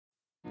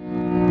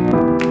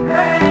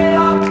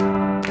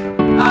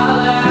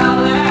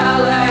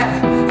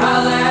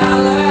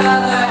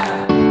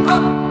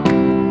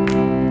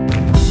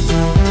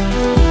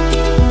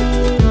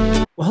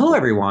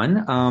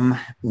everyone.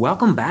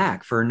 Welcome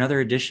back for another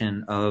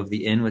edition of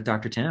the In with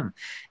Dr. Tim.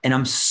 And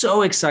I'm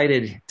so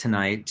excited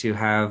tonight to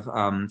have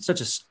such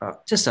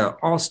just an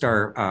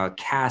all-star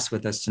cast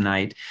with us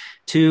tonight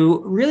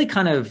to really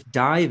kind of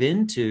dive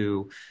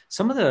into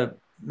some of the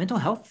mental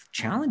health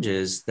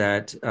challenges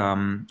that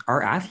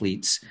our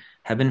athletes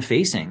have been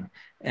facing.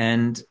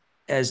 And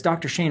as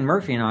Dr. Shane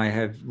Murphy and I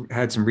have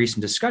had some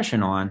recent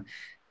discussion on,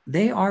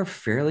 they are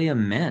fairly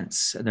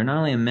immense. They're not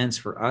only immense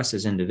for us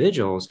as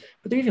individuals,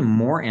 but they're even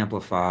more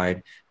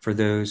amplified for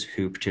those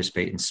who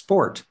participate in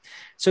sport.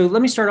 So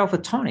let me start off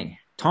with Tawny.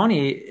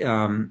 Tawny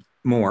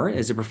Moore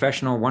is a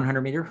professional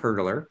 100-meter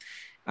hurdler.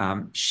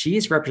 She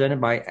is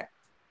represented by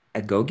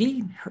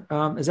Agogi.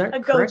 Is that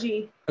correct?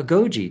 Agogi.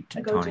 Agogi,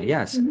 Tawny, Agogi.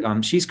 yes.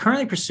 She's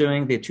currently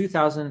pursuing the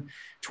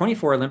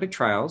 2024 Olympic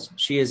trials.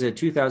 She is a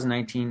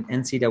 2019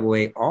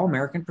 NCAA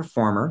All-American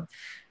performer,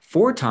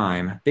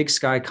 four-time Big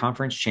Sky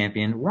Conference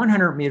champion,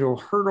 100-meter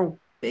hurdle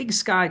Big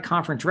Sky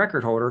Conference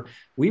record holder,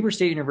 Weber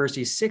State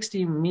University's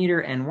 60-meter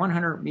and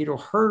 100-meter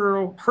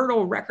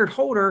hurdle record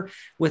holder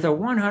with a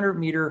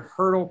 100-meter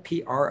hurdle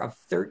PR of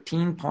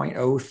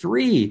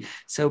 13.03.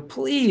 So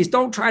please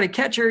don't try to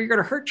catch her. You're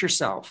going to hurt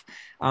yourself.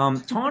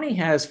 Tawny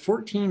has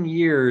 14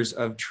 years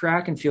of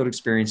track and field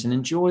experience and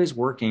enjoys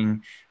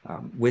working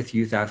with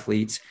youth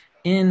athletes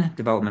in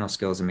developmental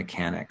skills and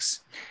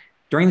mechanics.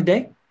 During the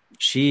day,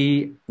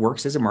 she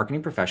works as a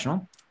marketing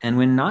professional, and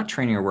when not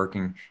training or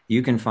working,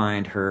 you can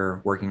find her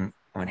working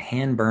on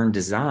hand-burn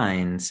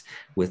designs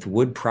with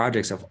wood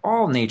projects of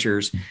all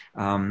natures.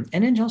 And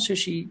then also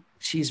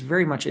she's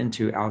very much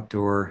into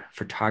outdoor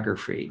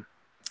photography.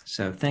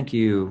 So thank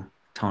you,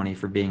 Tawny,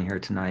 for being here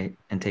tonight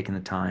and taking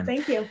the time.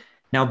 Thank you.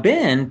 Now,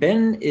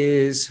 Ben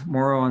is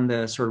more on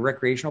the sort of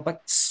recreational,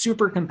 but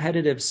super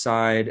competitive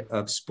side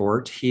of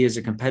sport. He is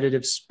a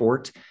competitive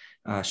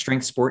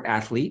strength sport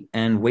athlete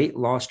and weight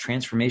loss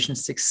transformation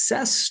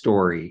success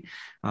story.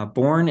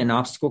 Born in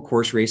obstacle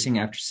course racing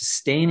after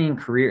sustaining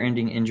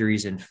career-ending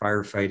injuries in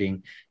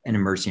firefighting and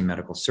emergency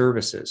medical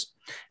services.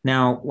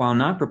 Now, while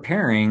not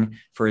preparing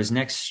for his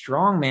next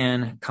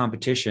strongman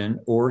competition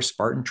or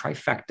Spartan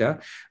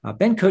trifecta,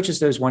 Ben coaches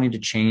those wanting to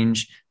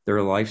change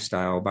their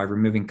lifestyle by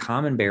removing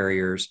common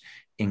barriers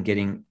in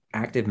getting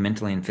active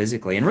mentally and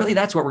physically. And really,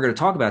 that's what we're going to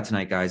talk about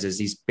tonight, guys, is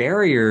these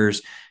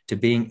barriers to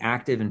being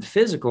active and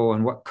physical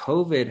and what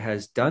COVID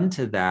has done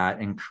to that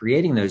and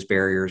creating those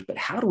barriers. But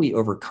how do we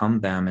overcome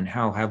them and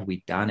how have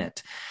we done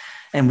it?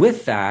 And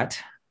with that,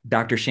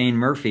 Dr. Shane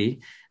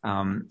Murphy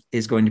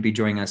is going to be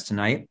joining us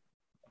tonight.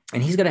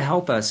 And he's going to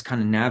help us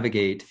kind of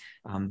navigate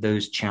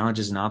those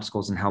challenges and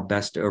obstacles and how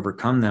best to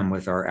overcome them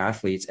with our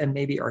athletes and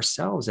maybe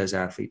ourselves as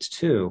athletes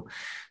too.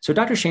 So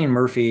Dr. Shane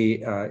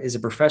Murphy is a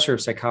professor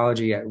of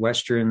psychology at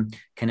Western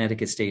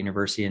Connecticut State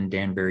University in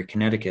Danbury,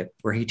 Connecticut,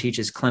 where he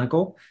teaches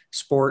clinical,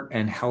 sport,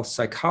 and health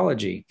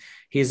psychology.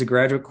 He is a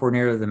graduate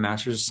coordinator of the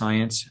Master's of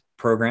Science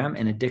program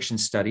in addiction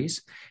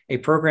studies, a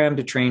program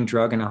to train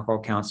drug and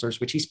alcohol counselors,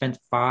 which he spent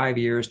 5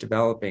 years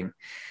developing.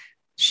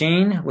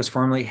 Shane was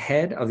formerly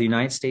head of the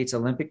United States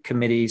Olympic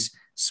Committee's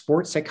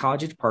sports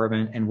psychology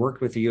department and worked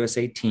with the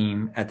USA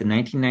team at the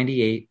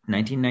 1998,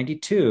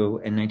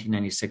 1992, and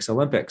 1996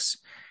 Olympics.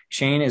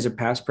 Shane is a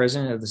past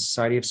president of the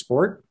Society of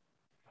Sport,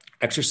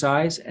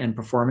 Exercise, and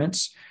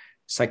Performance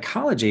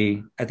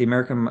Psychology at the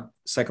American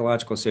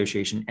Psychological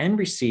Association and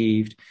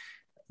received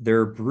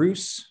their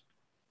Bruce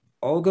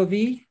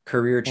Ogilvie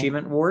Career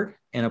Achievement Award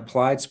in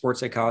Applied Sports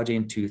Psychology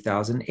in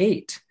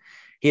 2008.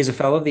 He is a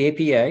fellow of the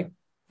APA.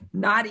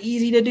 Not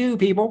easy to do,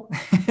 people.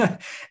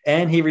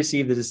 And he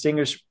received the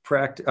Distinguished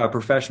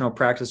Professional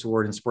Practice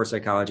Award in Sports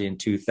Psychology in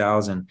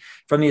 2000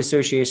 from the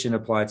Association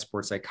of Applied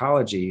Sports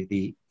Psychology,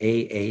 the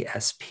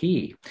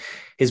AASP.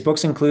 His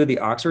books include the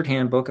Oxford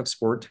Handbook of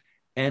Sport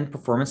and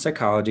Performance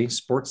Psychology,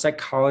 Sports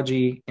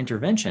Psychology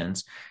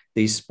Interventions,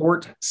 the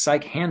Sport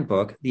Psych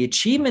Handbook, the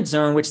Achievement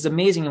Zone, which is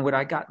amazing and what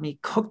I got me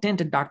cooked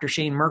into Dr.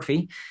 Shane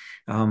Murphy.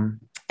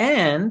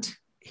 And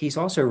he's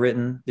also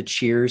written The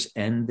Cheers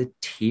and the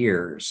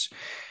Tears.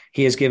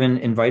 He has given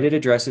invited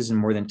addresses in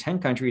more than 10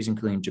 countries,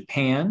 including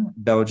Japan,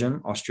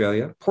 Belgium,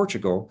 Australia,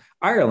 Portugal,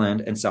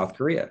 Ireland, and South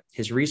Korea.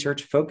 His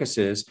research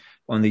focuses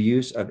on the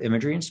use of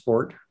imagery in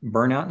sport,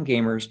 burnout in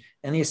gamers,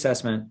 and the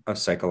assessment of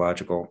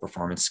psychological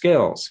performance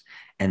skills.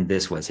 And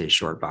this was his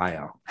short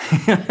bio.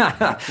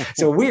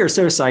 So we are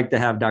so psyched to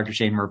have Dr.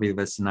 Shane Murphy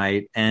with us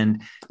tonight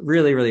and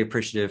really, really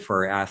appreciative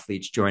for our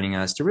athletes joining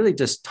us to really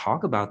just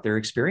talk about their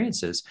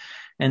experiences.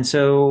 And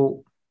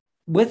so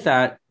with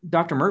that,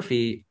 Dr.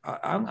 Murphy,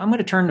 I'm going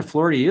to turn the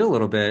floor to you a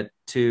little bit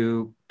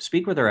to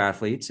speak with our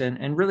athletes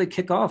and really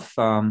kick off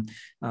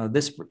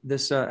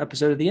this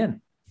episode of the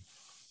End.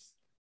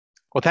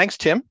 Well, thanks,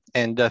 Tim,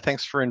 and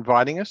thanks for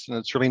inviting us. And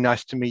it's really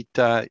nice to meet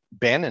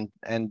Ben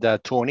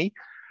and Tawny.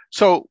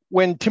 So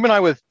when Tim and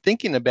I were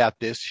thinking about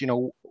this,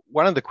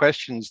 one of the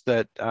questions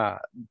that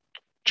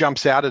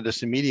jumps out at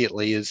us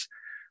immediately is,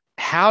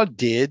 how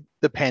did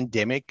the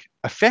pandemic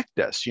affect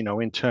us,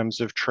 in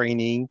terms of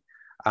training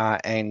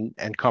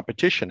and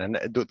competition? And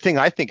the thing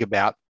I think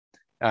about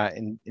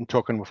in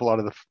talking with a lot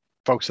of the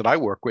folks that I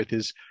work with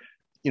is,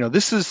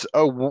 this is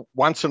a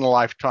once in a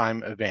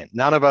lifetime event.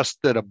 None of us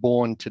that are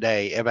born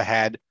today ever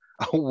had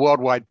a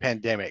worldwide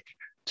pandemic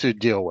to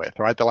deal with,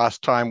 right? The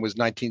last time was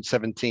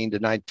 1917 to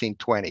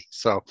 1920.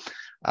 So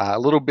a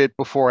little bit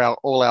before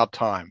all our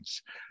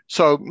times.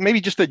 So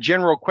maybe just a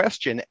general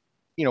question,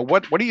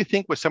 what do you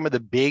think were some of the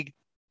big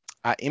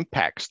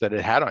impacts that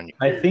it had on you?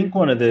 I think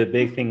one of the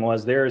big thing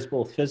was there is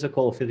both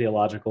physical,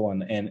 physiological,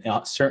 and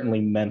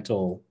certainly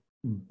mental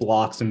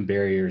blocks and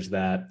barriers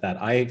that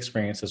I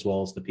experience, as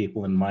well as the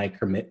people in my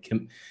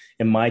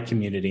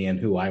community and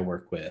who I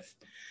work with.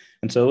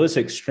 And so it was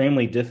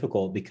extremely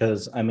difficult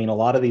because, I mean, a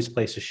lot of these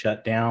places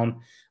shut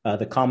down.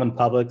 The common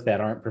public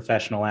that aren't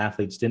professional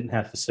athletes didn't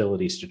have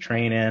facilities to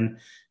train in.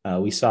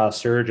 We saw a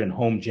surge in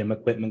home gym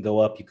equipment go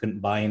up. You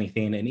couldn't buy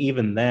anything. And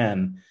even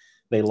then,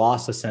 they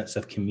lost a sense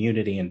of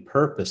community and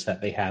purpose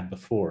that they had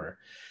before.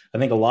 I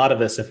think a lot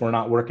of us, if we're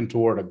not working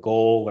toward a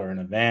goal or an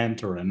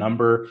event or a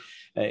number,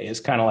 it's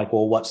kind of like,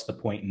 well, what's the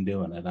point in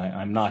doing it?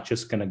 I'm not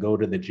just going to go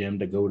to the gym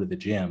to go to the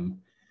gym.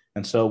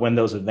 And so when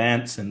those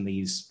events and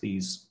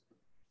these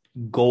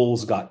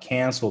goals got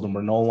canceled and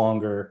were no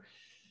longer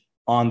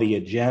on the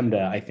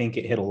agenda, I think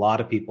it hit a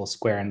lot of people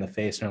square in the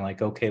face and they're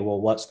like, okay,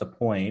 well, what's the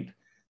point?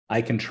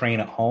 I can train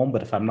at home,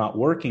 but if I'm not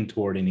working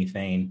toward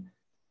anything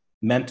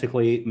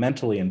mentally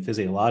and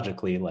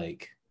physiologically,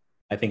 like,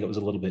 I think it was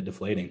a little bit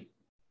deflating.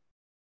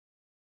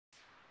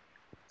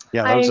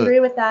 Yeah, I agree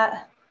with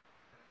that.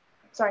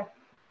 Sorry.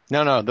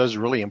 No, those are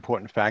really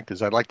important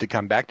factors. I'd like to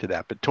come back to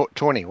that. But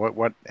Tony,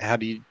 how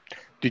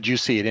did you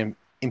see it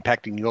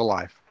impacting your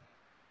life?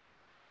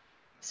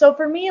 So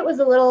for me, it was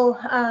a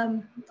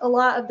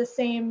lot of the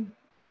same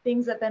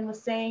things that Ben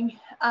was saying.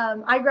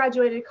 I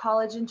graduated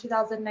college in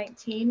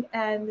 2019,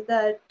 and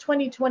the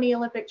 2020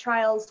 Olympic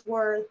trials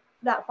were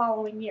that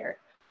following year.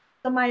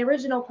 So my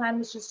original plan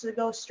was just to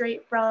go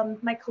straight from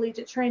my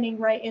collegiate training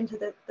right into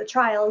the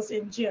trials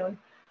in June.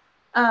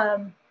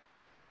 And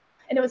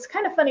it was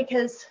kind of funny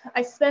because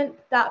I spent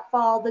that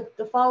fall,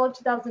 the fall of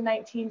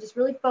 2019, just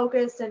really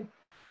focused and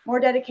more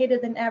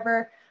dedicated than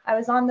ever. I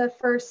was on the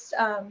first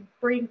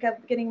brink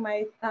of getting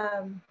my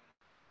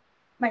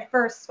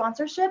first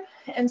sponsorship.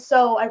 And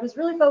so I was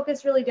really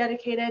focused, really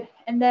dedicated.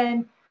 And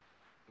then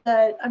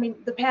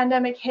the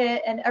pandemic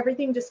hit and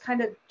everything just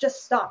kind of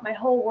just stopped. My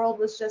whole world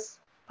was just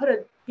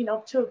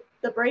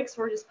the brakes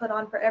were just put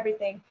on for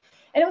everything.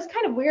 And it was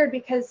kind of weird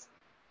because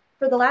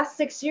for the last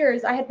 6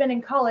 years, I had been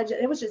in college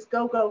and it was just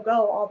go, go,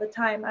 go all the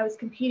time. I was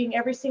competing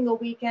every single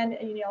weekend,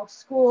 and,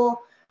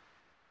 school,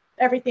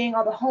 everything,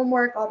 all the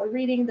homework, all the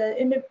reading,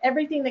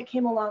 everything that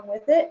came along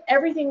with it,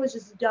 everything was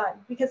just done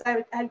because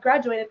I had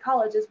graduated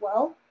college as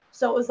well.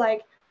 So it was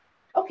like,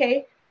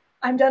 okay,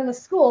 I'm done with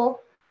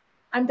school.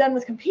 I'm done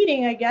with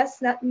competing, I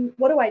guess. Now,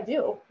 what do I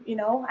do?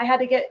 I had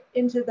to get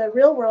into the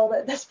real world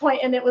at this point.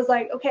 And it was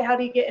like, okay, how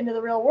do you get into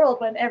the real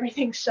world when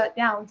everything's shut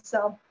down?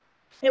 So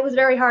it was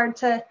very hard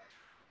to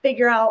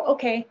figure out,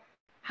 okay,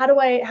 how am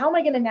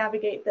I going to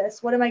navigate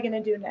this? What am I going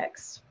to do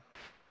next?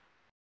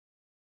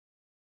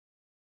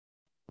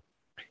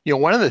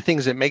 One of the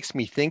things that makes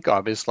me think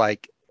of is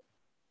like,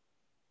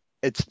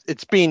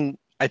 it's been,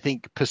 I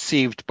think,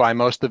 perceived by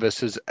most of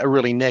us as a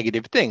really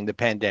negative thing, the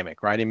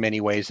pandemic, right? In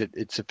many ways,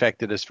 it's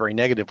affected us very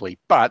negatively,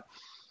 but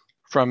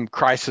from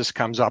crisis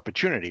comes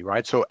opportunity,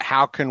 right? So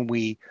how can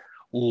we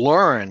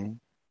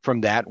learn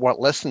from that? What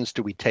lessons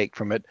do we take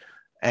from it?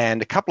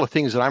 And a couple of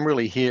things that I'm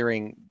really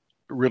hearing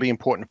really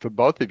important for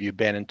both of you,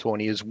 Ben and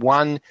Tony, is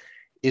one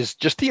is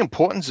just the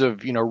importance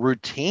of,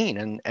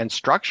 routine and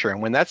structure.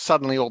 And when that's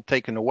suddenly all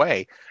taken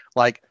away,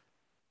 like,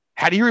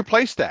 how do you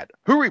replace that?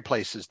 Who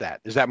replaces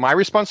that? Is that my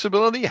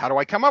responsibility? How do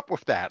I come up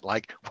with that?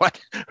 Like,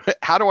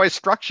 how do I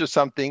structure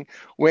something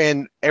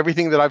when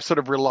everything that I've sort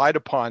of relied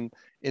upon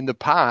in the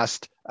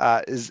past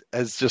has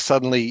just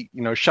suddenly,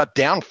 shut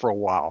down for a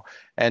while?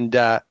 And,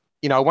 I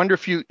wonder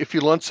if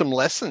you learned some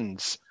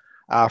lessons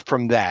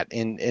from that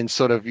in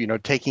sort of,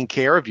 taking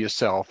care of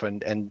yourself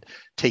and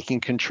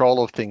taking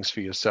control of things for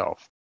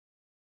yourself.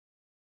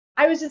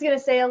 I was just going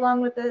to say,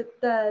 along with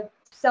the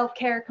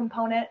self-care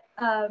component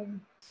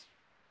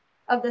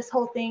of this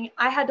whole thing,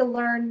 I had to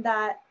learn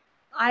that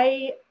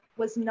I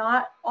was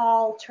not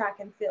all track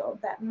and field,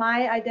 that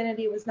my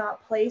identity was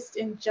not placed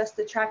in just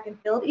the track and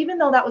field. Even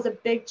though that was a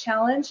big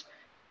challenge,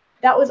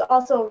 that was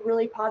also a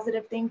really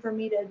positive thing for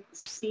me to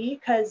see,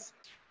 because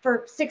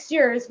for 6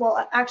 years,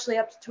 well, actually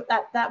up to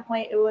at that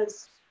point, it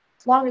was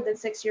longer than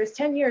 6 years,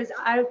 10 years,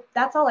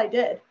 that's all I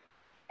did.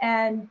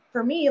 And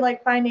for me,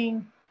 like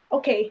finding,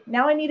 okay,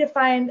 now I need to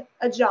find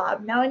a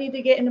job. Now I need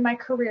to get into my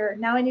career.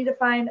 Now I need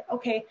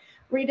to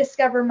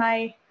rediscover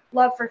my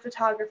love for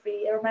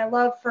photography or my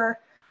love for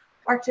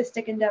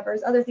artistic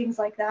endeavors, other things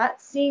like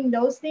that. Seeing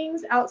those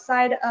things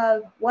outside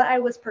of what I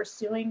was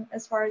pursuing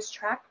as far as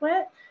track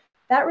went,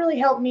 that really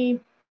helped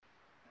me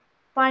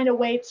find a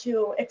way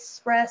to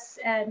express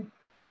and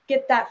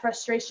get that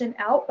frustration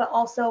out, but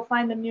also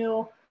find a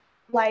new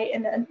light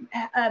and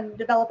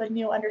develop a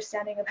new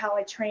understanding of how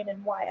I train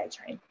and why I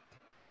train.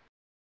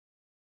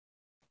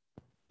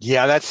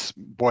 Yeah, that's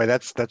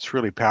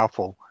really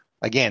powerful.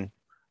 Again,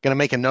 going to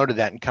make a note of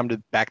that and come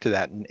back to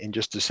that in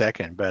just a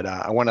second. But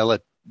I want to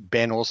let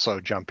Ben also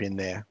jump in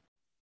there.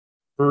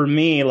 For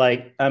me,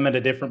 like, I'm at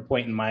a different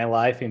point in my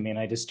life. I mean,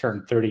 I just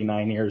turned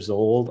 39 years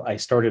old. I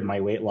started my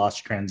weight loss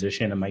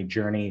transition and my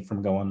journey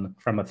from going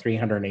from a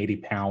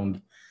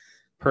 380-pound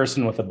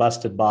person with a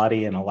busted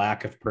body and a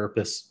lack of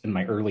purpose in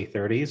my early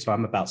 30s. So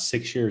I'm about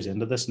 6 years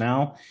into this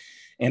now.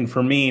 And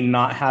for me,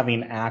 not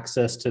having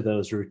access to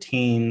those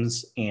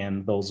routines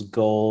and those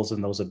goals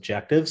and those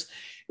objectives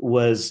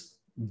was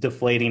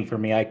deflating for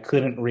me. I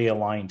couldn't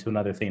realign to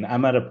another thing.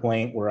 I'm at a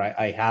point where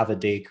I have a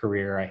day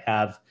career. I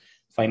have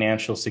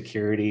financial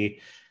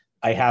security.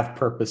 I have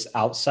purpose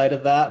outside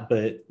of that,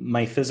 but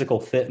my physical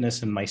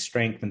fitness and my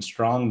strength and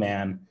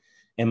strongman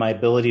and my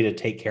ability to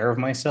take care of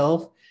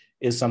myself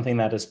is something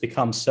that has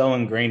become so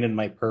ingrained in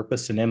my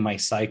purpose and in my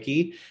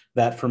psyche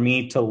that for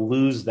me to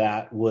lose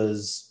that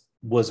was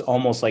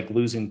almost like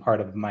losing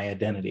part of my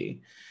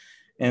identity.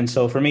 And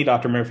so for me,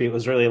 Dr. Murphy, it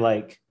was really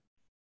like,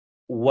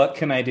 what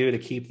can I do to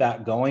keep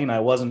that going? I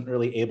wasn't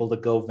really able to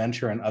go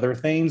venture in other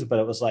things, but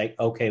it was like,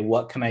 okay,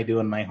 what can I do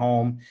in my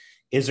home?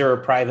 Is there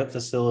a private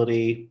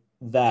facility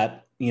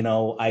that,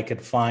 I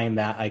could find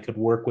that I could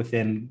work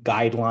within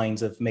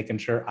guidelines of making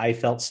sure I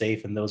felt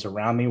safe and those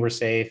around me were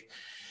safe?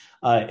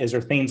 Is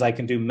there things I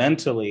can do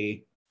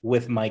mentally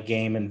with my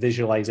game and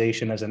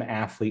visualization as an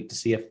athlete to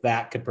see if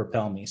that could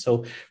propel me?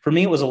 So for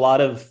me, it was a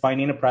lot of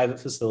finding a private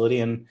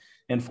facility. And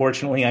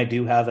fortunately, I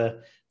do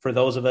have for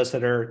those of us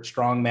that are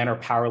strongmen or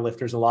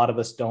powerlifters, a lot of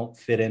us don't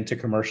fit into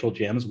commercial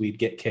gyms. We'd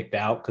get kicked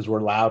out because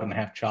we're loud and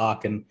have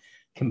chalk and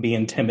can be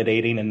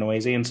intimidating and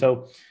noisy.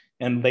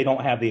 And they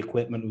don't have the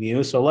equipment we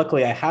use. So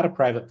luckily I had a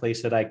private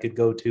place that I could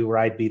go to where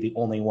I'd be the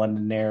only one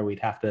in there. We'd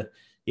have to,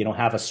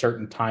 have a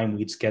certain time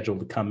we'd schedule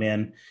to come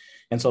in.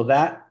 And so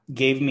that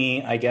gave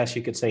me, I guess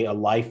you could say, a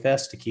life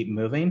vest to keep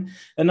moving.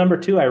 And number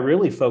two, I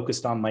really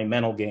focused on my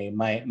mental game,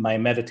 my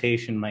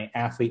meditation, my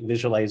athlete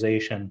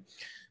visualization,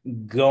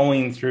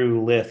 going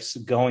through lifts,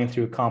 going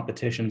through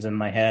competitions in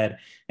my head,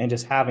 and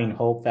just having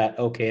hope that,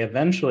 okay,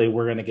 eventually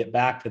we're going to get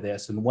back to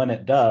this. And when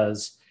it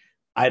does,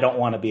 I don't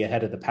want to be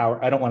ahead of the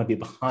power. I don't want to be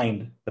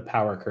behind the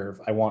power curve.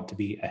 I want to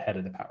be ahead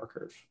of the power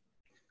curve.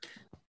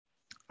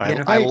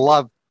 I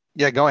love.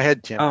 Yeah, go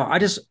ahead, Tim. Oh, I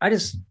just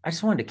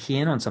wanted to key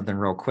in on something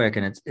real quick,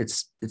 and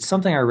it's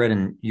something I read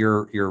in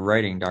your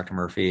writing, Dr.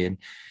 Murphy, and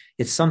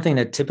it's something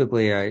that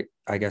typically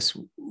I guess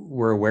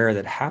we're aware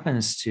that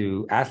happens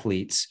to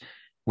athletes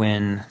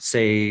when,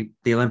 say,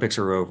 the Olympics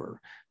are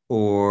over,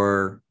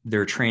 or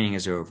their training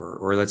is over,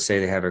 or let's say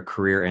they have a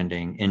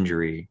career-ending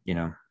injury,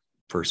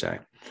 per se,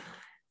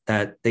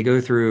 that they go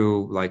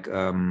through like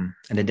an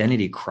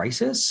identity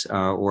crisis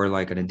or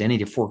like an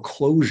identity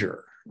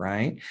foreclosure,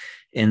 right?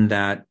 In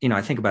that,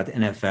 I think about the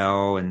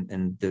NFL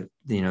and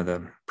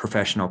the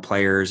professional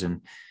players,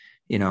 and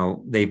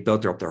they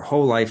built up their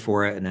whole life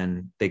for it, and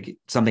then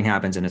something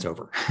happens and it's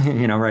over,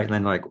 right? And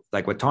then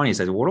like what Tony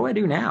says, what do I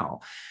do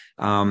now?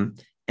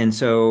 And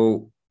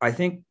so I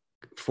think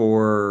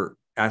for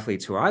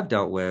athletes who I've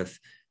dealt with,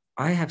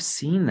 I have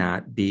seen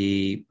that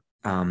be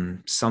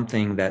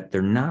something that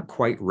they're not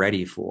quite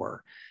ready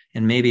for.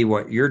 And maybe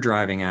what you're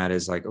driving at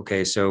is like,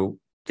 okay, so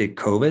did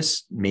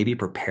COVID maybe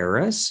prepare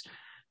us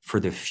for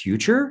the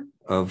future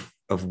of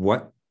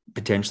what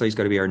potentially is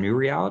going to be our new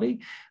reality?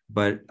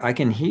 But I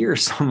can hear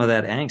some of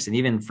that angst. And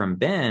even from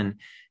Ben,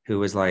 who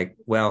was like,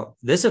 well,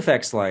 this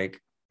affects like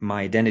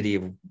my identity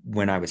of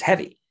when I was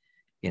heavy,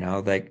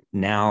 like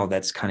now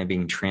that's kind of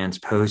being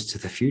transposed to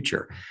the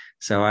future.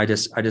 So I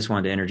just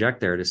wanted to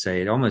interject there to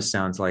say it almost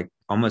sounds like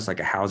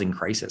a housing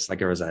crisis, like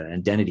there was an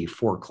identity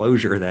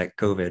foreclosure that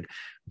COVID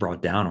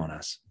brought down on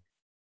us.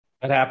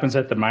 That happens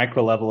at the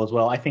micro level as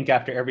well. I think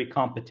after every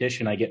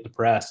competition, I get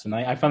depressed. And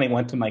I finally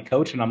went to my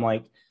coach and I'm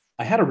like,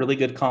 I had a really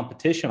good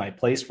competition. I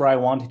placed where I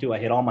wanted to. I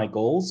hit all my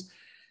goals.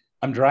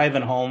 I'm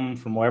driving home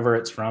from wherever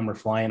it's from or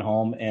flying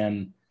home,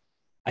 and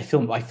I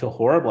feel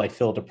horrible. I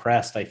feel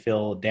depressed. I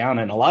feel down.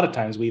 And a lot of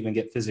times we even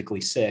get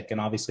physically sick.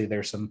 And obviously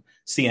there's some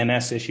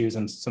CNS issues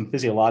and some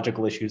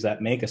physiological issues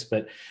that make us.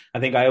 But I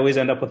think I always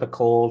end up with a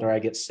cold or I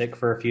get sick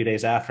for a few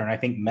days after. And I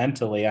think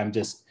mentally I'm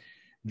just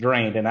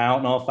drained. And I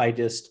don't know if I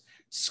just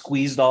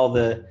squeezed all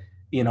the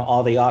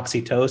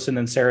oxytocin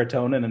and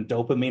serotonin and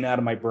dopamine out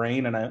of my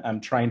brain. And I'm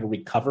trying to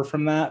recover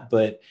from that.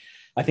 But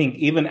I think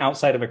even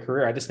outside of a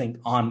career, I just think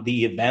on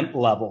the event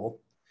level,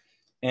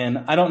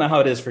 and I don't know how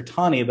it is for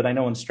Tani, but I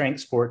know in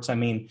strength sports, I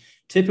mean,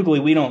 typically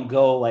we don't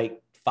go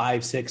like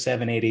 5, 6,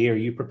 7, 8 a year.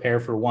 You prepare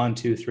for 1,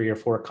 2, 3, or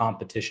 4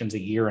 competitions a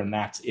year, and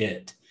that's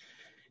it.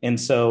 And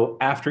so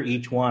after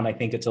each one, I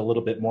think it's a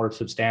little bit more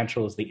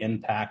substantial as the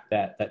impact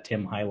that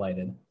Tim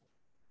highlighted.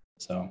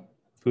 So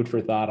food for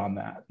thought on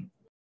that.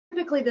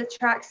 Typically the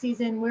track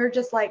season, we're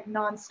just like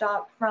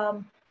nonstop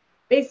from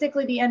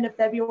basically the end of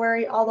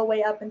February all the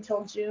way up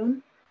until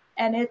June.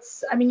 And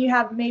you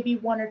have maybe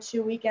 1 or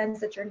 2 weekends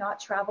that you're not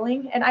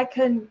traveling. And I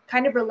can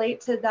kind of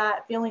relate to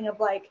that feeling of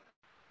like,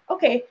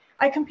 okay,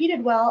 I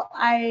competed well.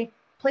 I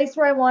placed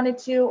where I wanted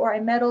to, or I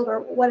medaled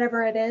or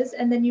whatever it is.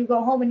 And then you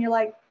go home and you're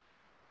like,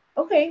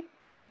 okay,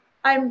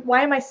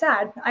 why am I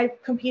sad? I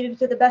competed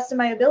to the best of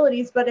my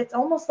abilities, but it's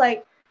almost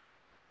like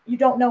you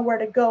don't know where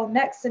to go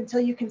next until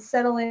you can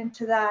settle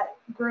into that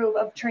groove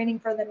of training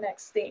for the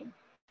next thing.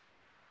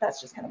 That's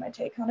just kind of my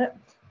take on it.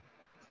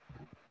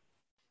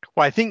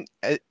 Well, I think,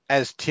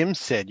 as Tim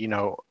said,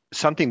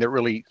 something that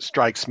really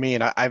strikes me,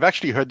 and I've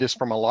actually heard this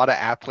from a lot of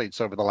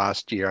athletes over the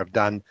last year. I've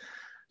done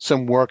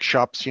some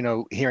workshops,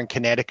 here in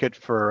Connecticut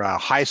for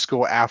high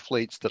school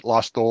athletes that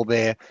lost all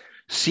their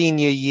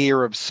senior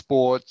year of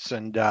sports.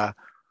 And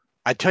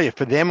I tell you,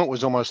 for them, it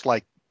was almost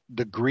like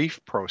the grief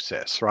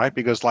process, right?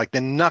 Because like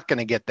they're not going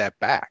to get that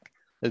back.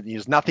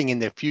 There's nothing in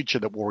their future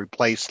that will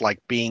replace like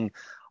being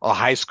a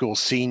high school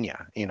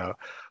senior,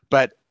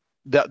 But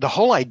the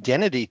whole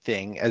identity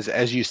thing,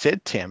 as you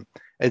said, Tim,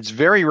 it's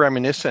very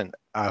reminiscent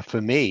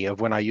for me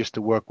of when I used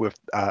to work with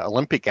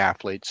Olympic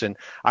athletes. And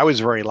I was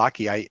very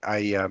lucky.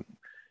 I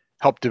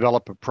helped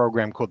develop a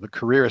program called the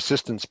Career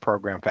Assistance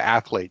Program for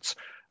athletes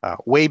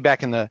way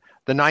back in the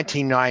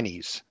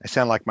 1990s. I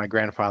sound like my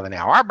grandfather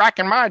now. Back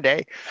in my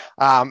day.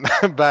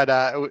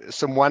 But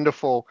some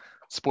wonderful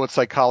sports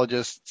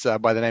psychologists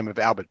by the name of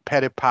Albert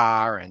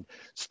Petipar and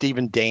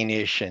Stephen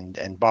Danish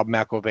and Bob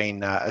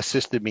McIlvain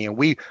assisted me. And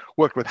we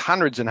worked with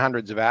hundreds and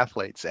hundreds of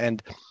athletes.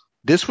 And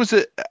this was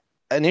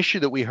an issue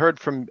that we heard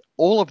from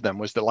all of them,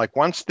 was that like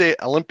once their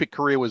Olympic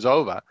career was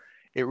over,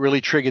 it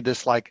really triggered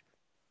this like,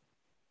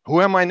 who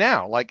am I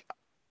now? Like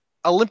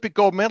Olympic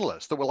gold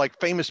medalists that were like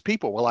famous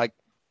people were like,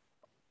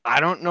 I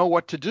don't know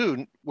what to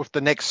do with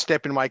the next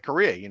step in my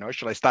career.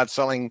 Should I start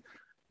selling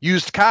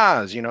used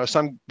cars?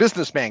 Some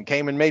businessman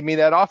came and made me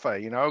that offer,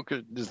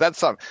 is that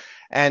something?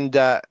 And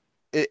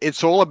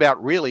it's all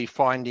about really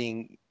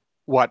finding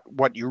what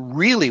you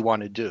really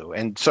want to do.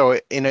 And so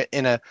in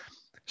a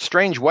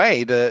strange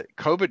way, the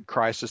COVID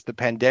crisis, the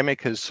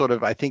pandemic has sort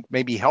of, I think,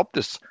 maybe helped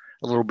us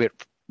a little bit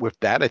with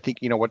that. I think,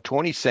 what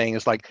Tawny's saying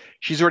is like,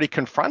 she's already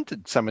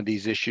confronted some of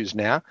these issues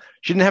now.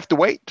 She didn't have to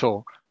wait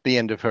till the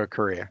end of her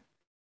career.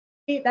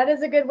 That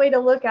is a good way to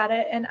look at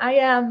it. And I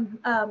am,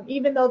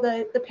 even though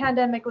the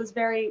pandemic was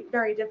very,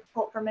 very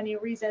difficult for many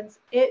reasons,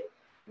 it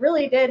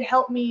really did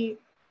help me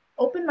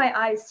open my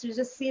eyes to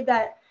just see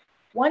that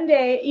one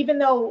day, even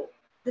though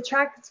the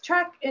track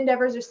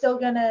endeavors are still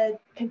going to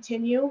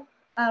continue,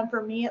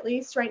 for me at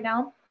least right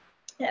now,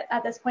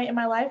 at this point in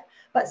my life,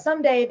 but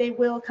someday they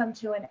will come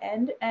to an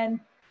end. And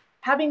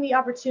having the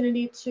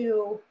opportunity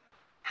to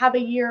have a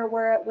year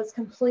where it was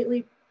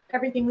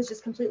everything was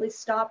just completely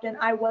stopped and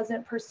I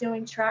wasn't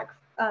pursuing track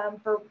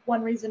for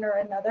one reason or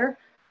another,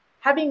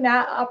 having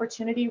that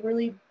opportunity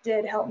really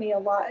did help me a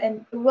lot,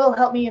 and it will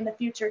help me in the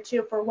future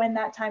too, for when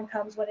that time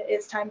comes, when it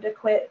is time to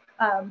quit,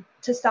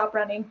 to stop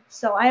running.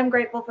 So I am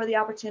grateful for the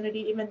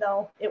opportunity, even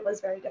though it was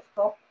very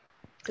difficult.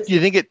 Do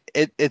you think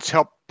it's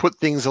helped put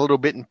things a little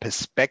bit in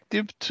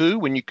perspective too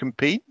when you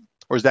compete,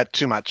 or is that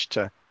too much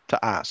to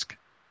ask?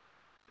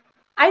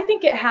 I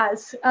think it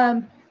has.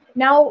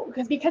 Now,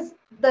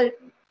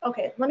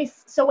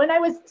 so when I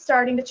was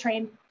starting to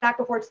train back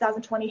before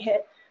 2020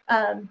 hit,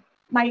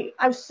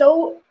 I was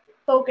so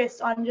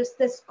focused on just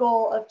this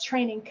goal of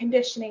training,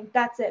 conditioning.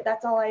 That's it.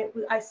 That's all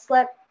I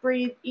slept,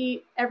 breathed,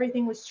 eat,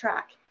 everything was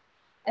track.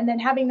 And then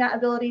having that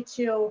ability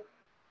to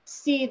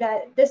see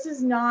that this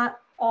is not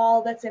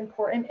all that's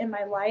important in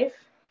my life.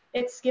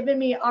 It's given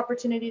me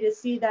opportunity to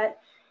see that,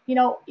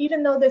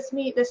 even though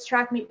this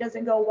track meet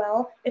doesn't go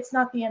well, it's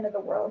not the end of the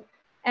world.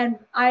 And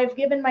I've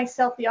given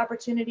myself the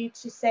opportunity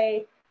to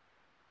say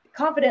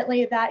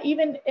confidently that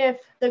even if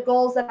the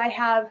goals that I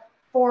have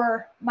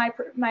for my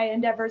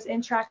endeavors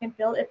in track and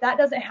field, if that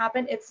doesn't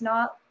happen, it's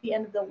not the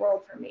end of the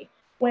world for me.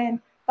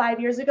 When 5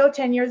 years ago,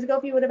 10 years ago,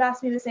 if you would have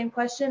asked me the same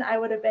question, I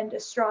would have been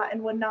distraught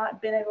and would not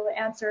have been able to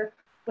answer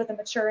with a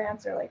mature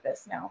answer like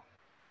this now.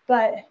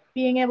 But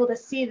being able to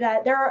see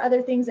that there are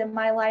other things in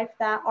my life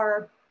that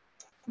are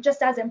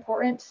just as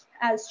important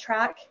as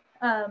track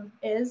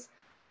is,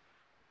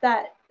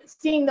 that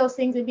seeing those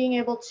things and being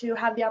able to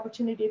have the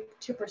opportunity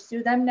to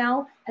pursue them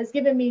now has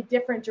given me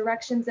different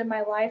directions in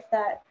my life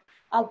that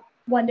I'll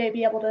one day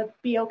be able to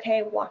be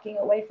okay walking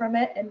away from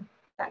it and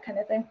that kind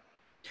of thing.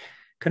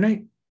 Can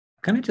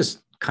I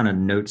just kind of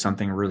note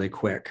something really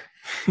quick?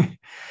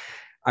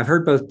 I've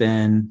heard both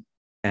Ben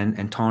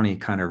and Tawny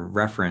kind of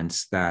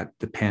reference that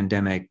the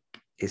pandemic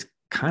is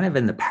kind of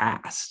in the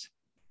past.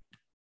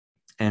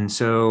 And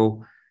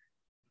so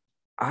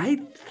I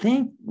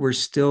think we're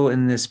still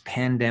in this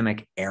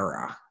pandemic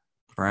era,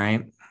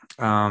 right?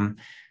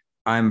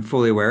 I'm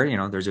fully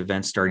aware, there's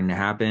events starting to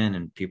happen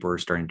and people are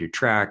starting to do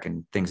track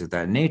and things of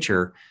that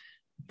nature.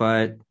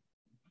 But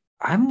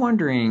I'm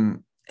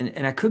wondering,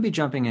 and I could be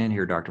jumping in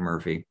here, Dr.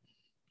 Murphy,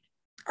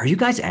 are you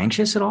guys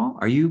anxious at all?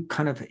 Are you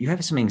you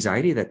have some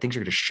anxiety that things are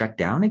going to shut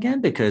down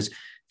again? Because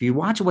if you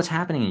watch what's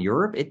happening in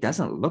Europe, it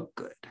doesn't look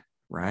good,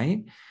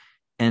 right?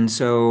 And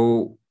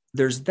so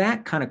there's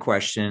that kind of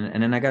question.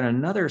 And then I got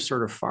another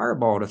sort of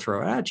fireball to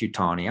throw at you,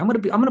 Tawny. I'm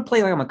going to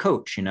play like I'm a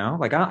coach,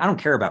 like I don't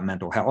care about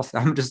mental health.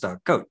 I'm just a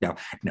coach.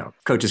 No,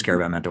 coaches care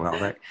about mental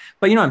health, right?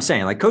 But you know what I'm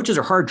saying? Like coaches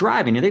are hard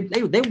driving.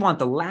 They want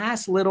the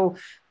last little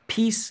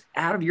piece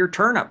out of your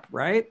turnip,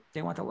 right?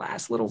 They want the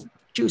last little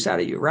juice out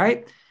of you,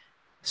 right?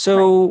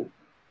 So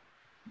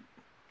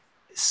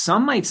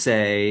some might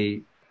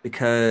say,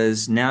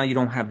 because now you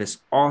don't have this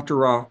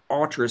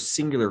ultra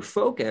singular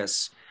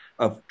focus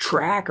of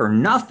track or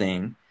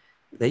nothing,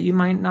 that you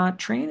might not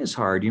train as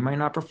hard, you might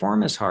not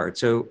perform as hard.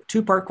 So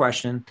two-part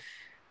question.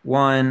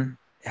 One,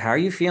 how are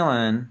you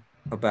feeling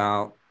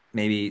about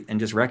maybe, and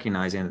just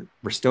recognizing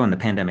we're still in the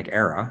pandemic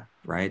era,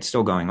 right? It's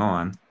still going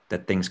on,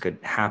 that things could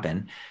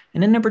happen.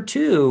 And then number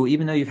two,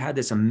 even though you've had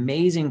this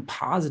amazing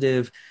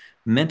positive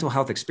mental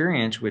health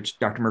experience, which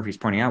Dr. Murphy's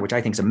pointing out, which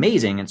I think is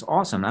amazing, it's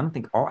awesome. I don't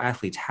think all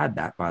athletes had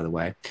that, by the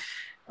way.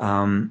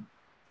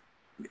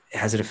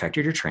 Has it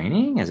affected your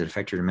training? Has it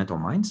affected your mental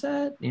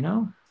mindset? You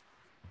know?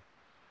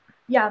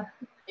 Yeah,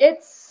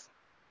 this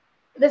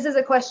is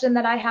a question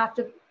that I have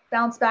to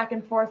bounce back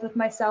and forth with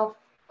myself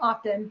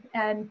often.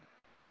 And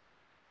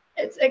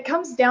it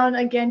comes down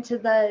again to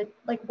the,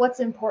 like, what's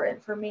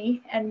important for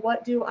me and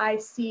what do I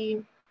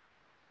see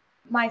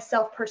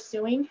myself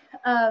pursuing.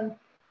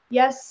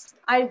 Yes,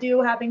 I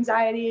do have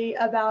anxiety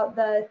about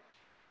the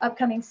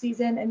upcoming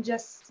season and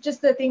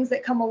just the things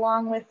that come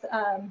along with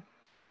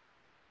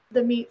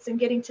the meets and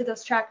getting to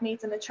those track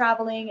meets and the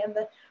traveling and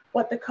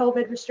what the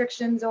COVID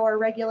restrictions or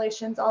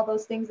regulations, all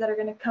those things that are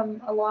going to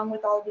come along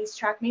with all of these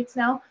track meets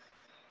now.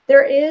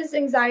 There is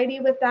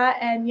anxiety with that.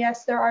 And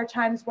yes, there are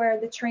times where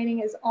the training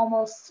is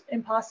almost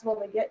impossible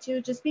to get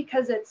to, just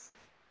because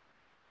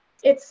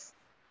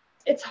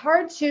it's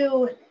hard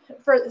to,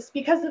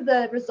 because of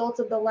the results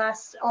of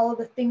all of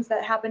the things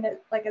that happened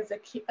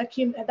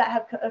that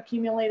have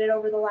accumulated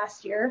over the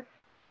last year.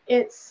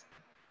 It's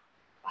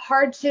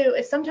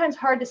sometimes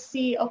hard to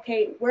see,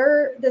 okay,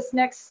 where this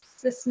next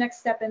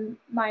step in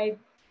my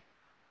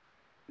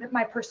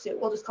pursuit,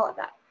 we'll just call it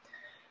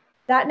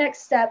that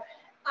next step.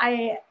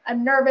 I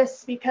am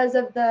nervous because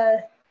of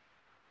the,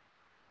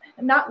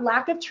 not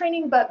lack of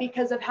training, but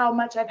because of how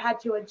much I've had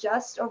to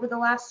adjust over the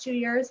last 2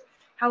 years,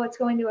 how it's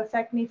going to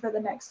affect me for the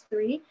next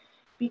 3,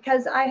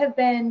 because I have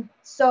been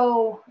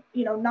so,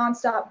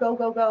 nonstop, go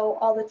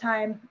all the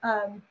time.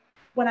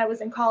 When I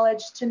was in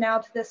college to now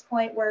to this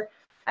point where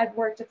I've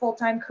worked a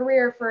full-time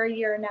career for a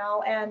year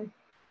now and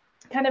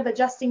kind of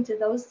adjusting to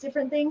those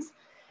different things.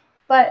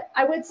 But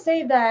I would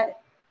say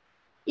that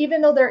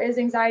even though there is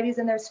anxieties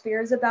and there's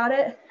fears about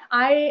it,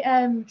 I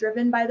am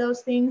driven by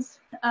those things,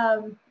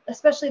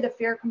 especially the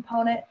fear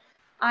component.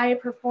 I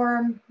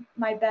perform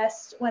my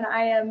best when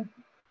I am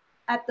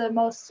at the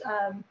most,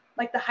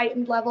 like the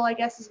heightened level, I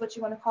guess is what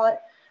you want to call it.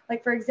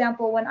 Like, for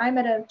example, when I'm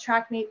at a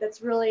track meet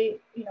that's really,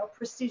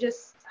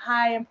 prestigious,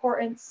 high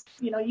importance,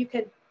 you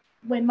could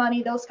win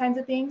money, those kinds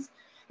of things.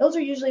 Those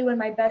are usually when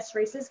my best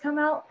races come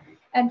out.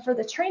 And for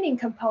the training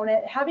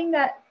component, having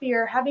that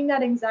fear, having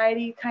that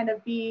anxiety kind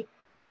of be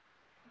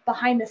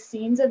behind the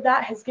scenes of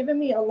that has given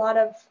me a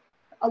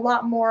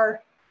lot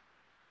more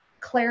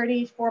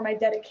clarity for my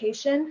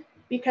dedication.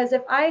 Because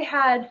if I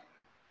had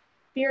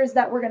fears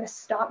that were going to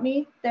stop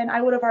me, then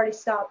I would have already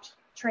stopped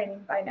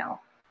training by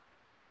now.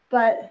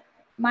 But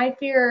my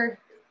fear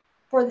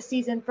for the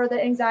season, for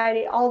the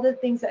anxiety, all the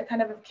things that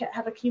kind of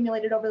have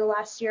accumulated over the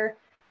last year,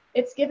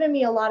 it's given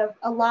me a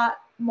lot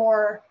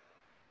more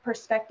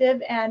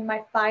perspective, and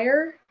my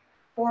fire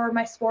for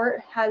my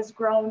sport has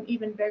grown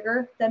even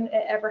bigger than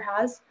it ever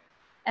has.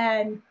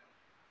 And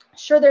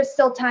sure, there's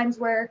still times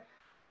where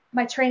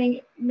my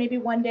training, maybe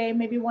one day,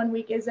 maybe 1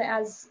 week isn't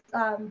as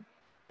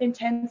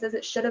intense as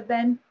it should have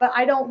been, but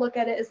I don't look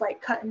at it as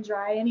like cut and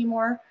dry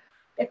anymore.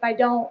 If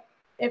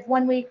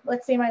 1 week,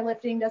 let's say my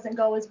lifting doesn't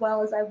go as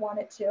well as I want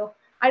it to,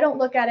 I don't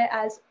look at it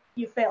as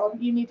you failed,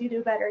 you need to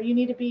do better, you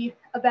need to be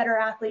a better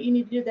athlete, you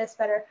need to do this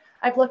better.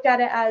 I've looked at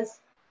it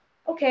as,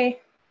 okay,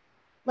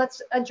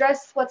 let's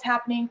address what's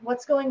happening,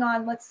 what's going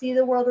on, let's see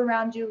the world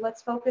around you,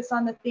 let's focus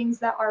on the things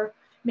that are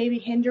maybe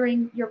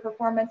hindering your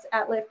performance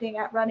at lifting,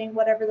 at running,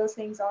 whatever those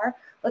things are.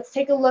 Let's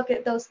take a look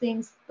at those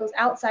things, those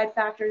outside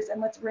factors,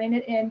 and let's rein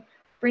it in,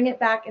 bring it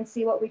back, and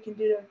see what we can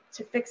do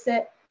to fix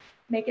it,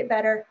 make it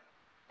better,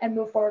 and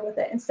move forward with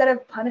it. Instead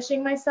of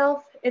punishing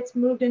myself, it's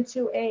moved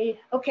into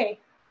okay,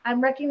 I'm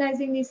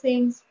recognizing these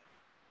things,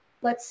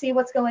 let's see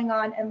what's going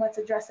on, and let's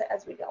address it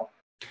as we go.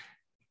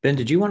 Ben,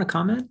 did you want to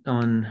comment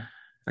on,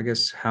 I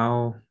guess,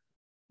 how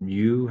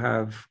you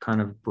have kind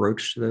of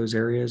broached those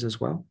areas as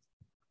well?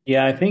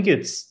 Yeah, I think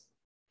it's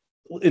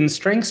in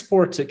strength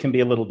sports, it can be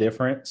a little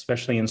different,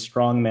 especially in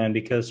strongman,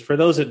 because for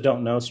those that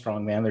don't know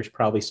strongman, there's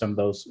probably some of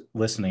those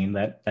listening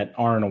that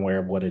aren't aware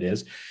of what it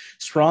is.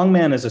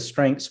 Strongman is a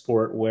strength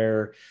sport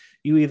where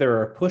you either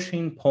are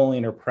pushing,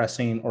 pulling, or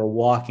pressing, or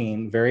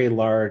walking very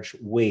large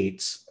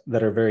weights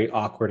that are very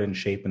awkward in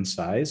shape and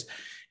size.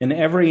 And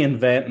every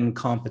event and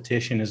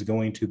competition is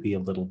going to be a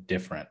little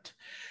different.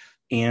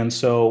 And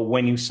so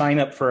when you sign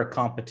up for a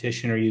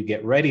competition or you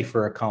get ready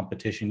for a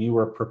competition, you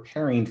are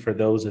preparing for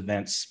those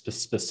events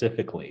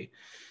specifically.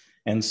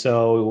 And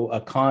so a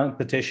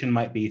competition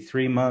might be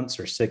 3 months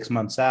or 6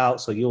 months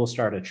out. So you'll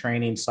start a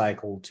training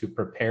cycle to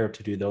prepare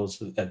to do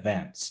those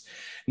events.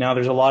 Now,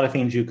 there's a lot of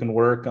things you can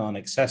work on,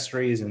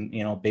 accessories and,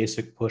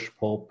 basic push,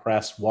 pull,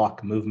 press,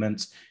 walk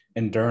movements,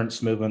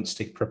 endurance movements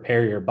to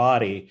prepare your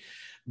body.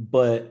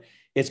 But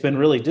it's been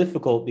really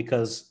difficult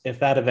because if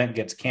that event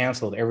gets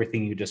canceled,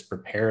 everything you just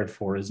prepared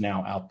for is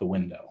now out the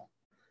window,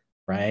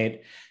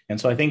 right? And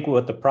so I think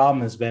what the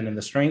problem has been in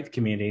the strength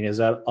community is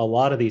that a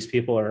lot of these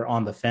people are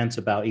on the fence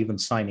about even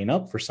signing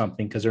up for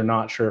something because they're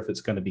not sure if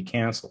it's going to be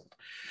canceled.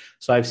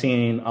 So I've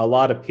seen a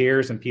lot of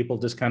peers and people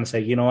just kind of say,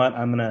 you know what,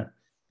 I'm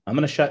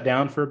gonna shut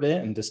down for a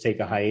bit and just take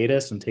a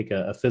hiatus and take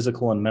a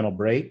physical and mental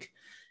break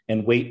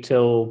and wait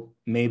till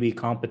maybe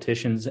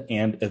competitions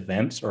and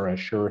events are a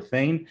sure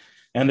thing.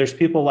 And there's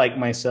people like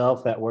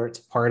myself that where it's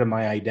part of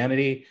my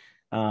identity.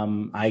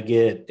 I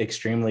get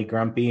extremely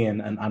grumpy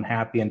and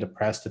unhappy and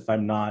depressed if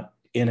I'm not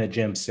in a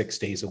gym 6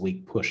 days a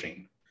week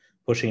pushing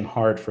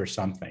hard for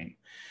something.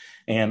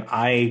 And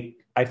I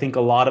think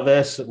a lot of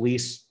us, at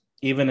least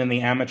even in the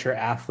amateur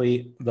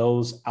athlete,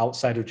 those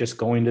outside of just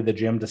going to the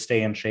gym to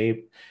stay in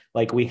shape,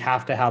 like we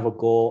have to have a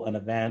goal, an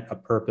event, a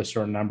purpose,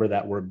 or a number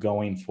that we're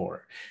going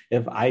for.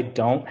 If I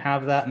don't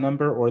have that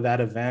number or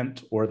that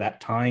event or that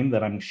time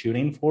that I'm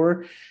shooting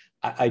for,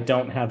 I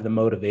don't have the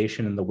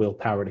motivation and the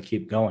willpower to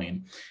keep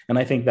going. And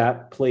I think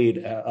that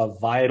played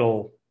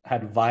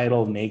had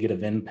vital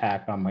negative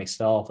impact on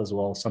myself as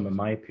well as some of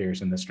my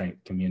peers in the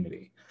strength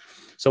community.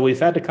 So we've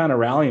had to kind of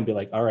rally and be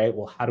like, all right,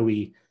 well, how do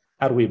we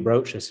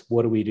broach this?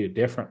 What do we do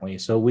differently?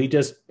 So we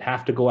just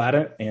have to go at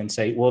it and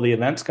say, well, the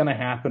event's going to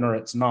happen or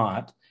it's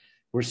not.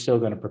 We're still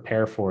going to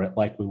prepare for it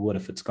like we would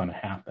if it's going to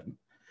happen.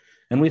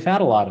 And we've had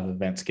a lot of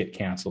events get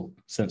canceled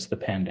since the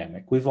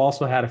pandemic. We've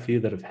also had a few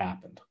that have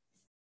happened.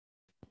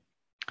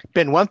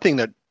 Ben, one thing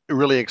that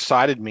really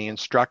excited me and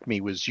struck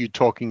me was you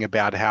talking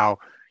about how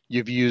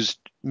you've used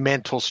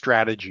mental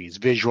strategies,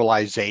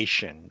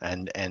 visualization,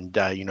 and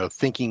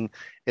thinking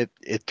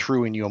it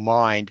through in your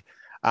mind.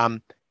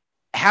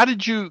 How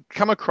did you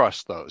come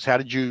across those? How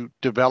did you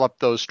develop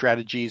those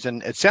strategies?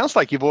 And it sounds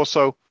like you've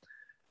also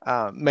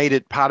made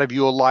it part of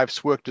your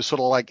life's work to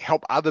sort of like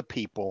help other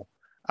people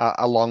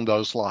along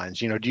those lines.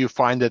 Do you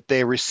find that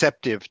they're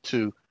receptive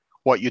to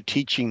what you're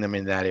teaching them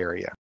in that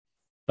area?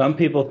 Some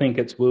people think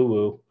it's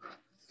woo-woo.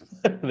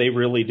 They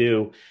really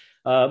do.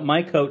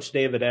 My coach,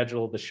 David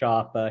Edgell of the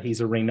shop,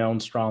 he's a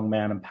renowned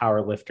strongman and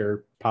power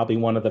lifter, probably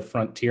one of the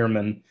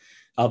frontiermen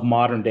of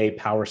modern day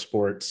power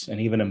sports and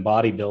even in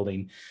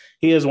bodybuilding.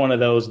 He is one of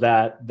those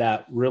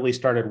that really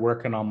started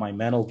working on my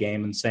mental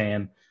game and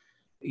saying,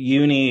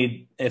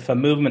 if a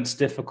movement's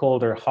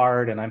difficult or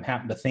hard and I'm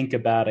having to think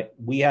about it,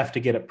 we have to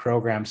get it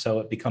programmed so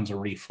it becomes a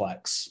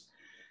reflex.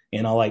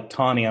 Like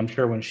Tawny, I'm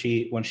sure when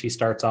she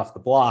starts off the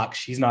block,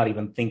 she's not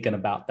even thinking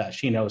about that.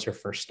 She knows her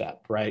first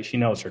step, right? She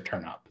knows her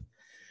turn up.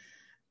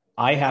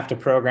 I have to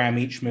program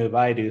each move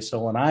I do.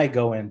 So when I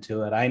go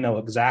into it, I know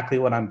exactly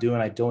what I'm doing.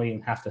 I don't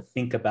even have to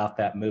think about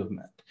that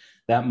movement.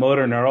 That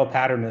motor neural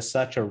pattern is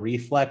such a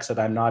reflex that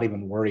I'm not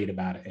even worried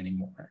about it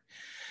anymore.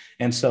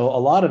 And so a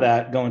lot of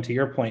that, going to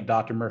your point,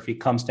 Dr. Murphy,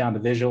 comes down to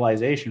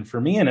visualization.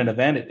 For me in an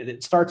event,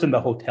 it starts in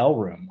the hotel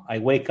room. I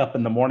wake up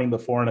in the morning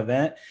before an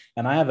event,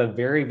 and I have a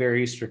very,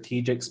 very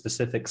strategic,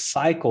 specific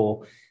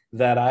cycle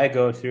that I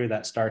go through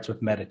that starts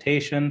with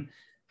meditation,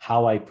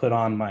 how I put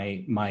on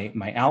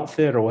my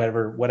outfit or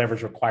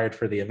whatever's required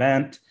for the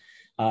event,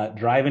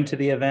 drive into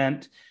the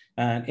event,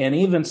 and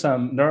even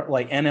some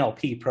like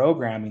NLP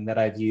programming that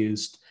I've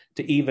used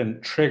to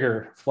even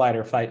trigger flight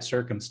or fight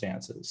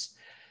circumstances.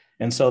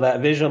 And so that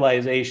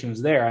visualization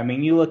is there. I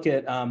mean, you look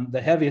at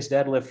the heaviest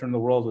deadlifter in the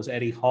world was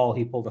Eddie Hall.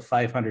 He pulled a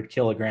 500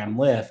 kilogram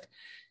lift.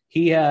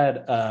 He had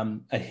a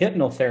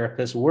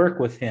hypnotherapist work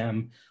with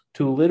him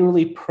to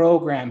literally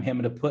program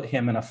him to put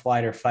him in a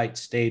flight or fight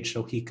stage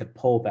so he could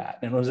pull that.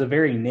 And it was a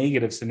very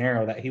negative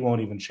scenario that he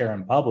won't even share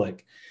in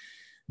public.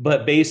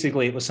 But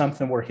basically, it was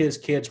something where his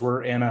kids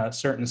were in a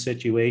certain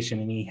situation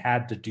and he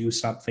had to do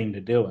something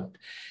to do it.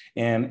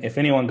 And if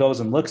anyone goes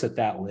and looks at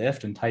that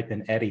lift and type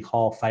in Eddie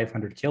Hall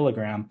 500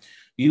 kilogram,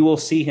 you will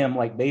see him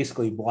like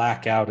basically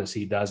black out as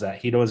he does that.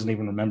 He doesn't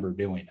even remember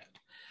doing it.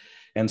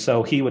 And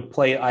so he would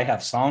play, I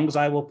have songs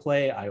I will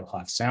play, I will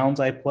have sounds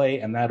I play,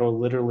 and that'll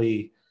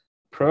literally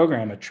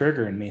program a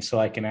trigger in me so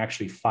I can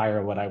actually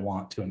fire what I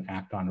want to and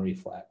act on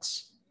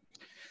reflex.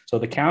 So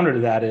the counter to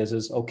that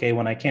is okay,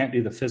 when I can't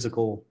do the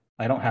physical,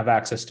 I don't have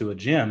access to a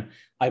gym,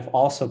 I've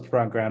also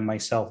programmed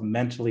myself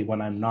mentally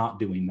when I'm not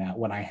doing that,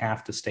 when I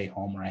have to stay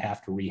home or I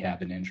have to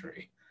rehab an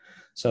injury.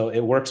 So it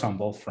works on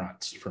both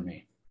fronts for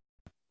me.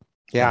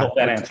 Yeah, I hope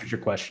that answers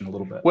your question a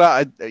little bit.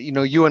 Well,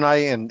 you and I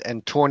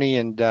and Tawny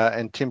and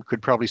Tim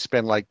could probably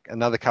spend like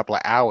another couple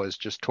of hours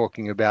just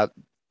talking about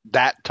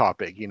that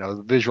topic,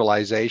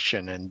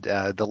 visualization and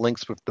the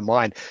links with the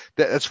mind.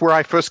 That's where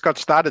I first got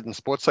started in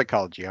sports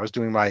psychology. I was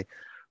doing my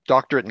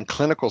doctorate in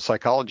clinical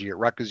psychology at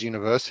Rutgers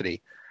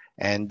University,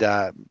 and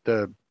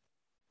the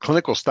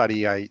clinical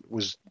study I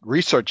was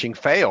researching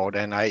failed,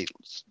 and I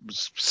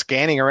was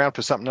scanning around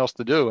for something else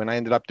to do, and I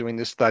ended up doing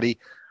this study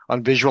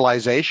on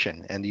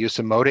visualization and the use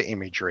of motor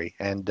imagery.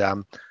 And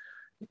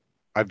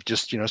I've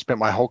just spent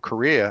my whole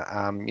career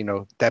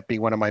that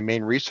being one of my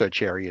main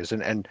research areas.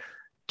 And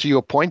to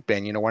your point,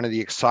 Ben, one of the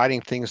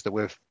exciting things that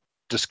we've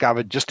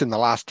discovered just in the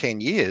last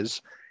 10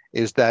 years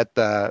is that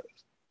the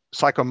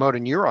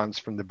psychomotor neurons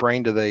from the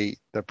brain to the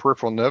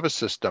peripheral nervous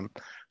system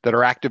that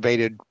are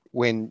activated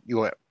when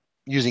you're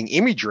using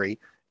imagery,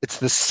 it's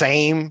the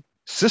same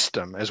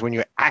system as when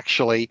you're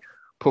actually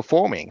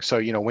performing.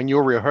 So, when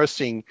you're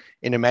rehearsing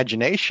in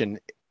imagination,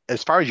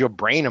 as far as your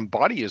brain and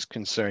body is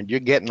concerned, you're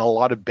getting a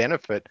lot of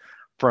benefit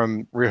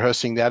from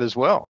rehearsing that as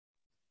well.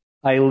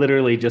 I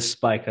literally just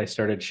spiked. I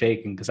started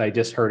shaking because I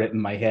just heard it in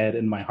my head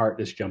and my heart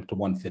just jumped to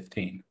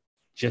 115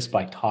 just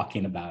by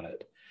talking about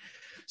it.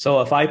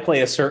 So if I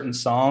play a certain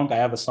song, I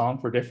have a song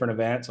for different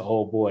events.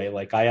 Oh boy,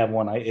 like I have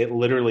one. It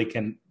literally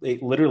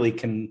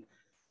can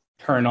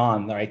turn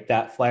on, like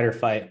that flight or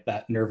fight,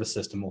 that nervous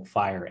system will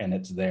fire and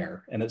it's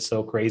there. And it's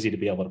so crazy to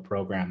be able to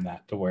program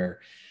that to where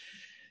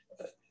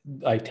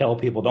I tell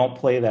people, don't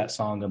play that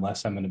song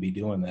unless I'm going to be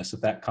doing this.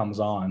 If that comes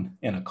on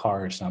in a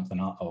car or something,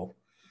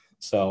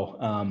 So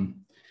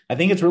I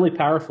think it's really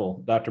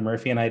powerful, Dr.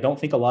 Murphy. And I don't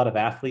think a lot of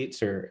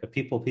athletes or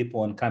people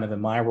in kind of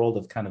in my world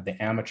of kind of the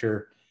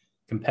amateur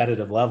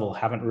competitive level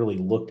haven't really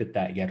looked at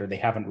that yet, or they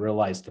haven't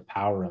realized the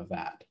power of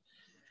that.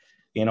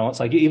 It's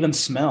like even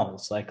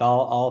smells. Like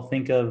I'll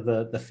think of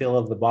the feel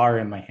of the bar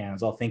in my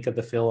hands. I'll think of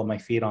the feel of my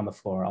feet on the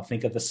floor. I'll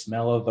think of the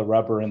smell of the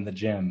rubber in the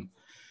gym.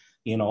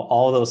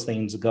 All those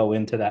things go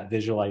into that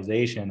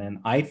visualization. And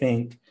I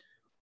think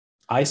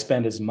I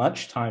spend as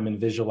much time in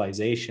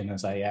visualization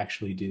as I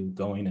actually do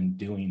going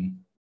and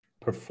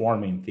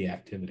performing the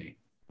activity.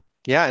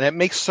 Yeah, and it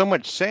makes so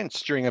much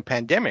sense during a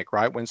pandemic,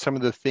 right? When some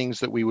of the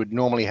things that we would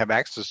normally have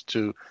access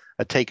to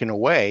are taken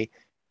away.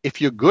 If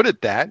you're good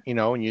at that,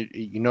 and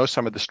you know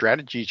some of the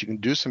strategies, you can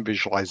do some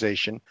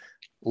visualization,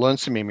 learn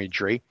some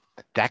imagery,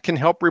 that can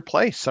help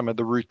replace some of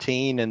the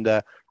routine and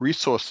the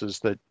resources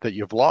that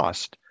you've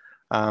lost.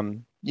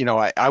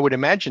 I would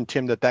imagine,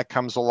 Tim, that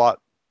comes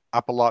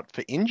up a lot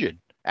for injured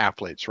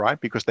athletes,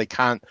 right? Because they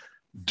can't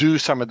do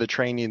some of the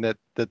training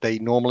that they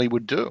normally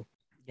would do.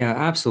 Yeah,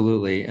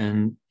 absolutely.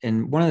 And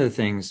one of the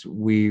things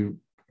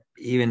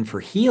even for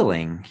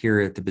healing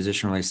here at the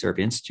Positional Release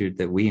Therapy Institute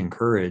that we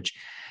encourage,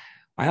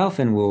 I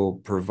often will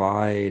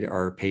provide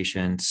our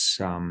patients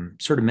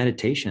sort of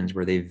meditations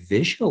where they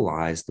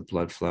visualize the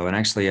blood flow. And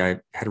actually, I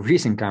had a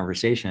recent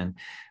conversation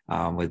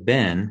with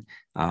Ben,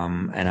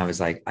 and I was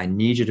like, I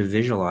need you to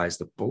visualize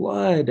the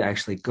blood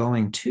actually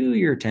going to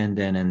your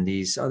tendon and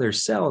these other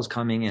cells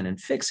coming in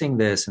and fixing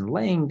this and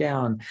laying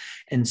down.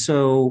 And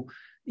so,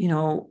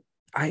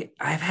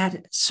 I've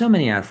had so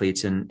many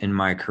athletes in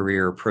my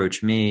career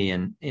approach me,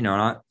 and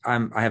I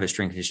have a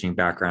strength conditioning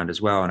background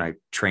as well, and I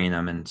train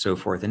them and so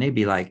forth. And they'd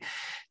be like,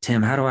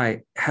 Tim, how do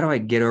I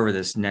get over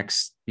this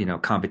next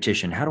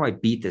competition? How do I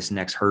beat this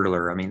next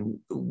hurdler? I mean,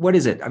 what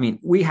is it? I mean,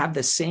 we have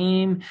the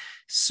same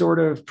sort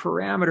of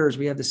parameters,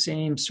 we have the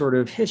same sort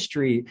of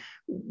history.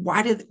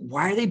 Why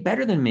are they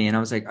better than me? And I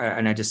was like,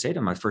 and I just say to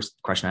them, my first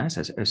question I asked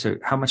is, so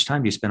how much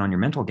time do you spend on your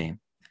mental game?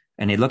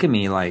 And they look at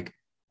me like,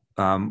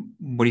 what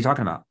are you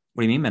talking about?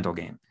 What do you mean mental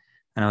game?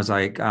 And I was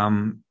like,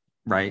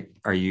 right.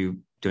 Are you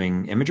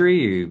doing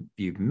imagery? Are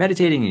you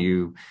meditating? Are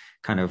you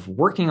kind of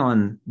working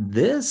on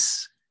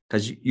this?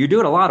 Because you're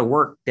doing a lot of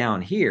work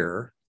down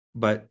here,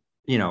 but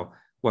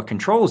what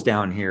controls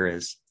down here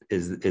is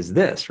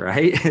this,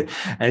 right?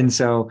 And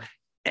so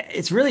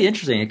it's really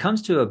interesting. It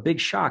comes to a big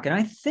shock. And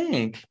I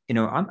think,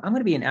 I'm going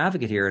to be an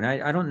advocate here. And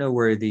I don't know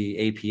where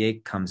the APA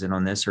comes in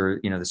on this, or,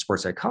 the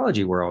sports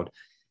psychology world.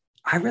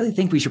 I really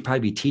think we should probably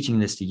be teaching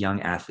this to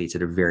young athletes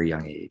at a very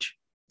young age,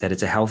 that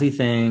it's a healthy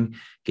thing,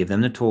 give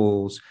them the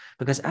tools.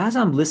 Because as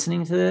I'm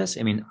listening to this,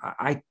 I mean,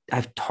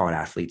 I've taught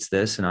athletes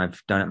this and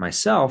I've done it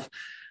myself,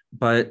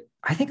 but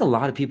I think a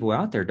lot of people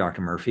out there,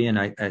 Dr. Murphy, and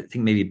I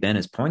think maybe Ben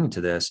is pointing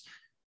to this,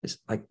 is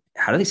like,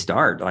 how do they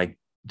start? Like,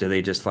 do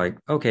they just like,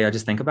 okay, I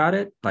just think about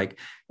it? Like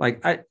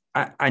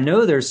I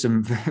know there's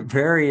some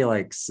very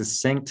like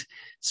succinct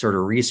sort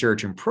of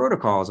research and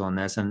protocols on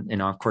this.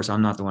 And of course,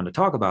 I'm not the one to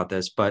talk about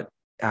this, but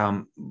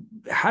how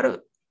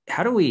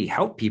do we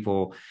help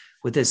people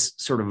with this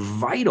sort of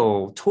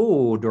vital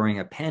tool during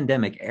a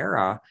pandemic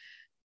era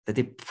that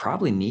they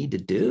probably need to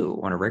do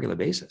on a regular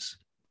basis?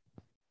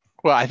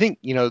 Well, I think,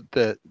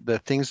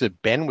 the things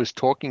that Ben was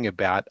talking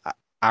about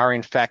are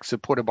in fact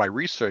supported by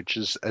research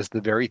as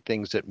the very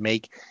things that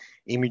make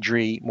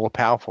imagery more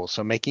powerful.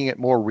 So making it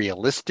more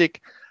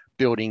realistic,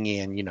 building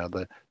in,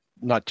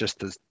 not just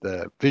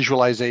the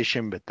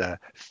visualization, but the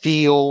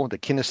feel, the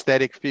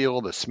kinesthetic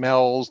feel, the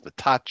smells, the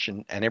touch,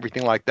 and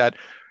everything like that.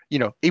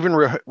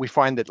 Even we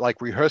find that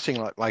like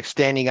rehearsing, like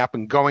standing up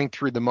and going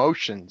through the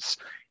motions.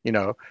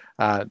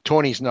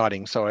 Tawny's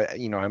nodding, so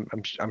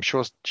I'm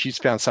sure she's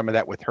found some of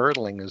that with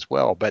hurdling as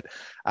well. But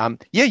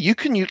you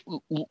can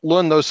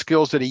learn those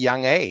skills at a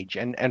young age.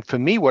 And for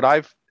me, what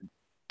I've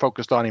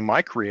focused on in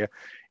my career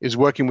is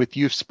working with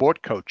youth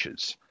sport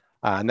coaches.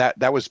 And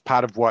that was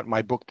part of what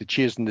my book, The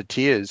Cheers and the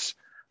Tears,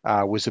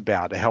 was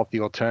about, a healthy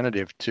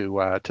alternative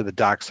to the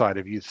dark side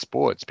of youth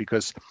sports.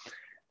 Because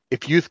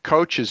if youth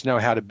coaches know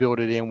how to build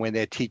it in when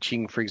they're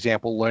teaching, for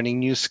example, learning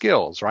new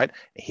skills, right?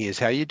 Here's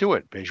how you do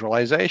it,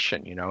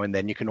 visualization, and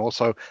then you can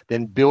also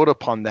then build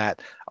upon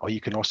that. Or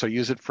you can also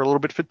use it for a little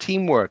bit for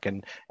teamwork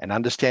and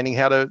understanding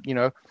how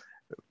to,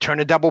 turn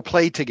a double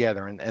play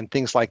together and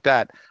things like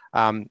that.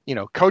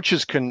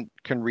 Coaches can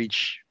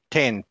reach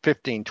 10,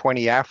 15,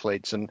 20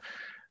 athletes, and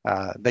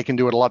they can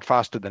do it a lot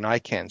faster than I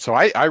can. So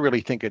I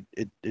really think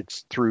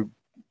it's through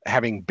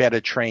having better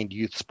trained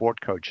youth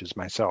sport coaches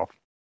myself.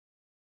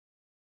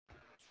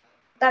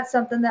 That's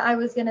something that I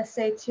was going to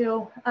say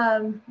too.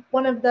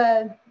 One of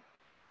the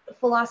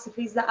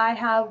philosophies that I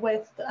have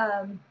with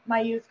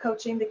my youth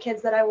coaching, the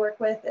kids that I work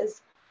with,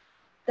 is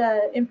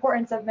the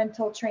importance of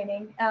mental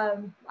training.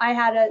 I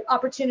had an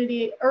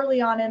opportunity early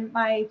on in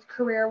my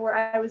career where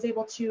I was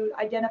able to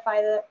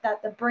identify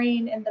that the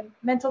brain and the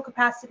mental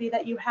capacity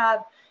that you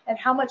have and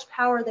how much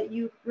power that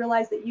you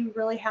realize that you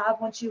really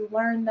have once you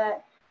learn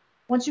that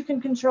once you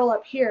can control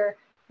up here,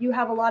 you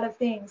have a lot of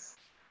things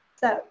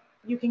that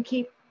you can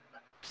keep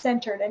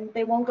centered and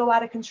they won't go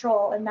out of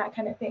control and that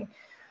kind of thing.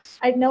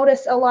 I've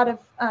noticed a lot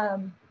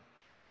of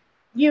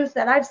youth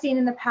that I've seen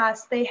in the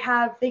past, they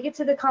get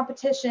to the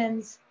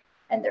competitions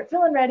and they're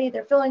feeling ready,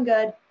 they're feeling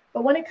good.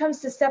 But when it comes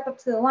to step up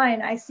to the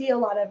line, I see a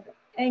lot of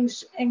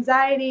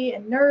anxiety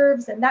and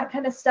nerves and that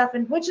kind of stuff,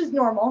 and which is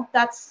normal.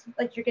 That's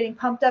like you're getting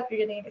pumped up,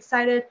 you're getting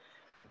excited.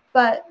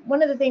 But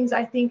one of the things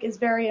I think is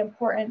very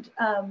important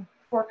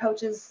for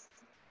coaches,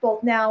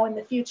 both now and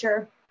the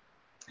future,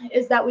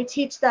 is that we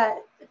teach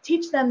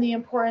them the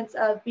importance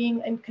of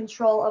being in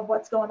control of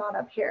what's going on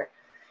up here.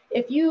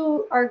 If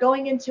you are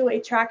going into a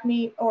track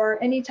meet or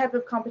any type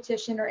of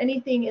competition or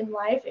anything in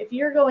life, if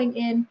you're going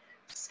in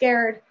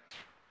scared,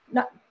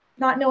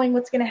 not knowing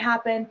what's going to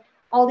happen,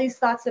 all these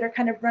thoughts that are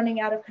kind of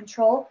running out of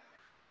control,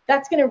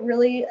 that's going to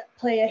really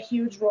play a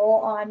huge role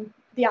on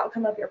the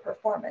outcome of your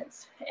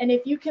performance. And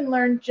if you can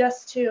learn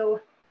just to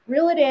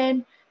reel it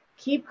in,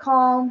 keep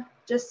calm,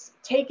 just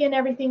take in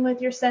everything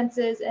with your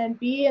senses and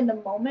be in the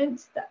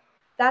moment,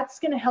 that's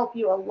going to help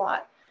you a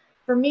lot.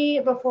 For me,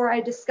 before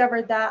I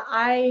discovered that,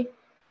 I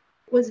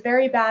was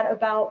very bad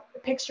about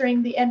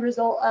picturing the end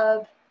result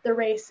of the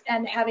race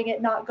and having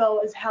it not go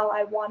as how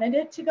I wanted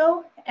it to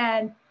go.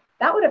 And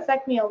that would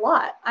affect me a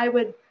lot. I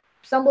would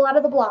stumble out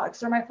of the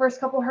blocks, or my first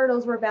couple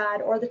hurdles were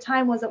bad, or the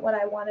time wasn't what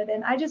I wanted.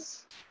 And I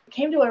just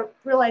came to a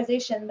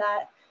realization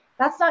that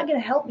that's not going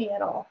to help me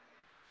at all.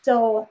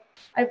 So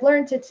I've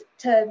learned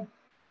to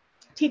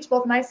teach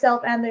both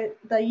myself and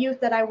the youth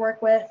that I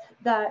work with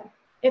that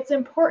it's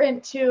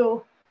important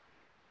to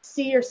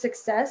see your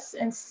success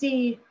and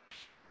see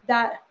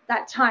that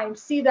time,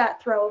 see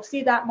that throw,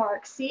 see that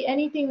mark, see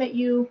anything that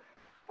you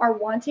are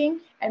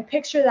wanting and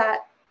picture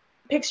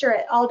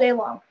it all day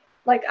long.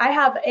 Like I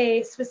have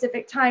a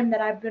specific time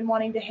that I've been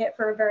wanting to hit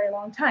for a very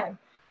long time.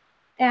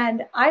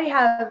 And I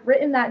have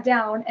written that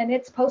down and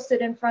it's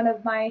posted in front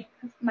of my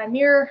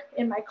mirror,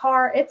 in my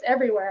car. It's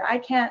everywhere. I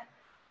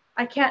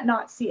can't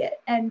not see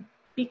it. And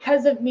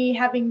because of me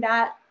having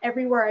that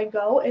everywhere I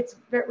go, it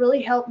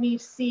really helped me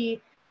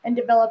see and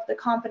develop the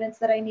confidence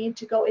that I need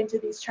to go into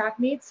these track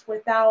meets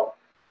without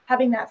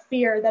having that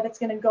fear that it's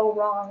going to go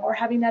wrong or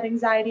having that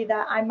anxiety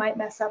that I might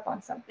mess up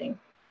on something.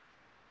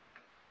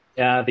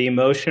 Yeah,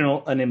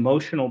 an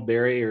emotional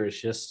barrier is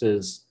just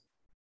as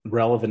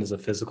relevant as a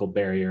physical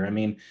barrier. I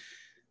mean,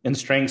 in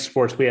strength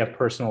sports, we have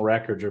personal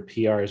records or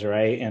PRs,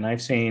 right? And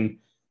I've seen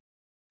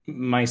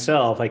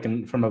myself,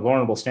 from a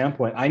vulnerable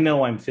standpoint, I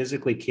know I'm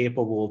physically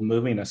capable of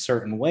moving a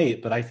certain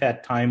weight, but I've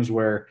had times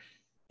where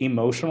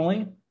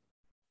emotionally,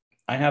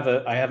 I have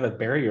a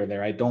barrier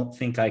there. I don't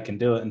think I can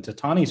do it. And to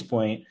Tani's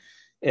point,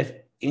 if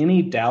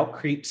any doubt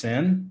creeps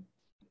in,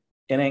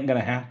 it ain't going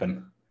to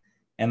happen.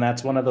 And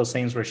that's one of those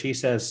things where she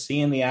says,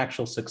 seeing the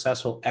actual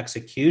successful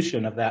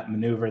execution of that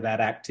maneuver,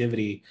 that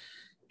activity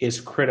is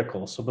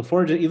critical. So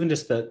before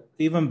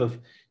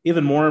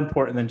even more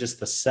important than just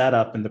the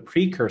setup and the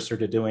precursor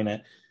to doing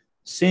it,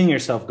 seeing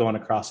yourself going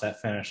across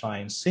that finish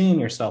line, seeing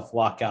yourself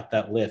walk out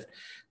that lift,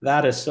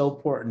 that is so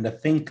important to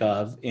think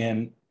of.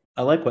 And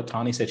I like what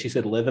Tani said. She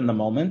said, live in the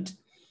moment.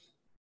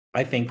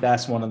 I think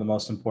that's one of the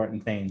most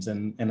important things.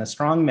 And in a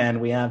strongman,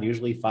 we have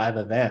usually 5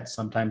 events,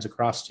 sometimes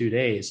across 2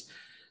 days.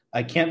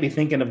 I can't be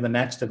thinking of the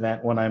next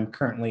event when I'm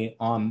currently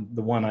on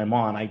the one I'm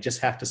on. I just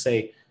have to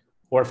say,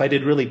 or if I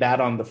did really bad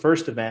on the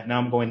first event, now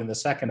I'm going to the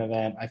second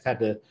event, I've had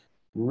to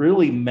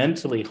really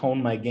mentally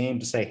hone my game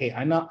to say, hey,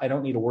 I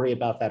don't need to worry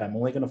about that. I'm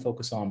only going to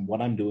focus on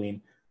what I'm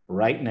doing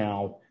right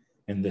now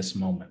in this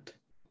moment.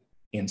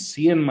 And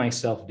seeing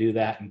myself do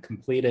that and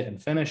complete it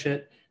and finish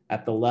it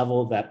at the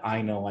level that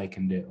I know I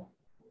can do.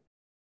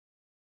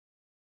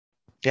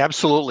 Yeah,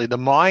 absolutely. The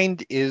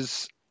mind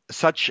is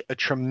such a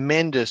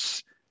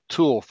tremendous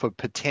tool for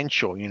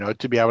potential,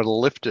 to be able to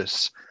lift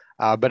us.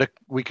 But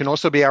we can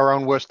also be our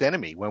own worst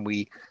enemy when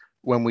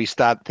we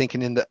start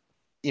thinking in the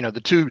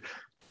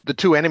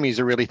two enemies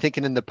are really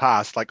thinking in the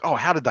past, like, oh,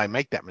 how did I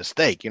make that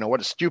mistake?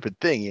 What a stupid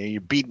thing.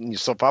 You're beating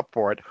yourself up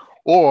for it.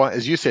 Or,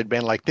 as you said,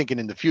 Ben, like thinking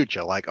in the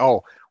future, like,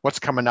 oh, what's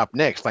coming up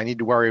next? I need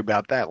to worry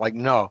about that. Like,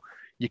 no,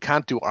 you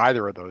can't do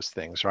either of those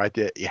things, right?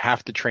 You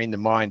have to train the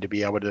mind to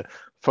be able to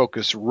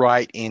focus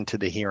right into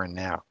the here and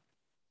now.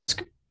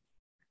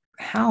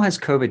 How has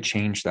COVID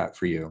changed that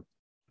for you,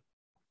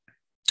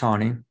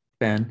 Tawny,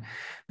 Ben?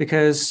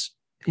 Because,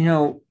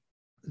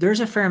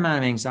 there's a fair amount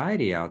of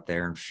anxiety out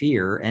there and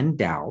fear and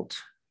doubt,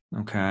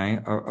 okay,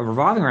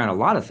 revolving around a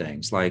lot of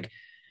things. Like,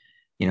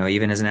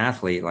 even as an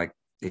athlete, like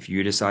if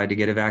you decide to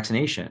get a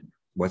vaccination,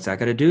 what's that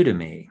going to do to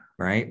me,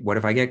 right? What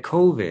if I get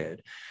COVID?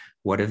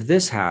 What if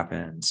this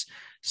happens?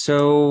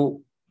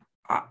 So,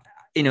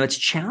 it's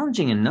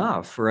challenging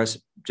enough for us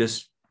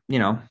just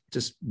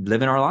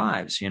living our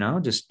lives,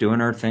 just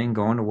doing our thing,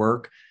 going to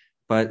work.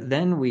 But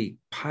then we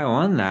pile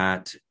on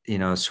that,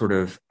 sort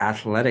of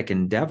athletic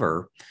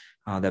endeavor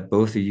that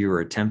both of you are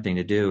attempting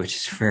to do, which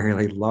is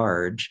fairly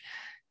large.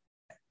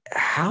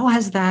 How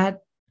has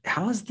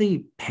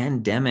the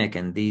pandemic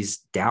and these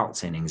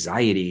doubts and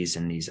anxieties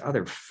and these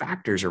other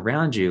factors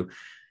around you,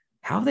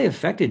 how have they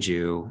affected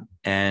you?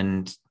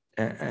 And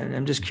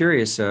I'm just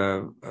curious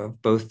of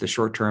both the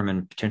short-term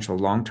and potential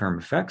long-term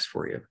effects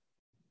for you.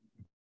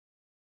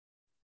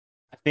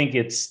 I think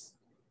it's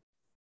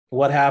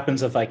what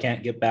happens if I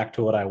can't get back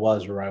to what I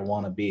was where I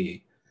want to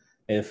be.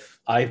 If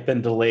I've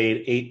been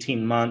delayed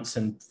 18 months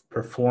in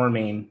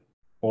performing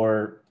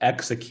or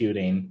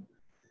executing,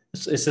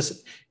 it's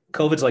just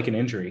COVID's like an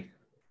injury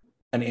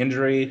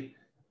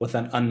with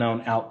an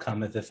unknown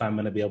outcome if I'm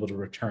going to be able to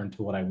return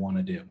to what I want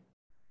to do.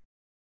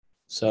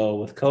 So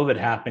with COVID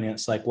happening,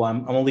 it's like, well,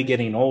 I'm only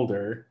getting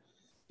older.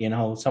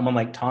 Someone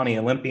like Tawny,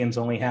 Olympians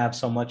only have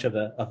so much of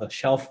a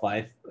shelf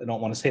life. I don't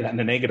want to say that in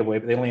a negative way,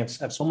 but they only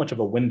have so much of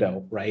a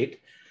window, right?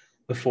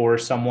 Before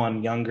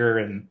someone younger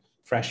and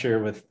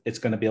fresher it's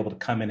going to be able to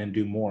come in and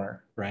do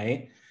more,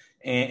 right?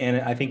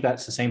 And I think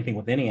that's the same thing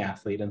with any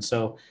athlete. And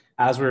so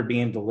as we're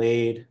being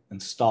delayed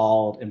and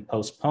stalled and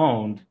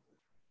postponed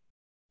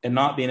and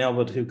not being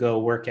able to go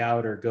work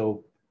out or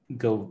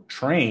go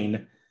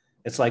train,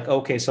 it's like,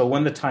 okay, so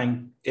when the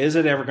time, is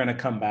it ever going to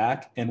come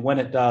back? And when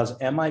it does,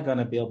 am I going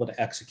to be able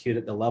to execute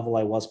at the level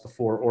I was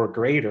before or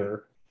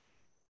greater?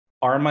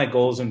 Are my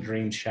goals and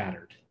dreams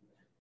shattered?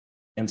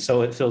 And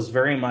so it feels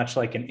very much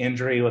like an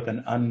injury with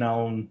an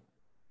unknown,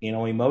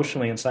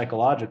 emotionally and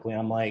psychologically.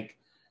 I'm like,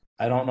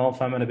 I don't know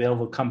if I'm going to be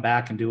able to come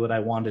back and do what I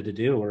wanted to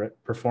do or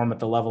perform at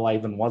the level I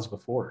even was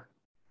before.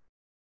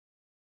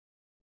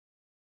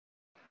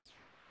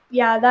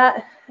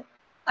 Yeah,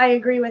 I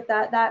agree with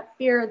that. That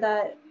fear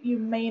that you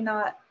may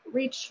not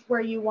reach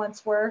where you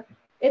once were.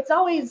 It's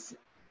always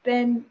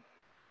been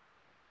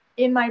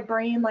in my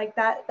brain, like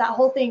that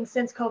whole thing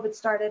since COVID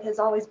started has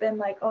always been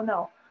like, oh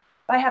no,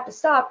 if I have to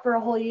stop for a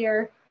whole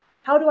year,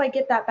 how do I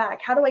get that back?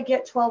 How do I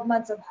get 12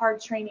 months of hard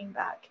training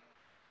back?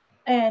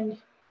 And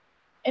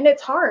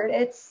it's hard.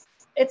 It's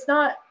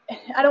not,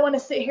 I don't want to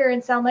sit here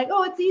and sound like,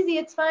 oh, it's easy,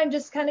 it's fine,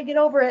 just kind of get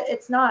over it.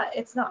 It's not.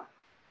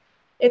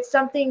 It's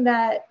something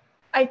that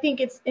I think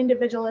it's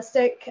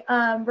individualistic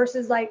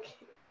versus like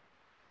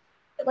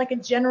a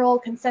general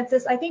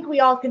consensus. I think we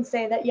all can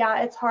say that,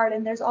 yeah, it's hard,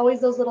 and there's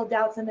always those little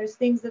doubts, and there's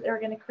things that are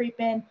going to creep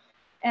in,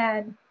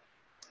 and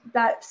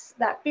that's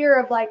that fear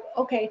of like,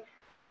 okay,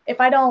 if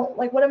I don't,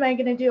 like, what am I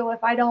going to do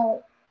if I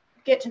don't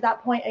get to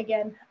that point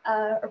again?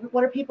 Or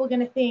what are people going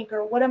to think,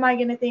 or what am I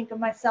going to think of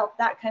myself?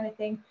 That kind of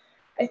thing.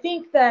 I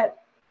think that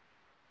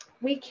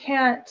we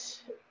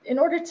can't, in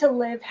order to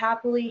live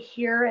happily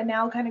here and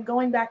now, kind of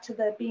going back to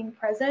the being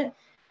present,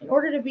 in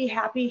order to be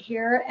happy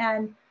here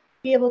and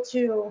be able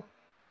to,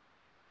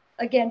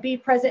 again, be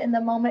present in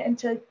the moment and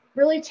to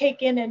really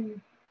take in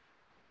and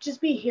just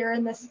be here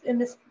in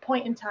this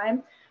point in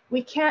time,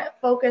 we can't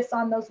focus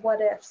on those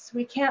what ifs.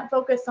 We can't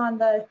focus on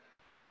the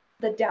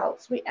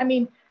doubts.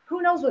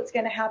 Who knows what's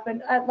going to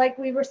happen? Like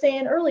we were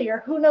saying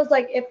earlier, who knows,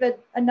 like if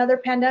another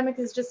pandemic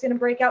is just going to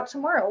break out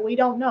tomorrow? We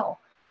don't know.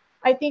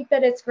 I think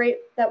that it's great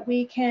that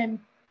we can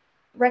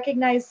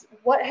recognize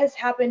what has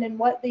happened and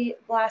what the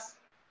last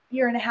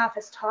year and a half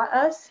has taught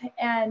us,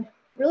 and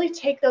really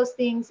take those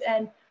things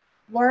and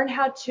learn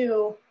how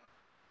to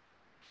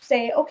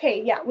say,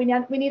 okay, yeah, we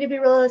need to be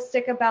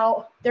realistic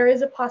about, there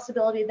is a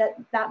possibility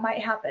that might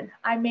happen.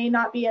 I may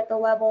not be at the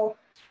level,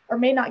 or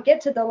may not get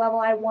to the level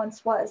I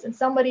once was, and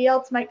somebody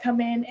else might come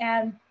in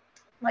and,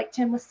 like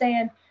Tim was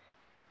saying,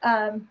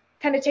 kind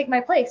of take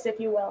my place,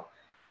 if you will.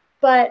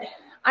 But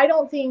I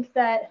don't think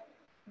that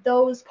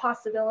those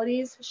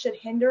possibilities should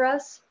hinder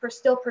us for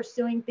still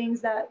pursuing things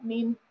that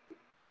mean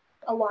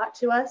a lot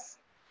to us.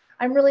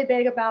 I'm really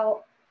big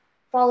about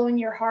following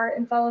your heart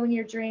and following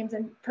your dreams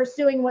and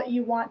pursuing what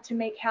you want to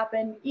make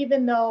happen,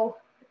 even though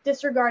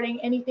disregarding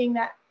anything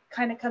that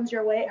kind of comes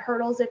your way,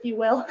 hurdles, if you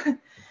will.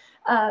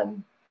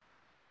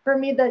 For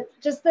me,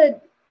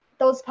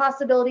 those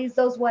possibilities,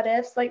 those what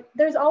ifs, like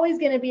there's always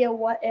going to be a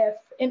what if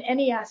in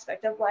any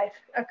aspect of life,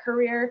 a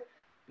career,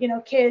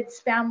 kids,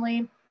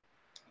 family,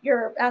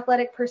 your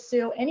athletic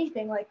pursuit,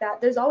 anything like that.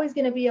 There's always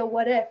going to be a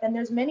what if, and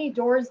there's many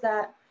doors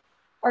that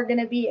are going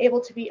to be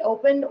able to be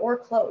opened or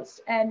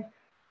closed. And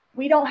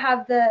we don't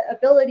have the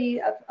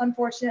ability of,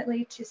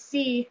 unfortunately, to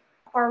see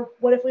or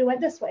what if we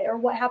went this way, or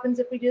what happens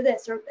if we do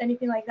this, or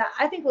anything like that.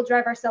 I think we'll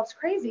drive ourselves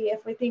crazy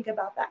if we think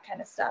about that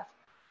kind of stuff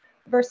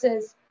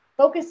versus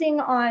focusing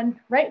on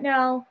right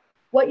now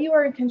what you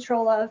are in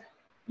control of,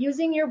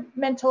 using your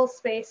mental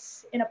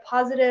space in a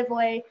positive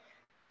way,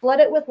 flood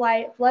it with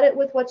light, flood it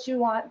with what you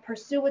want,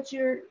 pursue what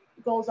your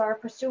goals are,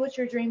 pursue what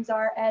your dreams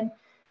are. And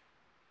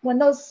when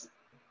those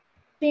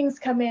things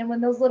come in,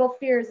 when those little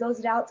fears, those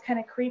doubts kind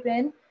of creep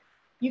in,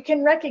 you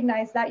can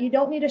recognize that. You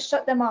don't need to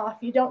shut them off.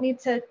 You don't need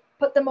to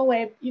put them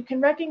away. You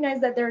can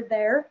recognize that they're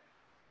there.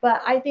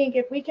 But I think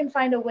if we can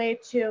find a way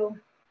to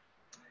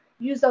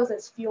use those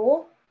as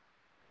fuel,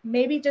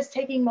 maybe just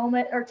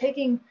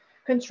taking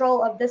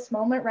control of this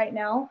moment right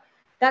now,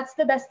 that's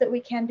the best that we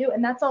can do.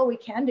 And that's all we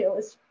can do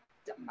is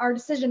our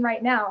decision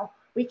right now.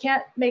 We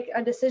can't make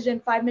a decision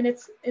 5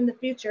 minutes in the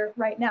future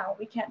right now.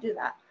 We can't do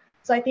that.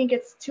 So I think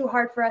it's too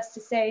hard for us to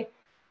say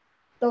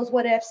those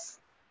what ifs,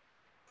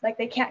 like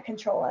they can't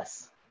control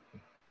us.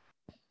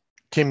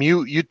 Tim,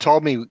 you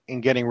told me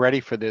in getting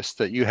ready for this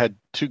that you had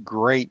two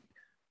great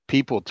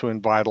people to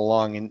invite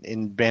along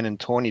in Ben and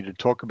Tawny to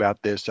talk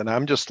about this. And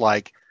I'm just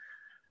like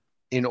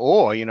in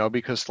awe,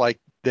 because like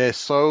they're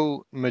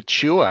so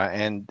mature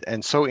and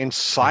so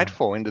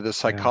insightful into the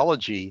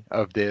psychology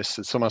of this.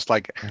 It's almost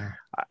like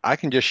I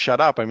can just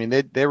shut up. I mean,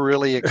 they're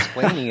really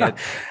explaining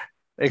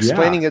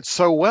it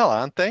so well,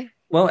 aren't they?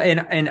 Well,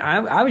 and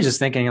I was just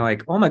thinking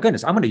like, oh my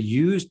goodness, I'm going to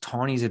use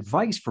Tawny's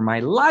advice for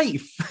my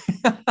life.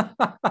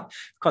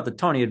 Called the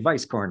Tawny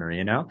Advice Corner,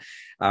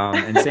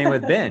 and same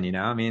with Ben,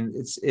 I mean,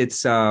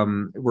 it's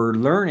we're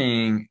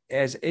learning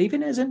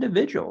even as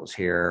individuals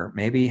here,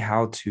 maybe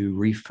how to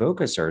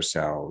refocus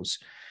ourselves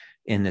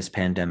in this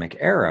pandemic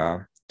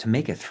era to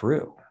make it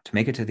through, to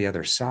make it to the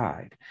other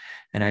side.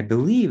 And I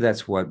believe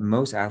that's what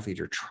most athletes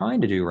are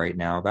trying to do right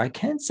now. But I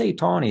can say,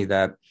 Tawny,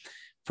 that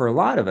for a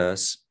lot of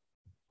us,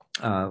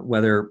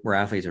 whether we're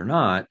athletes or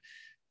not,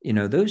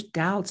 those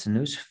doubts and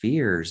those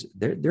fears,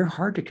 they're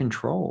hard to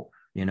control.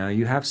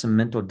 You have some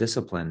mental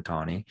discipline,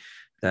 Tawny,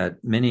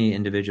 that many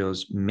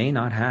individuals may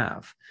not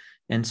have.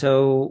 And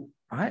so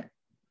I'd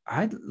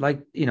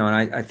like, and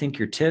I think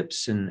your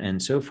tips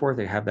and so forth,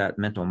 they have that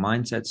mental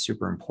mindset,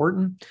 super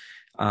important.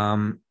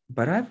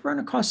 But I've run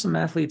across some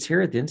athletes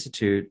here at the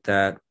Institute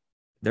that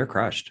they're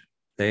crushed.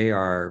 They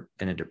are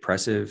in a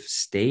depressive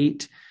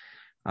state.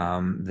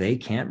 They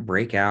can't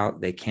break out.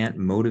 They can't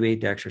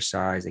motivate to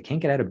exercise. They can't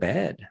get out of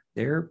bed.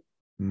 They're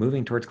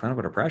moving towards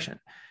clinical depression.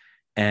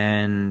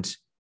 And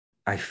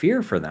I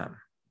fear for them.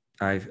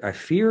 I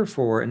fear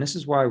for, and this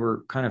is why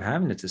we're kind of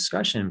having this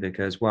discussion,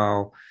 because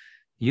while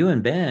you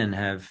and Ben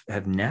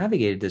have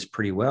navigated this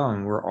pretty well,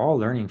 and we're all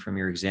learning from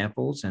your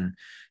examples and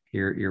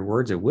your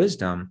words of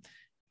wisdom,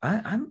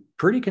 I'm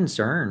pretty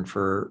concerned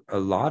for a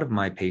lot of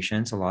my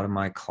patients, a lot of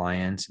my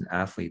clients and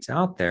athletes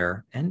out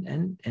there,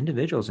 and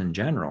individuals in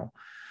general,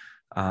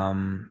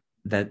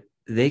 that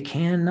they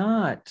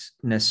cannot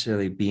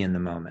necessarily be in the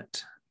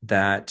moment.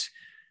 That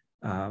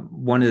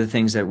one of the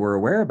things that we're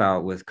aware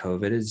about with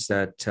COVID is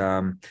that,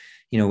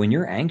 when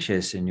you're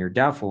anxious and you're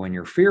doubtful and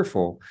you're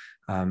fearful,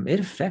 it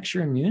affects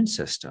your immune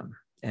system,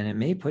 and it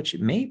may put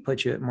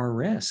you at more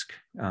risk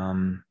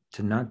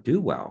to not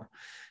do well.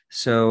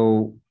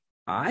 So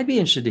I'd be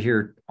interested to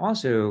hear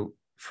also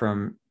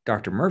from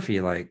Dr. Murphy,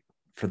 like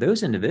for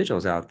those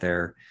individuals out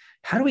there,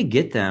 how do we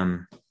get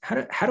them?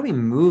 How do we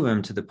move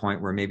them to the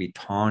point where maybe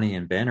Tawny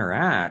and Ben are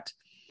at,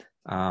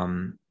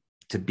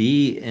 to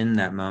be in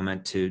that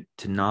moment, to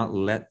not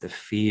let the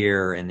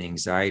fear and the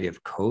anxiety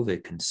of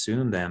COVID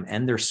consume them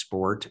and their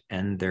sport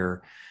and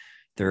their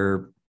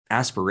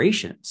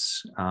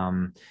aspirations.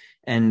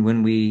 And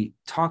when we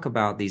talk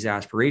about these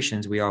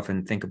aspirations, we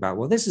often think about,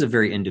 well, this is a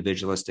very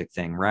individualistic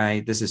thing,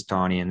 right? This is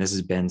Tawny and this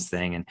is Ben's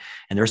thing. And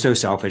they're so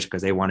selfish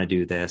because they want to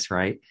do this,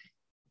 right?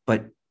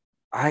 But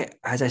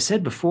as I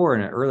said before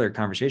in an earlier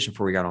conversation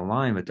before we got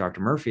online with Dr.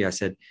 Murphy, I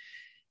said,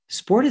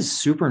 sport is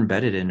super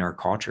embedded in our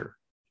culture,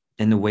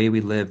 in the way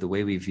we live, the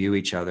way we view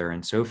each other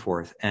and so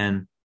forth.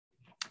 And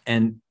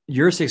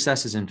your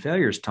successes and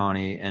failures,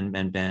 Tawny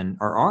and Ben,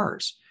 are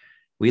ours.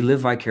 We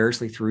live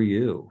vicariously through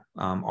you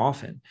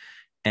often.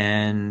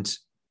 And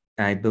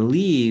I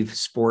believe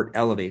sport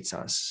elevates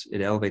us.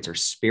 It elevates our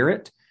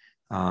spirit.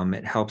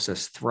 It helps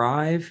us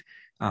thrive.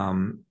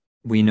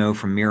 We know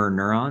from mirror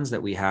neurons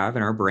that we have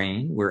in our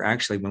brain, we're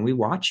actually, when we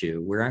watch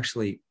you,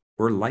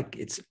 we're like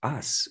it's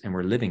us and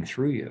we're living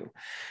through you.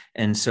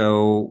 And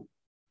so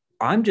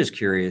I'm just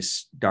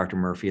curious, Dr.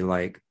 Murphy,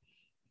 like,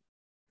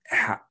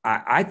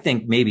 I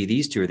think maybe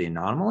these two are the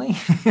anomaly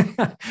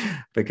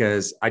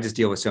because I just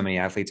deal with so many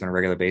athletes on a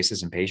regular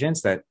basis and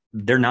patients that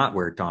they're not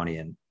where Tawny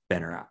and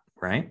Ben are at,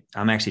 right?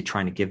 I'm actually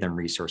trying to give them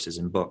resources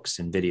and books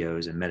and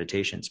videos and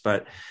meditations.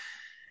 But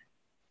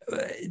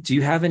do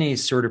you have any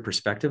sort of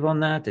perspective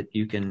on that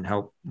you can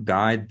help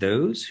guide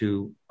those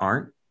who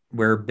aren't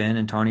where Ben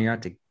and Tawny are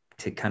at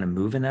to kind of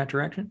move in that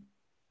direction?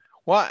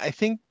 Well, I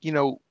think,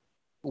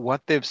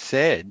 what they've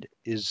said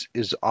is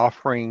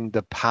offering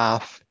the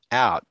path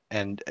out,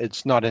 and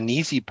it's not an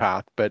easy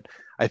path, but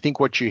I think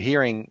what you're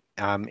hearing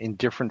in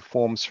different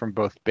forms from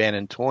both Ben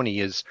and Tawny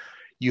is,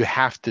 you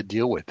have to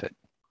deal with it,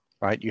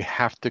 right? You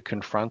have to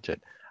confront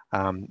it.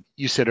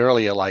 You said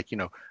earlier, like,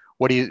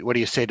 what do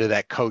you say to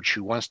that coach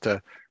who wants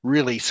to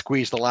really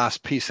squeeze the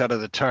last piece out of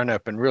the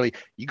turnip, and really,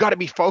 you got to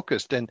be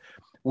focused. And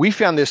we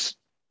found this,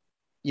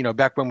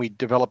 back when we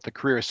developed the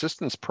career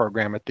assistance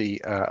program at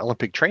the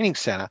Olympic Training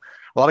Center.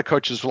 A lot of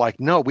coaches were like,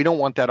 no, we don't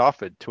want that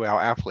offered to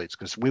our athletes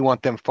because we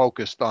want them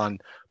focused on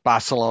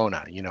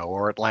Barcelona,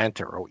 or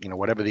Atlanta, or,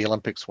 whatever the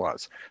Olympics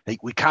was.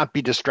 We can't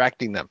be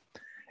distracting them.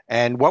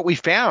 And what we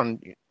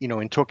found,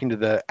 in talking to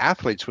the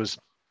athletes was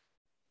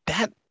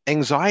that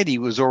anxiety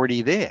was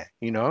already there.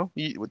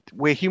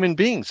 We're human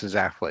beings as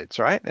athletes,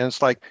 right? And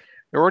it's like,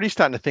 they're already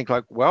starting to think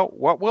like, well,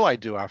 what will I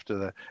do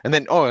after and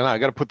then, oh, no, I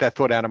got to put that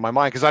thought out of my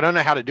mind because I don't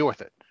know how to deal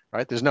with it,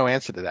 right? There's no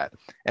answer to that.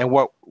 And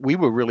what we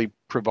were really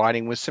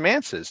providing was some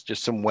answers,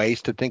 just some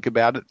ways to think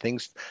about it,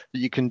 things that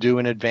you can do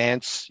in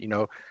advance,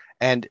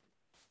 and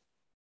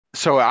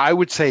so I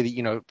would say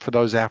that, for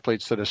those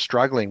athletes that are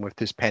struggling with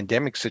this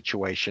pandemic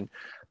situation,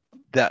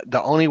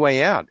 the only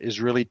way out is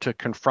really to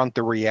confront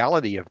the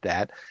reality of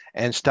that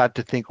and start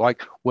to think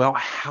like, well,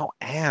 how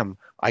am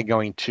I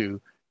going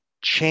to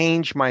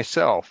change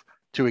myself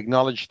to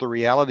acknowledge the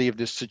reality of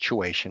this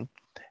situation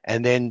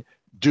and then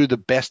do the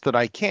best that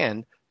I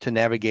can to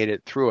navigate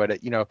it through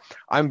it.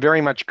 I'm very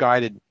much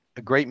guided.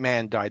 A great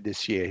man died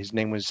this year. His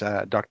name was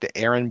Dr.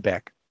 Aaron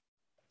Beck.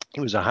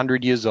 He was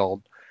 100 years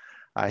old.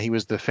 He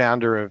was the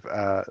founder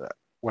of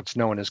what's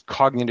known as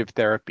cognitive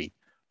therapy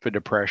for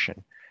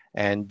depression.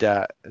 And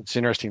it's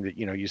interesting that,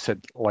 you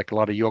said like a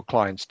lot of your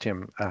clients,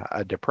 Tim,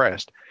 are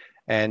depressed.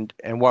 And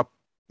what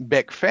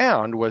Beck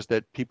found was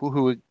that people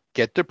who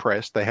get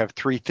depressed, they have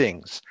three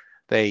things.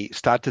 They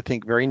start to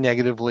think very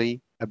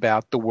negatively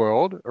about the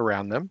world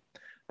around them.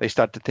 They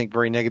start to think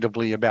very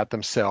negatively about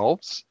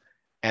themselves,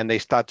 and they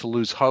start to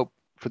lose hope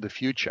for the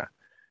future.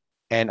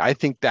 And I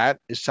think that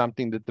is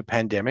something that the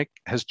pandemic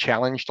has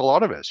challenged a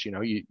lot of us.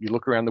 You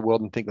look around the world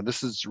and think, well,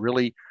 this is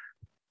really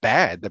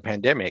bad, the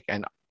pandemic.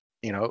 And,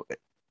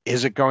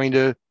 is it going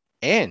to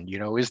end?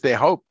 Is there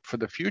hope for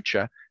the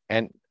future?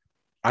 And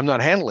I'm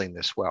not handling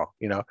this well,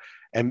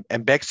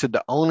 And Beck said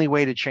the only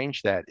way to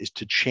change that is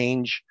to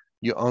change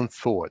your own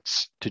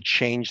thoughts, to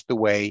change the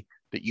way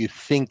that you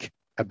think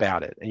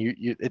about it. And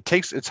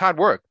it's hard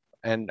work.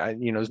 And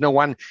there's no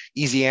one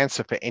easy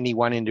answer for any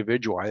one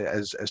individual.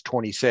 As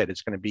Tawny said,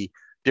 it's going to be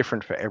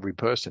different for every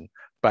person.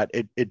 But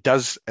it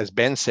does, as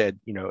Ben said,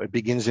 it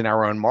begins in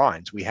our own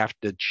minds. We have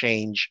to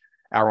change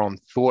our own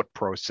thought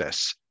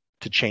process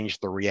to change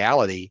the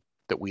reality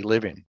that we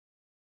live in.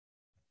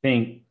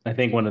 I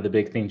think one of the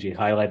big things you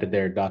highlighted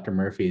there, Dr.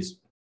 Murphy's,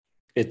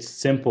 it's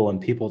simple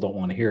and people don't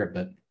want to hear it,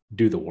 but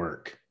do the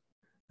work.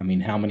 I mean,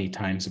 how many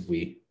times have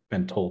we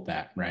been told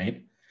that,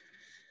 right?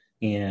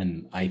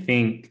 And I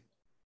think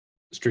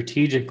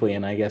strategically,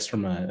 and I guess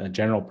from a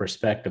general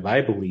perspective,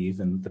 I believe,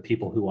 and the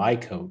people who I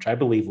coach, I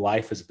believe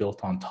life is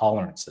built on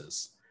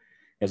tolerances.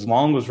 As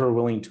long as we're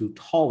willing to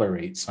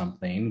tolerate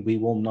something, we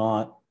will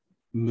not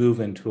move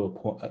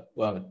into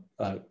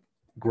a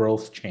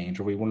growth change,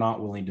 or we were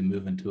not willing to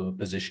move into a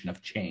position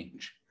of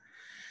change.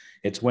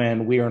 It's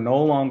when we are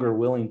no longer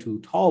willing to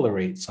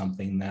tolerate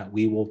something that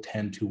we will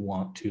tend to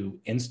want to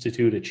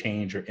institute a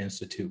change or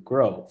institute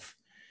growth.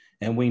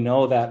 And we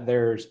know that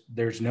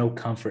there's no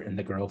comfort in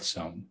the growth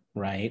zone,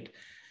 right?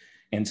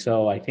 And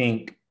so I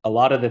think a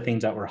lot of the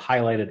things that were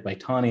highlighted by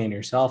Tawny and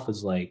yourself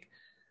is like,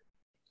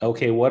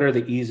 okay, what are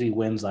the easy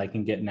wins I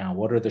can get now?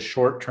 What are the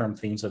short-term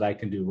things that I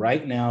can do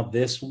right now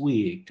this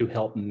week to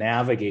help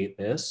navigate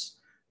this,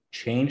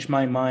 change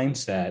my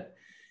mindset,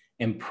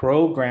 and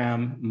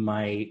program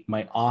my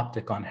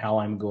optic on how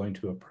I'm going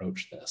to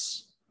approach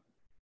this?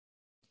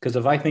 Because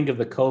if I think of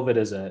the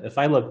COVID if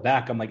I look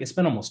back, I'm like, it's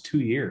been almost 2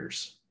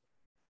 years.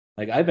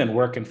 Like I've been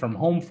working from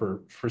home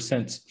for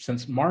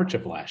since March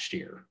of last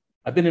year.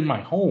 I've been in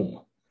my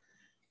home.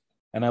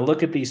 And I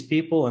look at these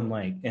people and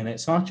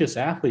it's not just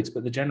athletes,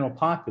 but the general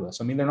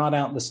populace. I mean, they're not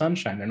out in the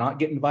sunshine. They're not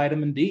getting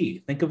vitamin D.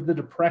 Think of the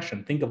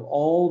depression. Think of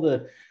all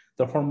the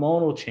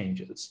hormonal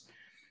changes.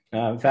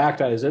 In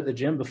fact, I was at the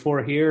gym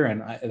before here,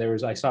 and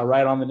I saw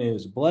right on the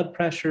news, blood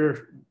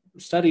pressure,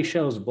 study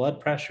shows blood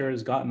pressure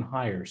has gotten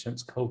higher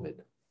since COVID,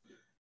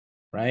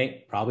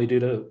 right? Probably due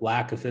to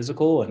lack of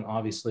physical and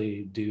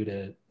obviously due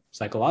to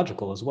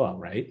psychological as well,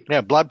 right?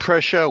 Yeah, blood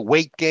pressure,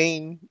 weight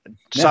gain,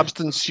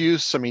 substance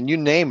use. I mean, you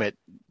name it.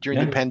 During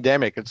the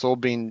pandemic, it's all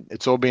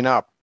been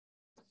up.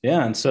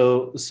 Yeah, and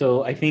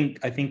so I think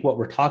what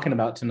we're talking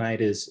about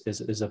tonight is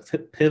a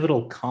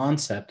pivotal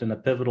concept and a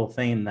pivotal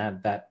thing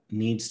that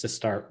needs to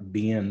start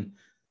being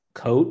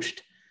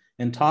coached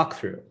and talked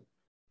through.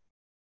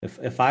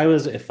 If I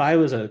was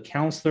a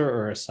counselor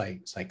or a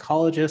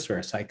psychologist or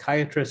a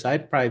psychiatrist,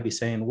 I'd probably be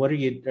saying, "What are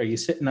you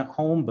sitting at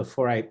home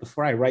before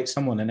I write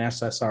someone an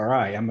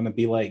SSRI? I'm going to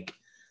be like,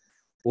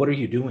 what are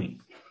you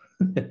doing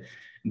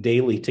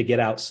daily to get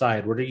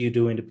outside? What are you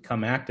doing to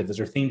become active? Is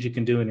there things you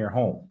can do in your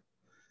home?"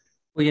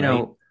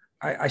 Well,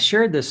 I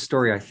shared this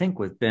story, I think,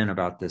 with Ben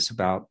about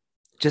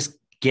just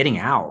getting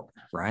out,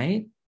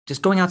 right?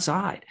 Just going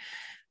outside.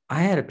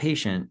 I had a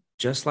patient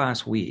just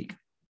last week.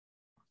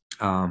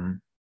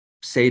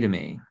 say to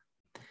me,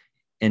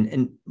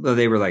 and well,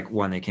 they were like,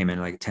 one, they came in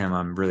like, Tim,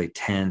 I'm really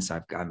tense.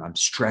 I'm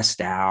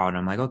stressed out. And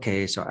I'm like,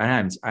 okay. So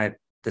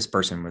this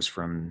person was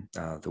from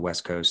the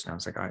West Coast. And I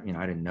was like, I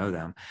didn't know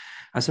them.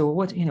 I said, well,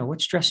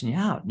 what's stressing you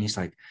out? And he's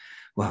like,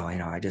 well,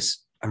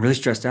 I'm really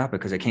stressed out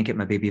because I can't get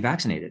my baby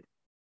vaccinated.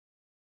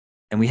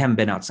 And we haven't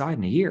been outside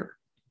in a year.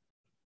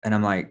 And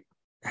I'm like,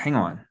 hang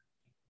on.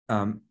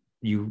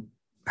 You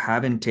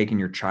haven't taken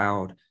your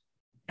child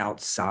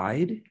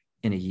outside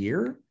in a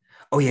year?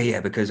 Oh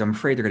yeah, because I'm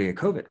afraid they're going to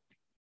get COVID.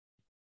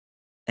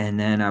 And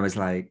then I was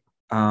like,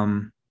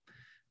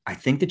 I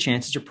think the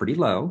chances are pretty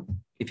low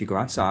if you go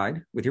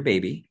outside with your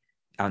baby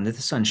out into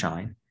the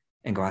sunshine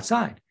and go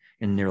outside.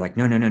 And they're like,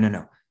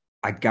 no.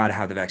 I got to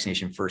have the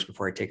vaccination first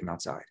before I take them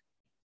outside.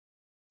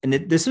 And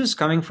this is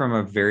coming from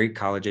a very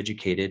college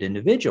educated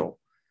individual.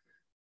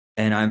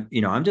 And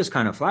I'm just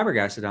kind of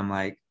flabbergasted. I'm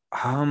like,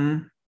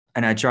 and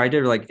I tried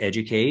to like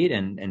educate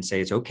and say,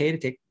 it's okay to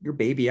take your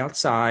baby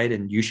outside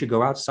and you should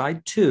go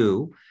outside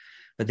too.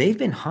 But they've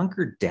been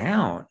hunkered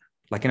down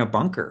like in a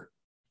bunker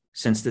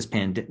since this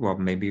pandemic, well,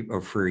 maybe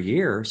for a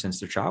year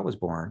since their child was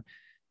born,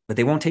 but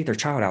they won't take their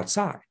child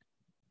outside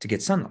to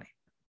get sunlight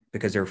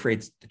because they're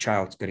afraid the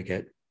child's going to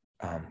get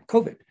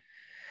COVID.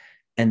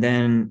 And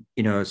then,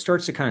 it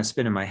starts to kind of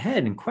spin in my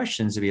head and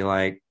questions to be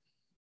like,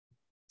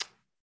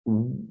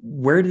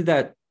 where did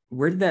that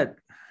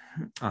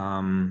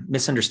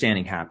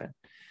misunderstanding happen?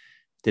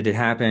 Did it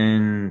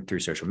happen through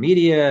social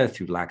media,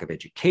 through lack of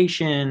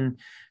education?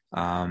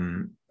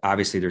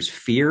 Obviously, there's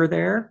fear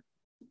there.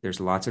 There's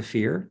lots of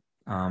fear.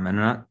 And I'm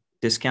not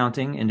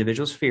discounting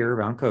individuals' fear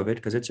around COVID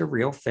because it's a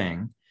real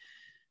thing.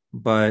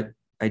 But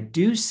I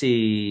do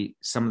see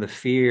some of the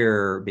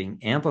fear being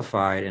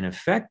amplified and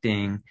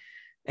affecting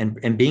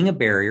and being a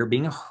barrier,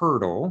 being a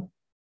hurdle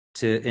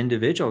to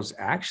individuals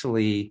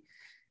actually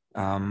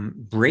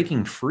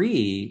breaking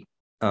free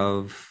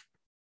of,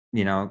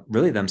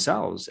 really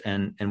themselves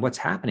and what's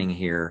happening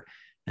here,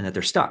 and that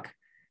they're stuck.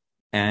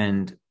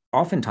 And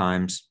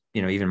oftentimes,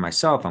 even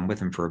myself, I'm with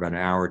them for about an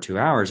hour, 2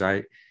 hours.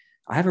 I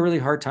have a really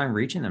hard time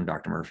reaching them,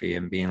 Dr. Murphy,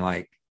 and being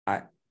like,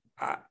 I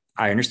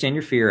understand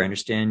your fear. I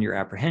understand your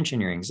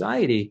apprehension, your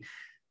anxiety,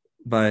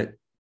 but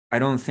I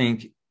don't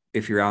think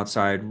if you're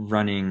outside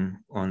running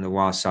on the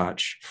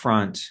Wasatch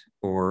Front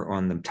or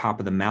on the top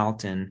of the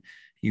mountain,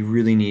 you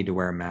really need to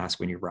wear a mask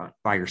when you run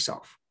by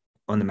yourself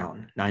on the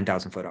mountain,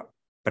 9,000 foot up.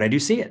 But I do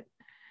see it.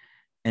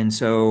 And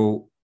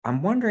so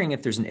I'm wondering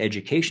if there's an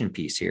education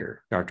piece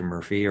here, Dr.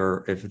 Murphy,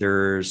 or if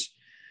there's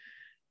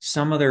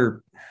some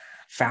other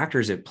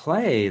factors at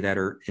play that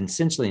are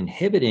essentially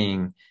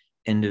inhibiting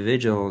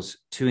individuals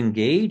to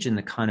engage in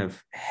the kind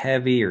of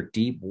heavy or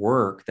deep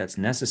work that's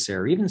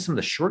necessary, even some of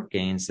the short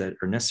gains that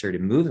are necessary to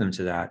move them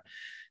to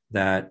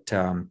that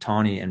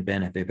Tawny and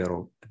Ben have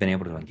been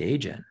able to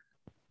engage in.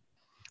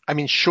 I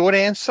mean, short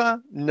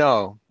answer,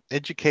 no.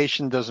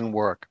 Education doesn't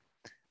work.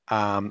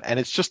 And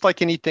it's just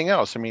like anything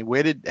else. I mean,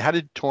 how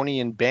did Tawny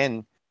and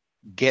Ben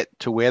get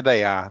to where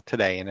they are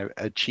today and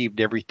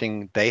achieved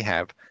everything they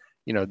have?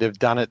 They've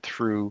done it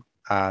through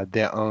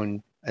their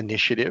own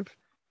initiative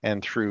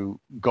and through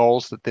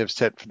goals that they've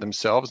set for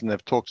themselves. And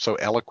they've talked so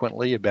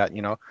eloquently about,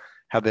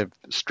 how they've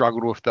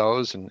struggled with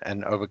those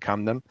and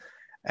overcome them.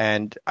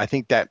 And I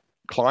think that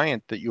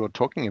client that you're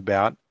talking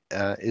about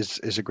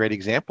is a great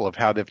example of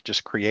how they've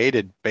just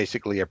created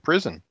basically a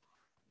prison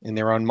in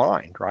their own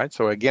mind, right?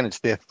 So again, it's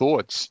their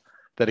thoughts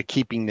that are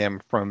keeping them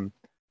from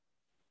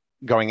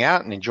going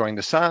out and enjoying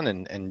the sun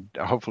and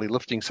hopefully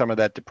lifting some of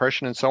that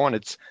depression and so on.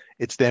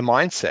 It's their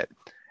mindset.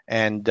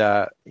 And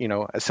as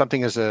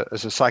something as a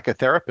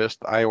psychotherapist,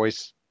 I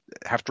always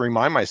have to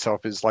remind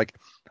myself is like,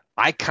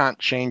 I can't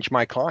change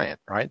my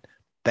client, right?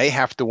 They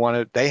have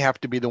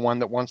to be the one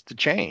that wants to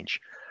change.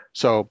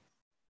 So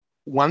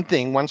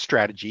one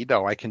strategy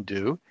though I can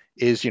do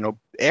is,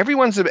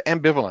 everyone's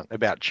ambivalent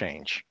about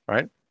change,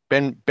 right?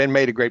 Ben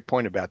made a great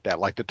point about that,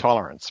 like the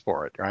tolerance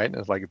for it, right?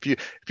 It's like if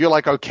you're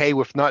like okay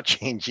with not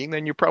changing,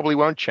 then you probably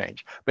won't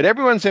change. But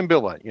everyone's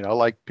ambivalent,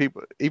 like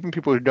even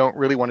people who don't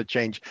really want to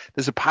change,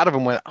 there's a part of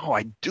them where, oh,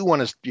 I do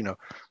want to,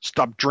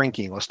 stop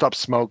drinking or stop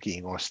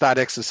smoking or start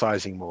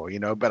exercising more,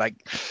 but I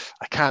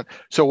can't.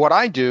 So what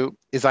I do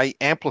is I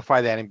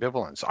amplify that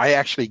ambivalence. I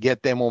actually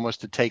get them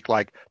almost to take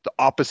like the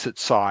opposite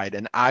side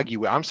and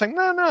argue. I'm saying,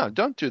 no,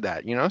 don't do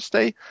that.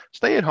 Stay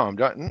at home.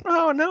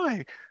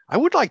 No, I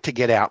would like to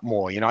get out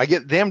more. I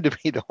get them to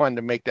be the one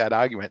to make that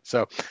argument.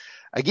 So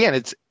again,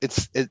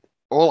 it's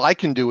all I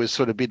can do is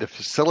sort of be the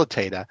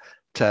facilitator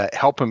to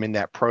help them in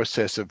that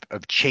process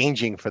of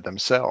changing for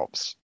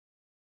themselves.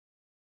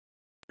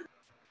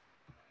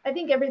 I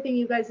think everything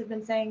you guys have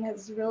been saying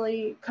has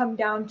really come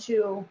down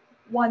to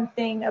one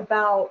thing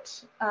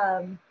about,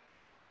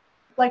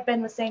 like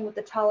Ben was saying with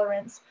the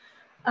tolerance.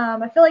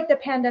 I feel like the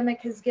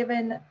pandemic has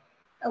given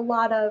a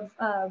lot of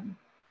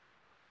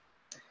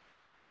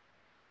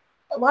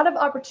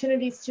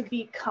opportunities to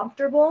be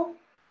comfortable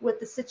with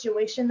the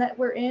situation that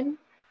we're in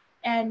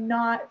and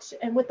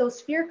with those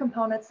fear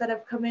components that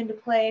have come into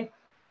play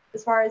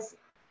as far as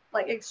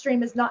like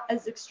extreme is not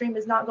as extreme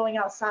as not going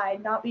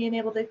outside, not being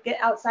able to get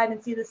outside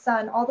and see the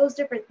sun, all those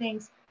different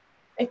things.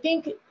 I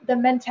think the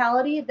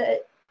mentality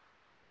that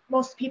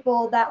most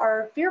people that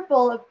are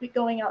fearful of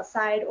going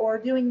outside or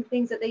doing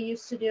things that they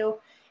used to do,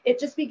 it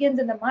just begins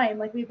in the mind,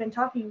 like we've been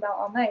talking about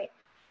all night.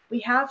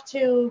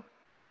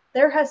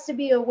 There has to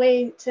be a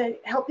way to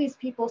help these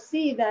people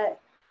see that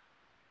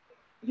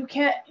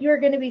you're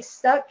going to be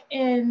stuck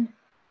in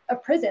a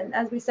prison,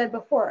 as we said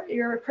before.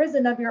 You're a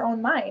prison of your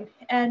own mind.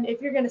 And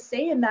if you're going to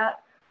stay in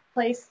that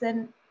place,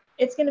 then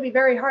it's going to be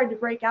very hard to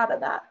break out of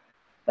that.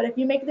 But if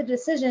you make the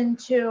decision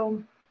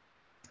to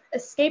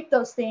escape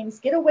those things,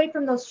 get away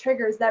from those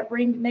triggers that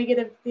bring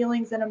negative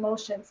feelings and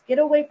emotions, get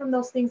away from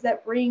those things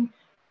that bring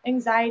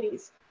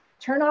anxieties,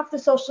 turn off the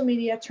social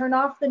media, turn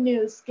off the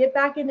news, get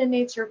back into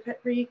nature,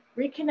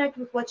 reconnect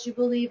with what you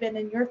believe in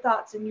and your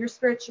thoughts and your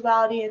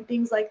spirituality and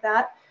things like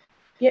that.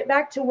 Get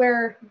back to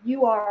where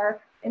you are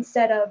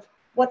instead of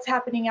what's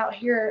happening out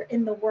here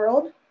in the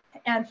world,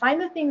 and find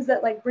the things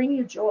that like bring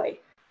you joy,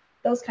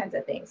 those kinds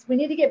of things. We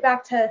need to get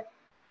back to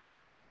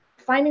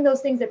finding those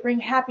things that bring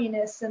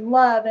happiness and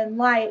love and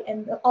light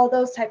and all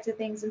those types of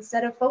things,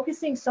 instead of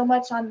focusing so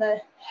much on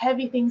the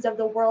heavy things of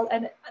the world.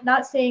 And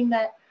not saying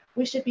that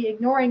we should be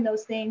ignoring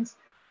those things,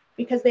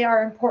 because they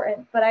are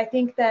important. But I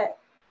think that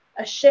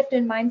a shift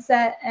in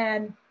mindset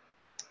and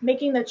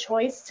making the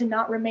choice to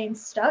not remain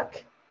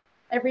stuck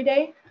every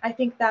day, I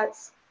think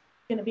that's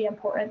going to be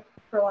important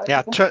for a lot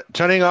of people. Yeah,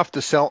 turning off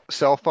the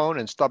cell phone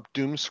and stop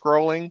doom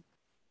scrolling.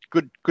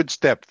 Good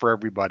step for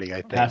everybody,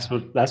 I think. That's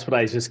what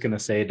I was just going to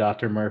say,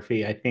 Dr.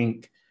 Murphy. I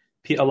think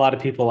a lot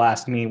of people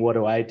ask me, what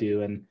do I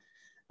do?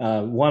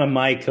 And one of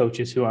my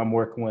coaches who I'm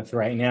working with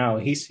right now,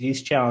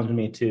 he's challenged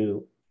me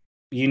to,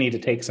 you need to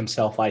take some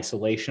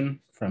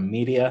self-isolation from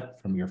media,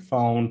 from your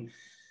phone.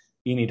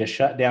 You need to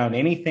shut down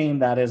anything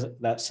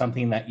that's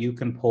something that you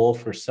can pull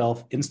for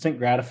instant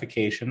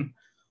gratification,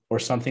 or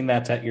something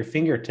that's at your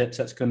fingertips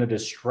that's going to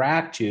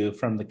distract you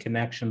from the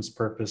connections,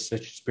 purpose,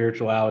 such as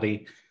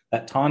spirituality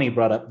that Tawny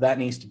brought up. That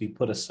needs to be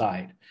put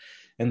aside.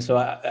 And so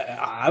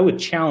I would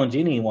challenge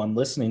anyone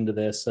listening to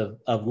this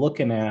of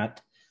looking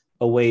at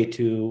a way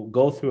to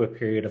go through a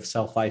period of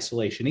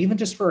self-isolation, even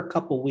just for a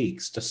couple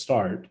weeks to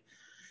start.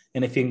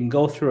 And if you can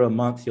go through a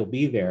month, you'll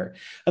be there.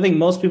 I think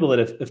most people that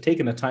have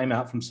taken a time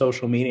out from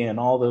social media and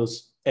all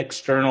those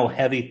external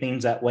heavy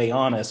things that weigh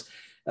on us,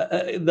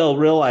 they'll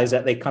realize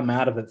that they come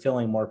out of it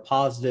feeling more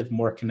positive,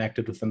 more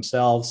connected with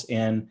themselves,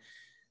 and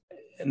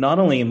not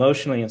only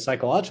emotionally and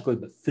psychologically,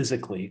 but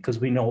physically, because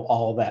we know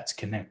all that's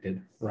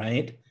connected,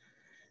 right?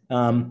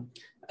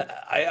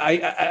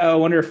 I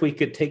wonder if we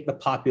could take the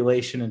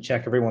population and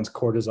check everyone's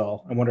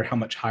cortisol. I wonder how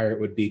much higher it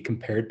would be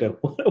compared to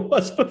what it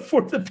was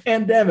before the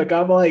pandemic.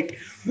 I'm like,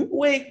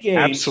 weight gain,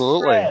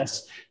 absolutely.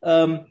 Stress.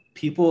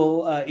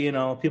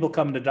 People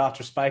come to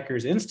Dr.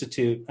 Spiker's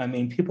Institute. I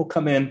mean, people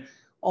come in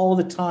all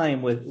the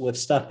time with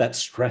stuff that's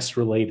stress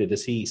related,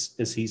 as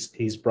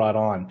he's brought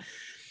on.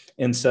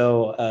 And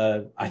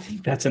so I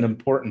think that's an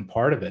important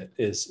part of it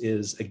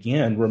is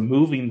again,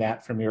 removing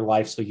that from your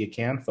life so you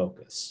can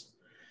focus.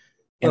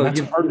 And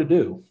that's hard to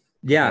do.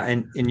 Yeah.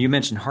 And you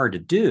mentioned hard to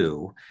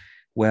do.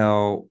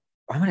 Well,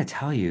 I'm going to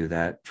tell you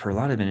that for a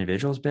lot of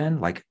individuals, Ben,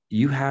 like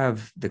you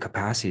have the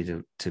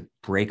capacity to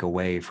break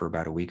away for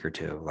about a week or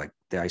two, like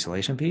the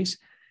isolation piece.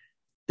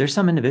 There's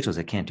some individuals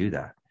that can't do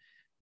that.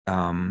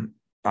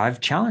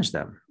 I've challenged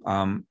them.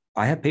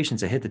 I have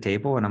patients that hit the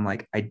table and I'm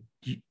like,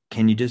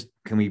 can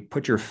we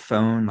put your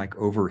phone like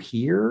over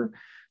here,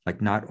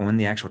 like not on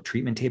the actual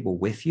treatment table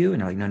with you?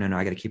 And they're like, no,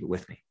 I got to keep it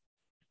with me,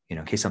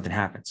 in case something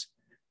happens.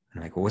 And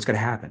I'm like, well, what's going to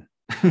happen?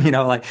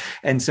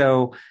 And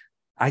so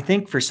I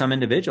think for some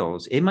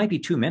individuals, it might be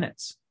 2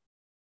 minutes,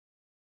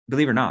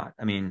 believe it or not.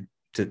 I mean,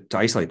 to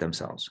isolate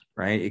themselves,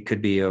 right? It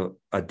could be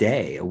a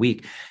day, a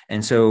week.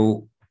 And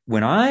so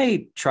when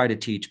I try to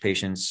teach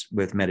patients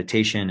with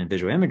meditation and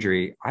visual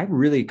imagery, I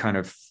really kind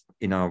of,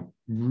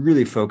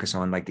 really focus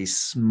on like these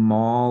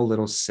small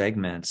little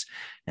segments.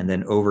 And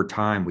then over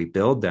time, we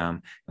build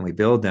them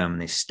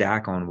and they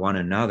stack on one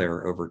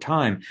another over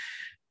time.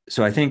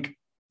 So I think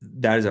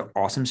that is an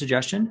awesome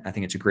suggestion. I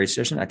think it's a great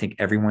suggestion. I think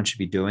everyone should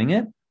be doing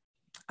it.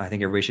 I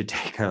think everybody should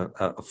take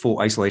a full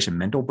isolation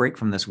mental break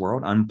from this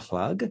world,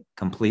 unplug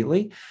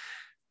completely.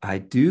 I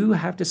do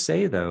have to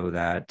say, though,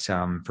 that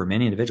for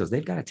many individuals,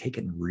 they've got to take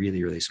it in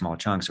really, really small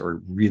chunks or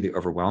it really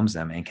overwhelms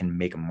them and can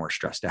make them more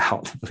stressed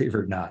out, believe it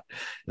or not,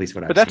 at least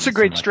what I've seen. But that's a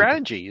great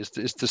strategy is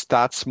to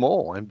start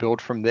small and build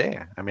from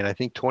there. I mean, I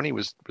think Tawny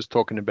was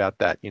talking about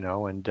that,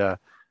 and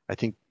I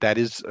think that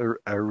is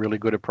a really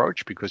good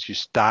approach because you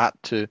start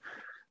to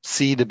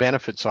see the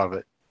benefits of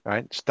it,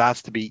 right? It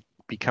starts to be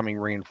becoming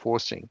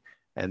reinforcing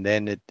and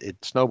then it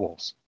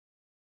snowballs.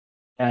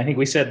 And I think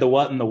we said the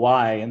what and the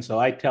why. And so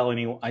I tell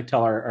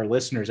our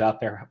listeners out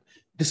there,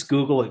 just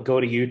Google it, go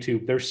to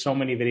YouTube. There's so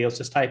many videos.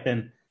 Just type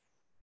in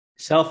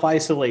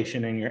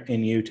self-isolation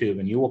in YouTube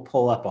and you will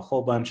pull up a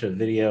whole bunch of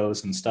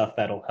videos and stuff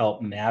that'll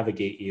help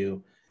navigate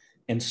you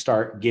and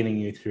start getting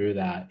you through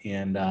that.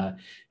 And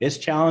it's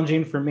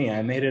challenging for me.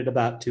 I made it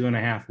about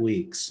 2.5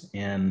 weeks.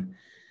 And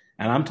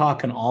And I'm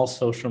talking all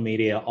social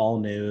media, all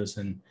news,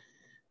 and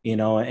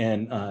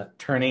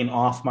turning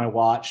off my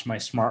watch, my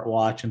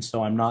smartwatch. And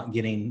so I'm not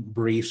getting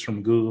briefs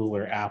from Google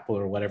or Apple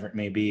or whatever it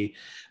may be.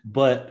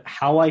 But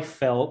how I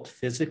felt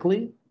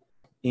physically,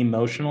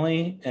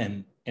 emotionally,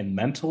 and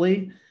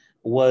mentally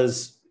it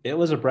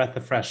was a breath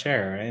of fresh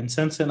air. And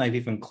since then, I've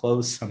even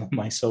closed some of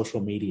my social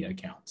media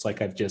accounts.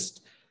 Like I've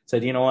just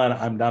said, you know what,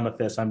 I'm done with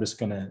this. I'm just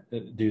going to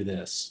do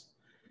this.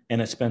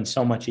 And it's been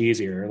so much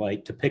easier,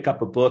 like to pick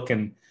up a book.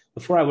 And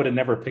before I would have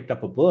never picked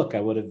up a book, I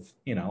would have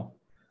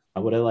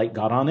like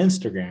got on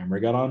Instagram or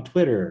got on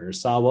Twitter or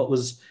saw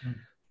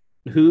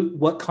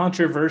what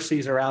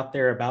controversies are out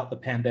there about the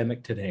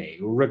pandemic today,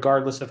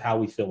 regardless of how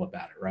we feel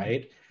about it.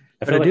 Right.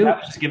 I feel like that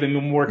was just giving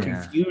me more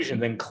confusion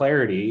than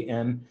clarity.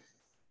 And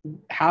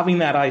having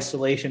that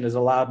isolation has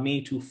allowed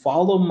me to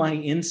follow my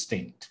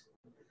instinct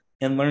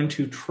and learn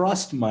to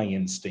trust my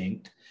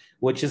instinct,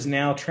 which is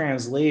now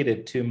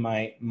translated to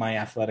my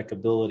athletic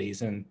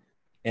abilities and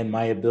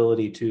my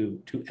ability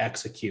to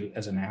execute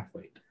as an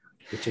athlete,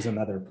 which is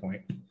another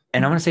point.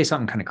 And I'm going to say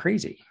something kind of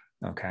crazy.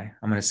 Okay.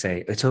 I'm going to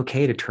say it's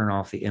okay to turn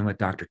off the In with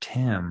Dr.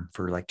 Tim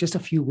for like just a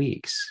few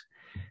weeks.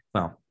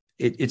 Well,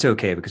 it's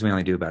okay because we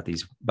only do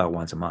about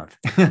once a month.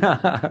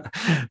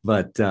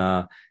 But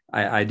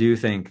I do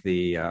think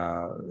the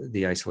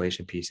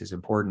isolation piece is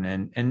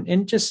important,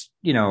 and just,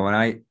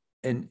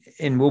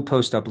 and we'll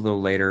post up a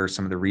little later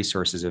some of the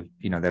resources of,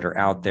 that are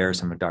out there,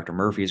 some of Dr.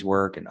 Murphy's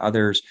work and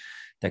others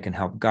that can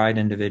help guide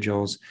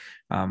individuals.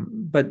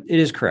 But it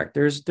is correct.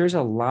 There's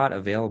a lot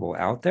available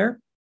out there.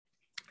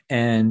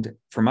 And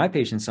for my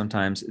patients,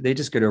 sometimes they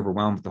just get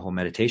overwhelmed with the whole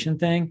meditation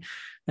thing.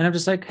 And I'm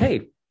just like,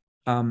 hey,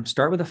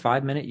 start with a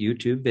 5-minute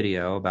YouTube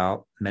video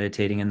about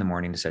meditating in the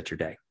morning to set your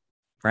day.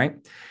 Right.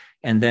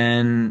 And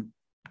then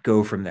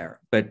go from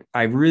there. But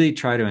I really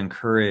try to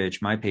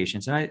encourage my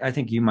patients, and I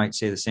think you might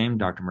say the same,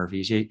 Dr.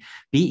 Murphy,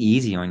 be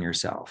easy on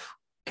yourself.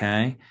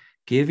 Okay.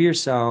 Give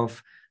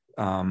yourself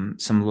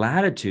some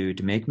latitude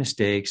to make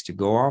mistakes, to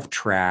go off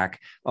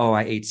track. Oh,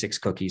 I ate 6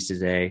 cookies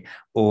today,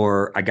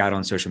 or I got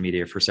on social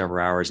media for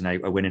several hours and I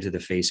went into the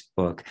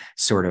Facebook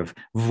sort of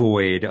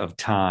void of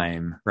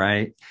time,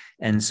 right?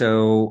 And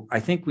so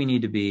I think we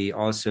need to be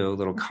also a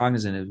little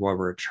cognizant of while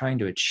we're trying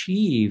to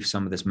achieve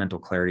some of this mental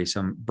clarity,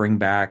 some bring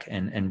back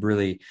and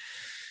really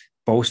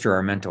bolster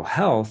our mental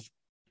health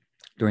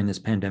during this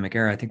pandemic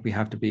era. I think we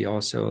have to be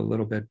also a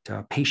little bit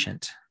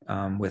patient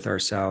with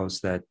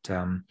ourselves, that,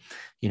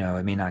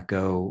 it may not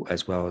go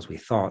as well as we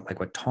thought. Like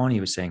what Tawny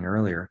was saying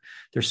earlier,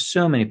 there's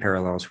so many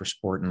parallels for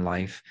sport and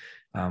life.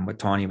 What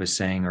Tawny was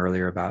saying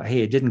earlier about,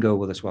 hey, it didn't go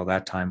with us well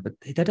that time, but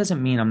that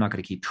doesn't mean I'm not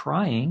going to keep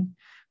trying,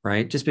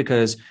 right? Just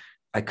because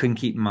I couldn't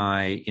keep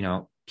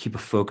keep a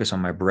focus on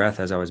my breath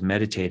as I was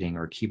meditating,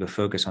 or keep a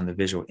focus on the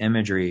visual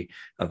imagery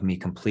of me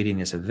completing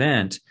this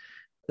event,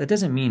 that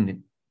doesn't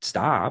mean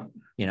stop.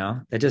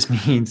 That just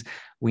means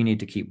we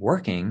need to keep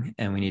working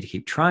and we need to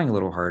keep trying a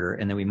little harder.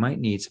 And then we might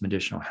need some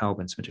additional help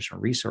and some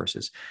additional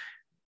resources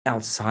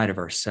outside of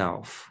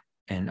ourselves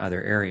and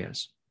other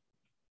areas.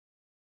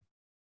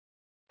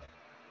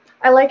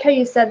 I like how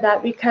you said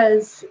that,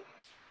 because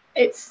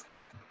it's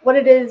what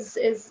it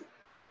is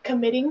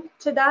committing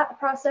to that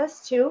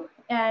process too,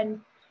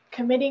 and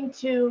committing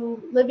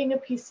to living a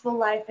peaceful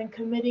life, and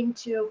committing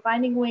to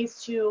finding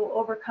ways to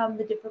overcome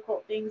the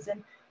difficult things,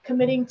 and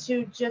committing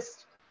to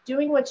just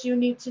doing what you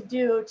need to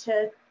do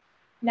to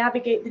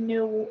navigate the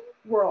new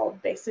world,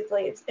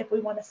 basically, if we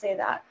want to say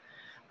that.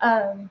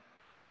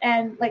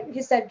 And like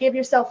you said, give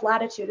yourself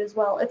latitude as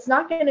well. It's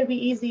not going to be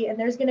easy, and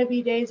there's going to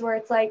be days where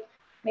it's like,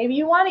 maybe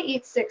you want to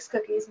eat 6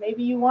 cookies,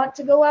 maybe you want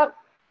to go out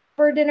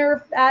for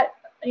dinner at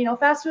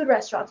fast food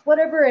restaurants,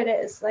 whatever it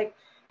is. Like,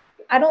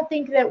 I don't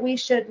think that we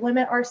should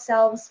limit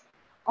ourselves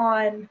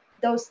on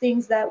those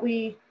things that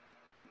we,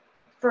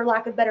 for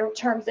lack of better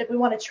terms, if we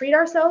want to treat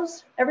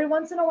ourselves every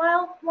once in a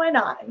while, why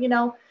not?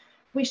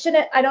 We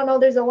shouldn't, I don't know,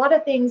 there's a lot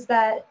of things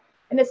that,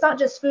 and it's not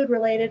just food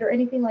related or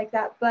anything like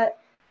that, but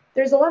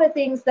there's a lot of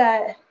things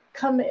that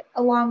come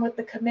along with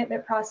the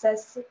commitment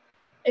process.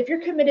 If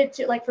you're committed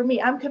to, like for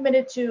me, I'm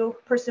committed to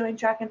pursuing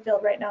track and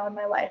field right now in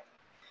my life.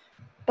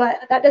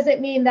 But that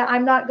doesn't mean that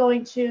I'm not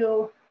going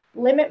to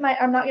limit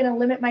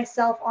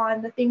myself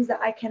on the things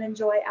that I can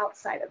enjoy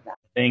outside of that.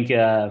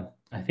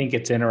 I think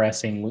it's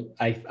interesting.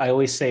 I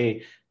always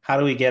say, how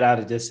do we get out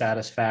of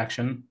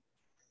dissatisfaction?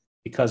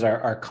 Because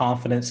our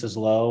confidence is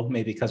low,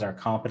 maybe because our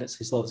confidence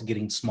is low, it's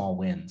getting small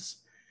wins.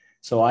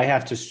 So I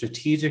have to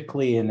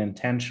strategically and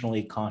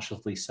intentionally,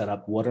 consciously set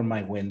up, what are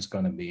my wins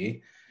going to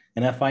be?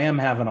 And if I am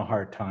having a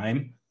hard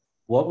time,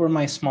 what were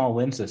my small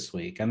wins this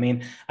week? I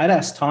mean, I'd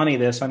ask Tawny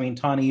this.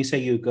 Tawny, you say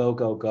you go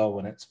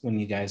when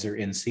you guys are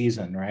in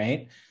season,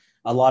 right?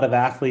 A lot of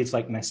athletes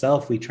like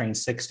myself, we train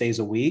 6 days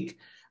a week.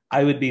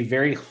 I would be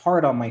very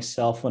hard on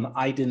myself when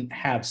I didn't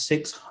have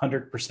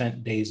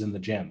 600% days in the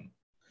gym.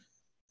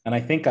 And I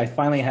think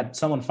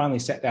someone finally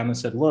sat down and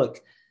said,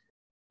 look,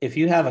 if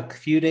you have a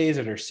few days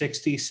that are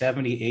 60,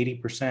 70,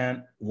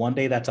 80%, one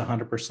day that's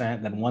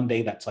 100%, then one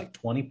day that's like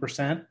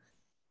 20%,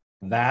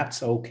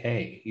 that's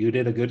okay. You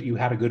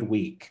had a good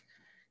week.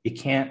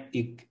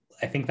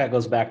 I think that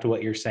goes back to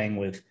what you're saying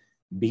with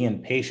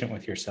being patient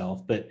with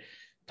yourself. But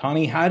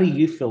Tawny, how do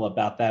you feel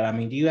about that? I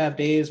mean, do you have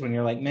days when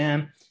you're like,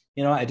 man,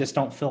 I just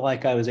don't feel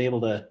like I was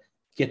able to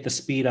get the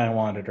speed I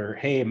wanted, or,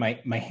 hey,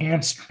 my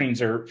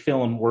hamstrings are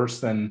feeling worse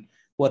than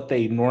what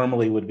they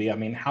normally would be? I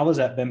mean, how has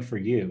that been for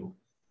you?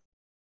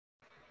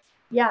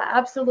 Yeah,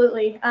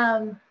 absolutely.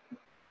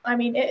 I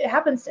mean, it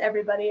happens to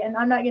everybody, and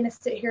I'm not going to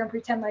sit here and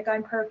pretend like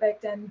I'm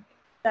perfect and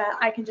that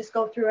I can just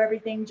go through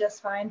everything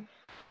just fine.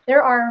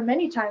 There are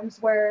many times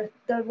where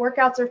the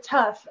workouts are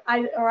tough.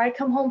 I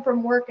come home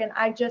from work and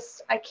I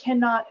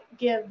cannot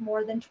give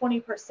more than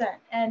 20%.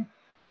 And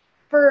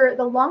for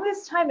the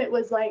longest time, it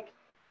was like,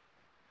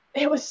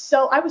 I was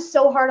so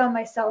hard on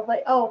myself.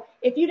 Like, oh,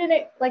 if you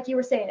didn't, like you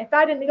were saying, if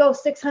I didn't go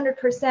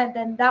 600%,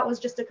 then that was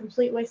just a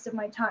complete waste of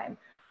my time,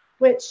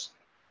 which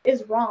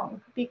is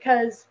wrong,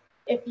 because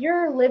if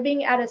you're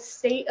living at a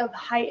state of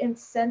heightened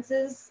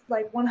senses,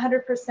 like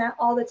 100%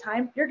 all the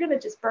time, you're going to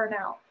just burn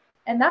out.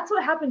 And that's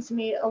what happened to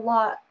me a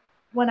lot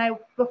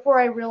before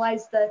I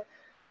realized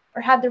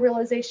or had the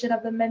realization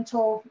of the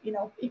mental,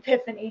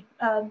 epiphany,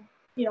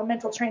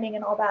 mental training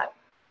and all that.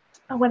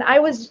 When I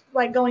was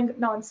like going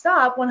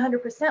nonstop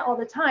 100% all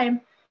the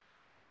time,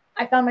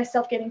 I found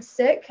myself getting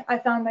sick. I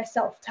found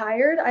myself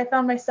tired. I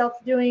found myself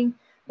doing,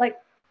 like,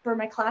 for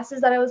my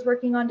classes that I was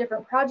working on,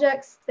 different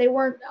projects, they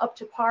weren't up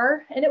to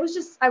par. And it was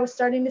just, I was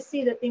starting to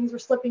see that things were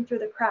slipping through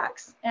the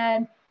cracks.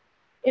 And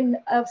in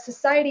a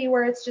society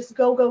where it's just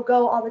go, go,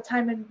 go all the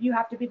time, and you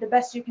have to be the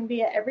best you can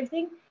be at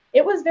everything,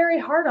 it was very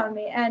hard on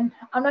me. And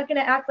I'm not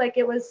going to act like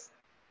it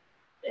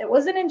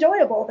wasn't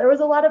enjoyable. There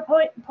was a lot of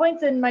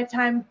points in my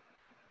time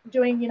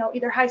doing,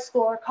 either high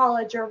school or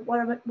college or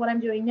what I'm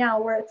doing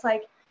now, where it's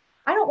like,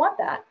 I don't want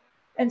that.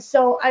 And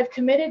so I've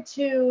committed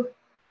to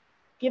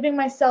giving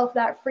myself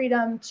that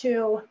freedom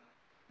to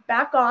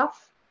back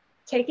off,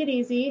 take it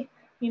easy.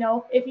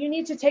 If you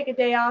need to take a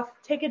day off,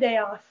 take a day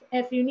off.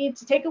 If you need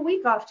to take a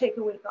week off, take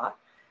a week off.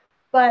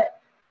 But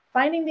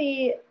finding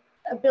the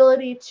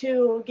ability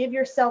to give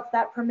yourself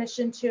that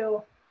permission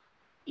to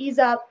ease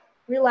up,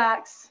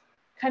 relax,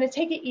 kind of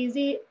take it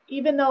easy,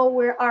 even though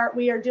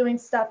we are doing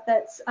stuff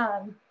that's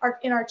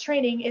in our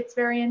training. It's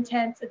very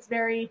intense. It's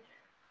very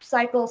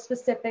cycle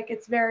specific.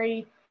 It's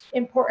very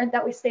important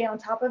that we stay on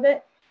top of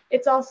it.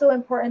 It's also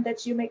important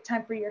that you make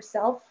time for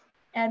yourself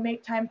and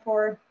make time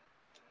for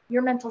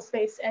your mental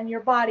space and your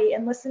body,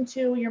 and listen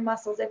to your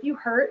muscles. If you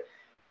hurt,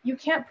 you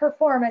can't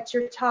perform at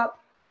your top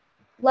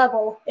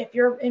level if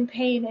you're in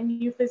pain and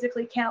you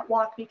physically can't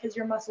walk because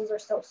your muscles are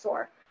so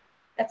sore.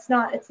 It's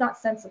not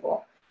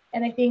sensible.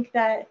 And I think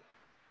that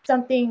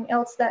something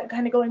else, that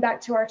kind of going back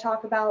to our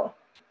talk about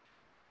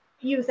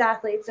youth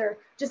athletes, or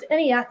just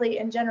any athlete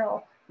in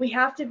general, we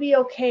have to be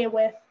okay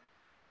with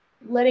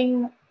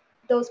letting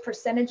those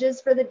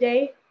percentages for the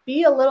day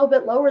be a little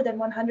bit lower than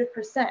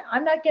 100%.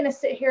 I'm not going to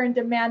sit here and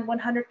demand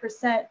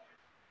 100%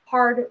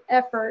 hard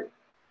effort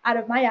out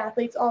of my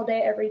athletes all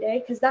day, every day,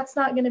 because that's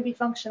not going to be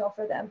functional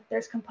for them.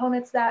 There's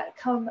components that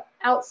come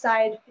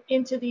outside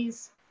into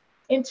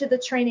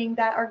the training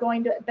that are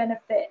going to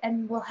benefit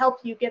and will help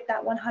you get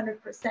that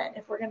 100%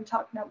 if we're going to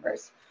talk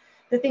numbers.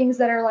 The things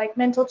that are like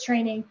mental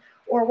training,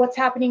 or what's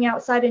happening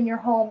outside in your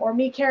home, or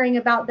me caring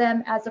about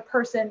them as a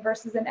person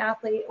versus an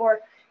athlete, or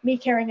me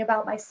caring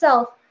about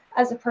myself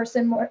as a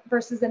person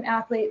versus an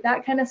athlete,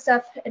 that kind of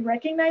stuff, and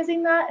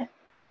recognizing that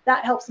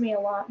helps me a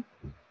lot.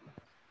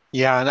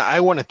 Yeah, and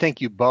I want to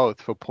thank you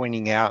both for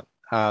pointing out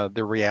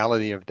the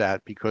reality of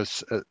that,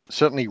 because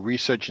certainly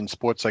research in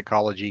sports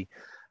psychology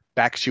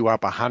backs you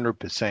up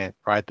 100%,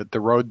 right? That the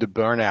road to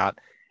burnout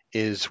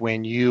is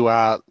when you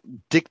are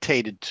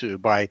dictated to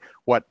by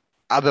what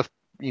other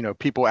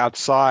people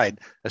outside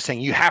are saying.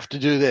 You have to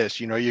do this,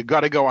 you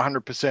got to go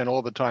 100%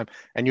 all the time.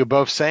 And you're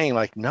both saying,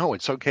 like, no,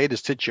 it's okay to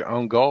set your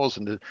own goals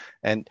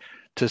and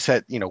to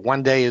set,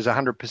 one day is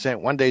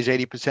 100%, one day is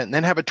 80%, and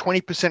then have a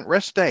 20%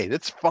 rest day.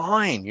 That's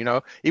fine.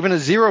 Even a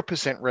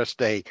 0% rest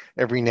day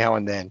every now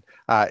and then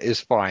is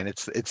fine.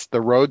 It's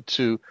the road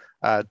to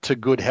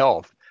good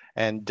health.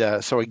 And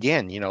so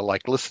again,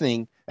 like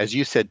listening, as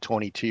you said,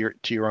 Tawny, to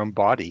your own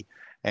body,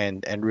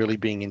 and really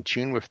being in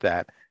tune with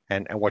that,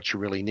 and what you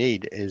really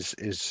need is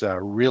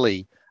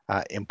really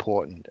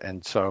important.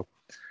 And so,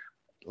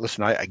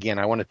 listen,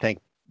 I want to thank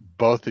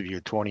both of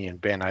you, Tawny and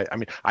Ben. I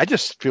mean, I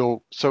just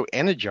feel so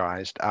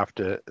energized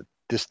after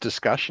this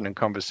discussion and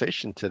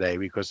conversation today,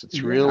 because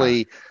it's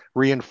really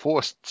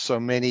reinforced so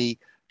many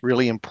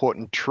really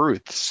important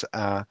truths.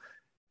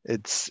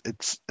 It's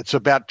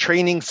about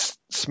training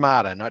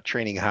smarter, not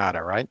training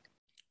harder, right?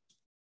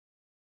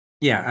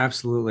 Yeah,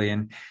 absolutely.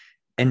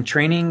 And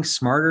training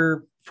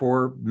smarter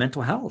for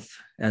mental health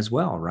as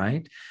well,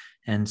 right?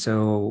 And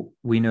so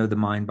we know the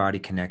mind-body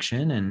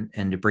connection,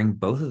 and to bring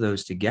both of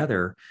those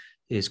together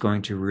is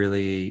going to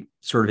really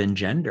sort of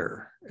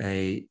engender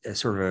a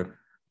sort of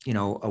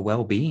a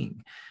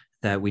well-being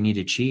that we need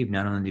to achieve,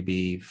 not only to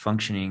be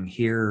functioning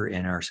here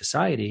in our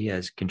society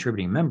as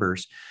contributing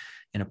members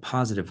in a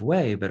positive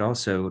way, but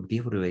also to be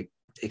able to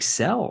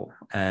excel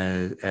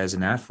as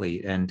an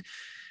athlete. And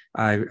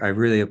I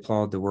really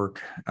applaud the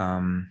work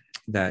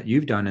that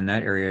you've done in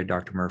that area,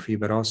 Dr. Murphy,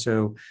 but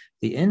also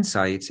the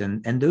insights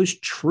and those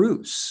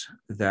truths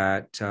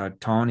that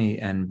Tawny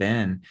and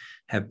Ben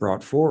have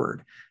brought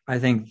forward. I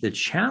think the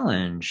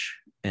challenge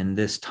in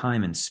this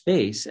time and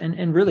space,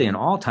 and really in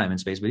all time and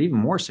space, but even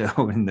more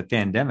so in the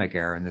pandemic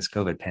era, in this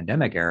COVID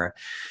pandemic era,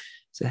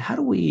 so how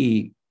do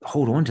we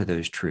hold on to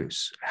those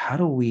truths? How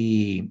do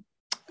we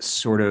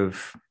sort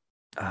of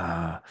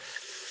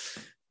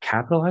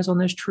capitalize on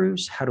those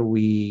truths? How do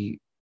we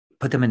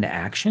put them into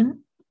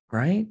action,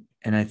 right?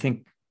 And I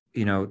think,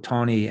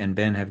 Tawny and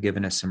Ben have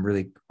given us some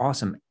really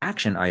awesome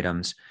action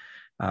items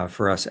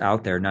for us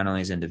out there, not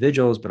only as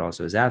individuals, but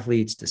also as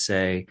athletes, to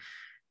say,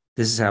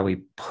 this is how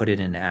we put it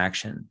into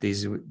action.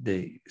 These are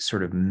the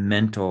sort of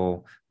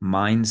mental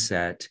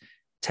mindset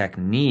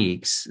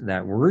techniques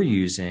that we're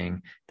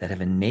using that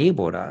have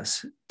enabled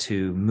us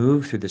to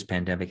move through this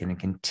pandemic and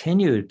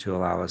continue to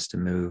allow us to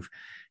move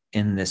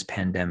in this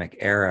pandemic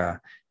era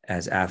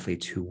as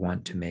athletes who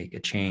want to make a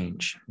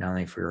change, not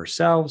only for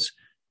ourselves,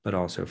 but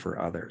also for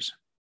others.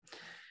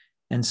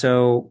 And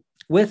so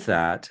with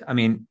that, I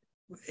mean,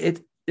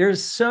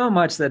 there's so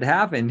much that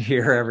happened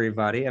here,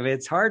 everybody. I mean,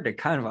 it's hard to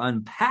kind of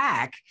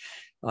unpack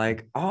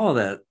like all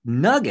the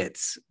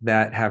nuggets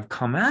that have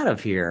come out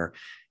of here,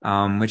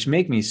 which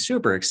make me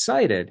super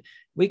excited.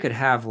 We could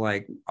have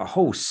like a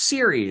whole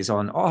series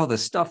on all the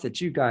stuff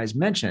that you guys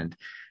mentioned,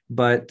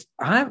 but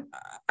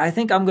I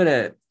think I'm going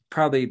to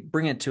probably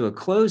bring it to a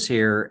close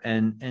here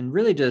and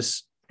really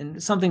just,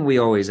 and something we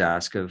always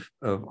ask of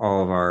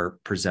all of our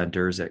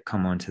presenters that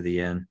come onto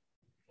the end,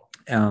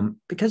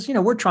 because,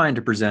 we're trying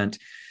to present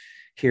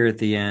here at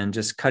the end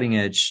just cutting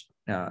edge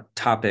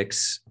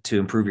topics to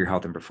improve your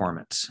health and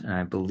performance. And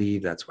I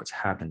believe that's what's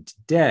happened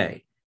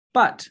today,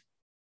 but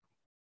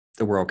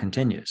the world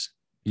continues.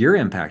 Your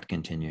impact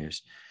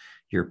continues.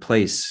 Your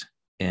place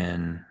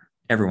in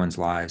everyone's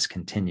lives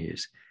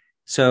continues.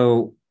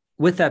 So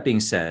with that being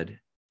said,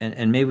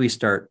 and maybe we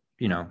start,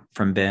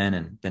 from Ben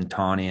and then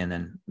Tawny and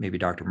then maybe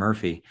Dr.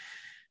 Murphy,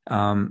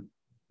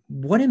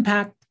 what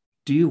impact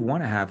do you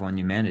want to have on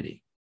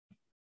humanity?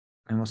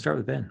 And we'll start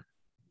with Ben.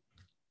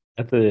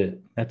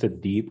 That's a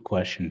deep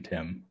question,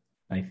 Tim.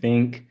 I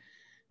think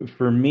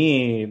for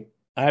me,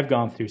 I've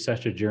gone through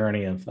such a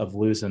journey of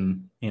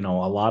losing, a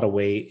lot of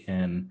weight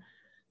and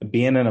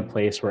being in a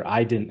place where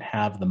I didn't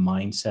have the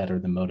mindset or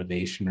the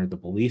motivation or the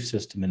belief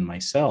system in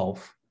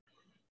myself,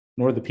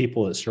 nor the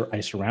people that I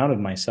surrounded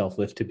myself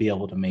with to be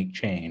able to make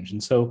change.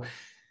 And so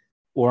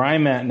where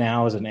I'm at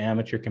now as an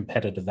amateur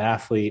competitive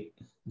athlete,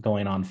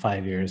 going on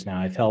 5 years now,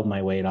 I've held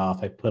my weight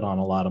off. I've put on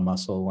a lot of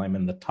muscle. I'm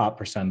in the top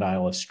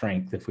percentile of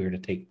strength if we were to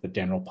take the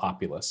general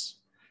populace,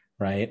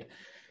 right?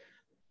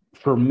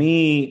 For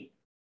me,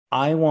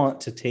 I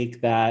want to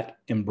take that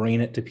and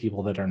bring it to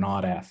people that are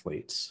not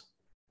athletes,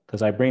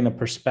 because I bring a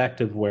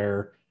perspective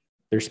where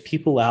there's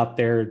people out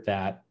there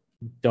that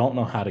don't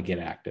know how to get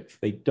active.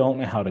 They don't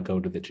know how to go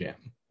to the gym.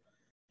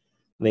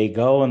 They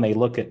go and they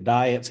look at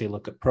diets, they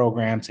look at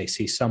programs, they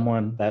see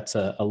someone that's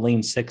a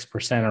lean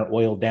 6% or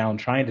oiled down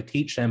trying to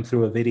teach them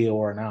through a video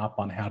or an app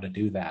on how to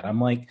do that.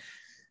 I'm like,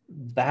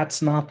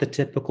 that's not the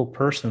typical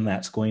person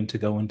that's going to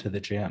go into the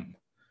gym.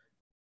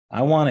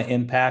 I want to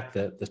impact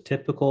the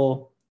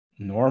typical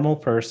normal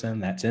person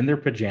that's in their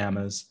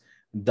pajamas,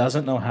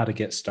 doesn't know how to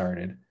get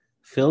started,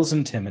 feels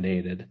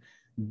intimidated,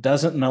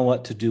 doesn't know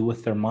what to do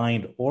with their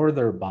mind or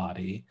their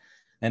body,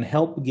 and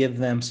help give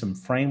them some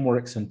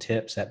frameworks and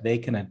tips that they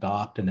can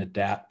adopt and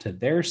adapt to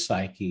their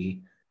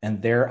psyche and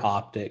their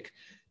optic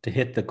to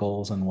hit the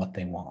goals and what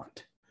they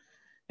want.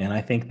 And I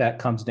think that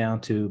comes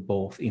down to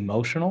both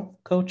emotional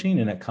coaching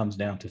and it comes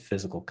down to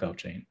physical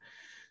coaching.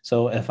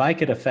 So if I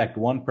could affect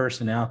one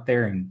person out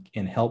there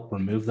and help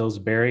remove those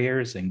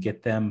barriers and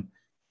get them,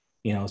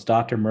 as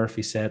Dr.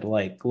 Murphy said,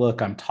 like,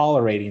 look, I'm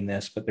tolerating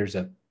this, but there's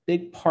a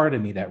big part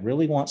of me that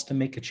really wants to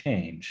make a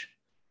change.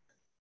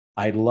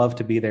 I'd love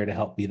to be there to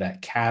help be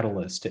that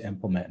catalyst to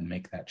implement and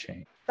make that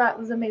change. That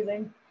was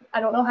amazing.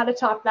 I don't know how to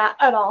top that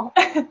at all.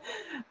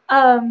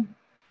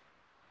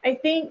 I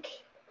think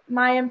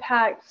my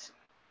impact,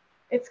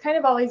 it's kind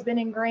of always been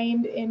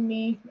ingrained in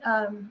me.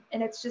 And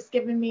it's just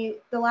given me,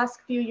 the last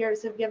few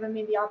years have given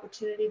me the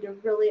opportunity to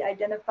really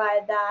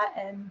identify that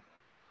and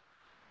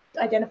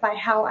identify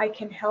how I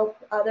can help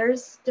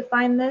others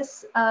define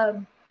this.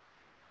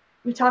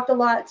 We talked a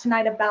lot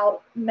tonight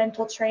about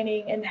mental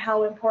training and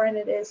how important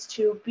it is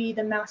to be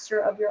the master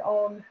of your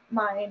own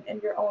mind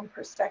and your own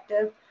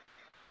perspective.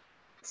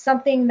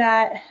 Something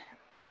that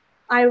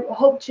I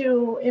hope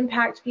to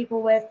impact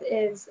people with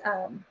is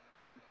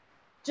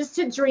just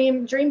to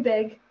dream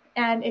big.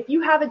 And if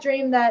you have a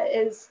dream that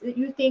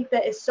you think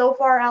that is so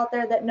far out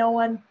there that no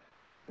one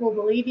will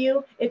believe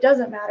you, it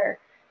doesn't matter.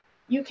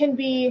 You can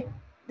be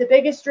the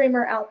biggest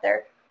dreamer out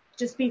there.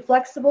 Just be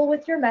flexible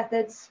with your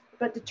methods,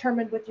 but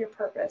determined with your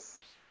purpose.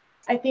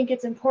 I think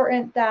it's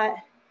important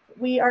that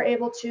we are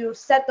able to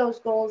set those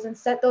goals and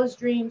set those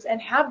dreams and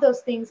have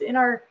those things in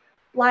our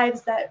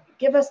lives that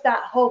give us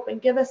that hope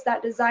and give us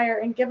that desire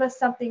and give us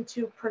something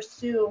to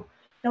pursue,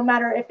 no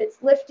matter if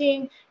it's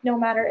lifting, no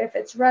matter if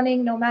it's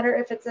running, no matter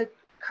if it's a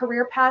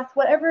career path,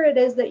 whatever it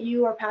is that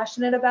you are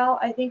passionate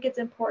about, I think it's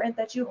important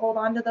that you hold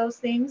on to those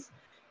things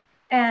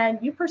and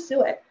you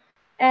pursue it.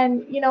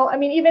 And, I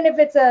mean, even if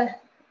it's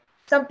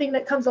something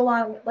that comes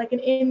along, like an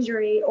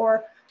injury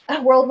or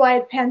a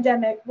worldwide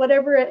pandemic,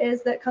 whatever it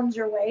is that comes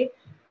your way,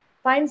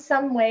 find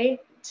some way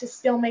to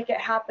still make it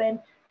happen.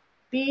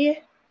 Be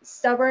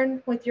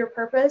stubborn with your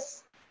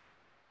purpose,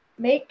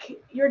 make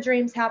your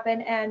dreams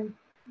happen, and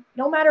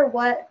no matter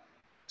what,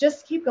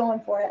 just keep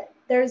going for it.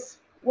 There's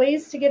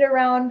ways to get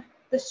around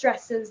the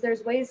stresses.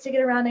 There's ways to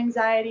get around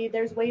anxiety.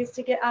 There's ways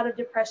to get out of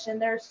depression.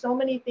 There are so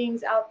many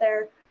things out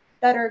there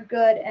that are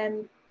good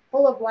and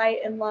full of light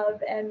and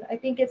love. And I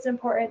think it's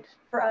important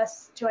for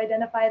us to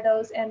identify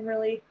those and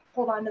really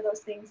hold on to those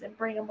things and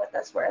bring them with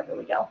us wherever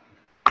we go.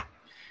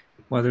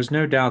 Well, there's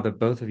no doubt that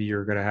both of you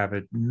are going to have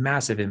a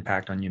massive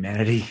impact on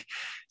humanity,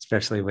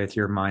 especially with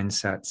your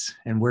mindsets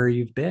and where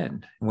you've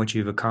been and what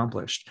you've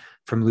accomplished,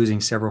 from losing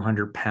several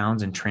hundred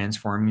pounds and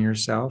transforming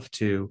yourself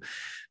to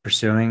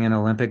pursuing an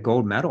Olympic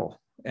gold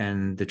medal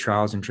and the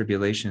trials and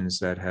tribulations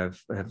that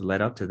have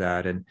led up to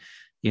that. And,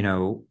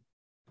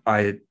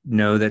 I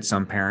know that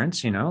some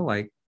parents,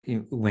 like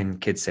when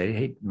kids say,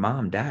 "Hey,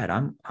 mom, dad,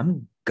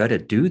 I'm going to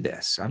do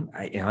this.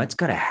 It's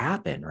going to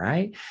happen."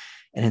 Right.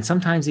 And then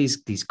sometimes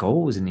these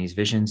goals and these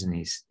visions and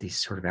these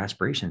sort of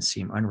aspirations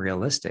seem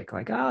unrealistic.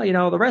 Like,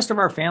 the rest of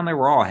our family,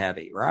 we're all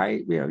heavy,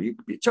 right?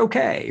 It's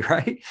okay,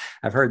 right?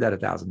 I've heard that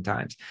 1,000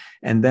 times.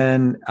 And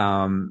then,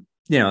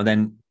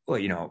 only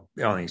a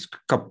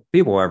couple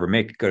people will ever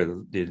go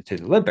to the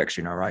Olympics,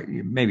 right?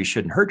 You maybe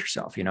shouldn't hurt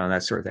yourself,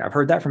 that sort of thing. I've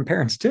heard that from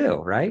parents too,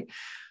 right?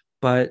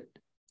 But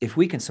if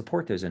we can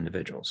support those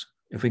individuals,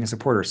 if we can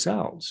support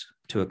ourselves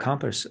to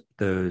accomplish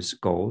those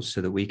goals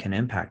so that we can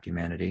impact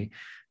humanity,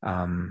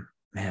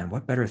 man,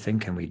 what better thing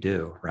can we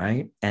do,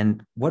 right?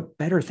 And what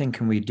better thing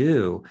can we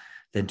do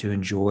than to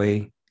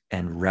enjoy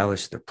and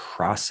relish the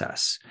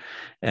process?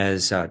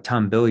 As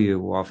Tom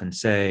Bilyeu will often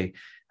say,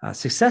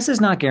 success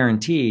is not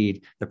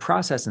guaranteed, the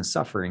process and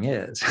suffering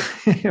is,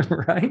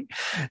 right?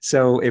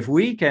 So if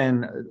we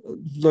can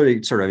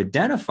literally sort of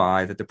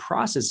identify that the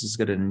process is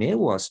going to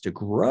enable us to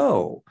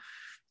grow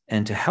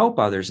and to help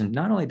others, and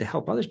not only to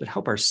help others, but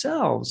help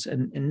ourselves,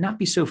 and not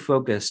be so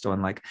focused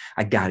on like,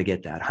 I got to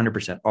get that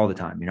 100% all the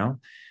time,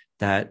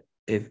 that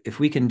if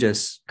we can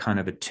just kind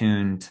of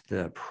attune to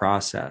the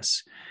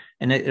process,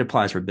 and it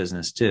applies for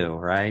business too,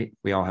 right?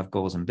 We all have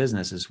goals in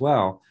business as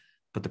well,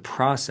 but the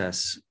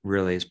process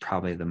really is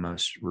probably the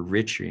most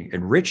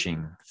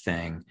enriching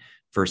thing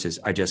versus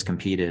I just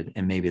competed.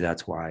 And maybe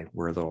that's why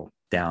we're a little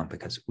down,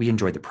 because we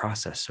enjoyed the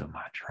process so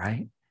much,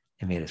 right?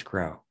 It made us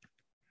grow.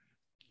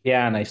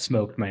 Yeah, and I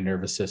smoked my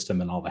nervous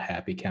system and all the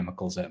happy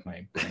chemicals at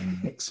my brain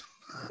mix.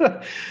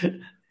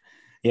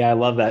 Yeah, I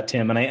love that,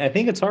 Tim. And I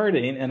think it's hard.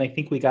 And I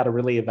think we got to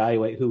really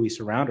evaluate who we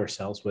surround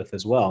ourselves with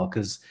as well,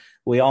 because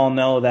we all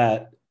know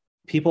that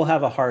people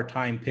have a hard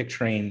time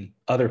picturing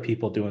other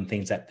people doing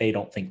things that they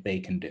don't think they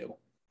can do.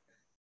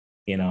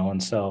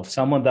 And so if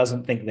someone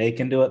doesn't think they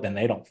can do it, then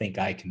they don't think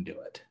I can do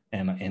it.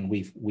 And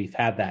we've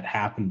had that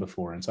happen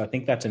before. And so I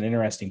think that's an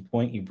interesting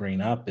point you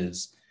bring up,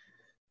 is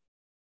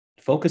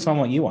focus on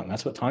what you want.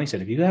 That's what Tawny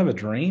said. If you have a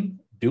dream,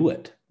 do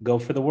it. Go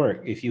for the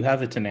work. If you have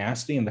the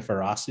tenacity and the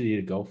ferocity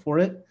to go for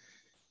it,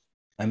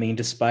 I mean,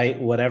 despite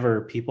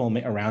whatever people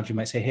around you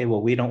might say, hey,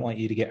 well, we don't want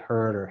you to get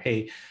hurt, or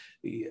hey,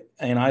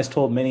 and I was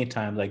told many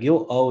times, like,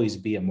 you'll always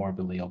be a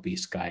morbidly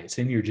obese guy. It's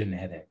in your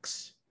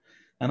genetics.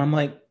 And I'm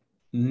like,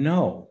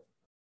 no,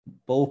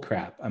 bull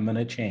crap. I'm going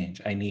to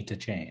change. I need to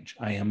change.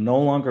 I am no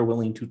longer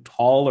willing to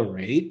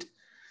tolerate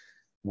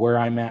where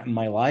I'm at in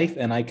my life,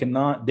 and I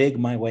cannot dig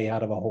my way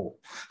out of a hole.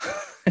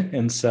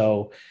 And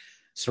so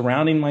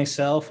surrounding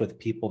myself with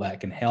people that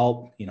can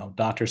help,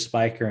 Dr.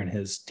 Spiker and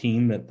his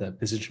team at the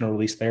Positional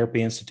Release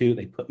Therapy Institute,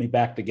 they put me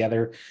back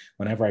together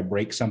whenever I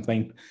break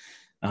something.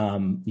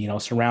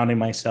 Surrounding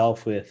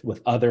myself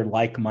with other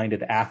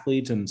like-minded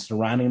athletes, and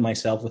surrounding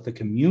myself with a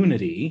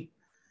community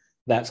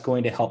that's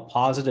going to help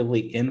positively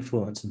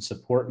influence and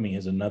support me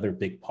is another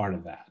big part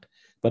of that.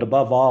 But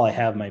above all, I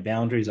have my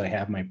boundaries, I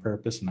have my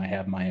purpose, and I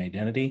have my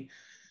identity,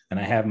 and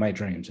I have my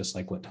dreams, just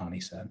like what Tawny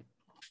said.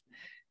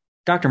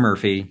 Dr.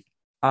 Murphy,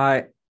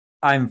 I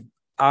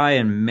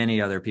and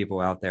many other people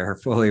out there are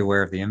fully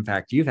aware of the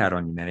impact you've had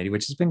on humanity,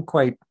 which has been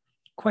quite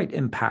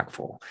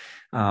impactful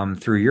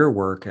through your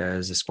work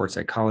as a sports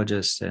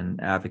psychologist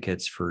and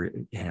advocates for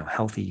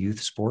healthy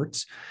youth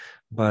sports.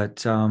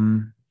 But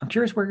I'm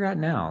curious where you're at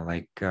now.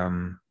 Like,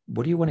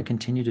 what do you want to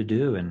continue to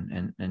do,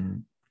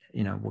 and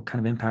what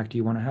kind of impact do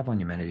you want to have on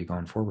humanity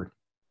going forward?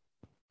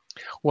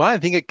 Well, I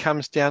think it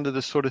comes down to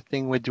the sort of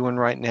thing we're doing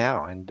right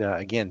now. And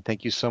again,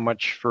 thank you so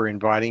much for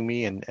inviting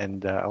me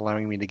and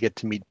allowing me to get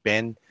to meet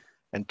Ben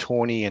and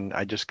Tawny. And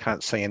I just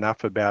can't say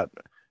enough about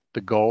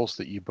the goals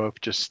that you both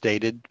just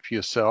stated for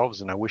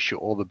yourselves. And I wish you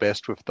all the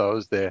best with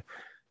those. They're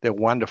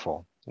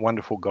wonderful,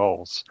 wonderful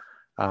goals.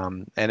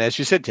 And as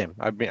you said, Tim,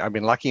 I've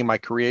been lucky in my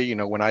career.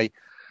 When I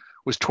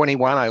was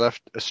 21, I left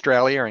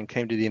Australia and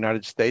came to the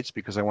United States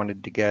because I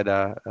wanted to get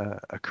a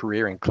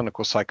career in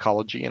clinical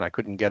psychology, and I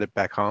couldn't get it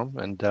back home.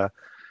 And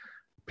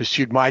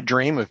pursued my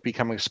dream of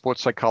becoming a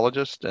sports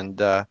psychologist.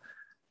 And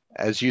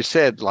as you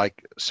said,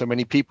 like so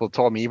many people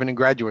told me, even in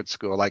graduate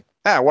school, like,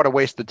 what a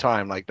waste of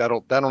time. Like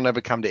that'll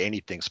never come to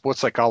anything. Sports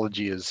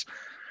psychology it's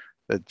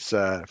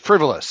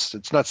frivolous.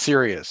 It's not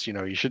serious.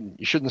 You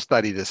shouldn't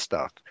study this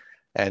stuff.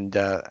 And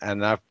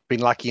I've been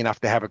lucky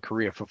enough to have a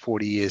career for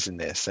 40 years in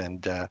this.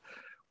 And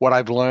what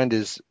I've learned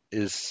is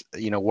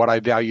what I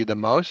value the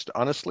most,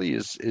 honestly,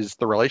 is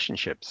the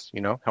relationships.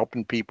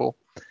 Helping people.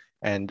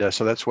 And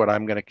so that's what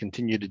I'm going to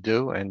continue to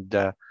do. And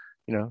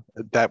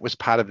that was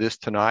part of this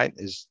tonight,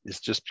 is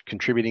just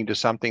contributing to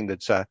something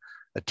that's a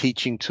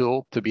teaching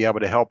tool to be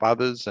able to help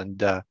others. And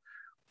the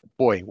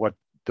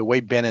way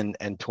Ben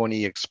and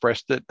Tony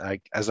expressed it,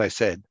 as I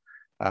said,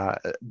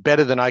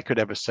 better than I could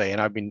ever say. And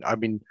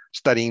I've been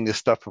studying this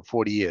stuff for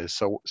 40 years.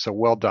 So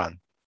well done.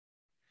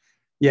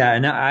 Yeah.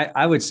 And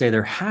I would say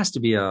there has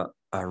to be a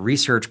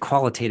research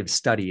qualitative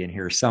study in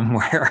here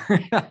somewhere.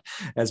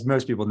 As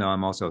most people know,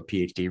 I'm also a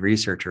PhD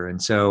researcher.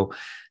 And so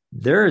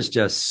there's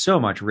just so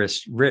much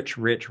rich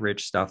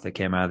stuff that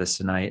came out of this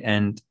tonight.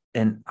 And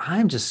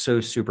I'm just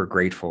so super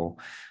grateful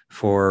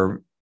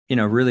for,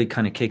 really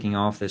kind of kicking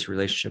off this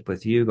relationship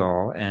with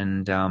Yugal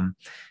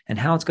and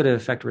how it's going to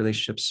affect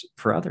relationships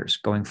for others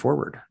going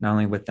forward, not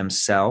only with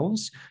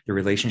themselves, the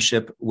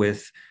relationship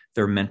with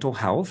their mental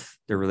health,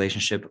 their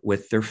relationship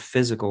with their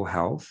physical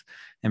health,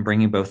 and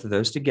bringing both of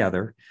those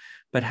together,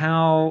 but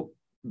how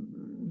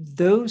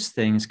those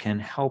things can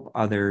help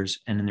others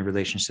and in the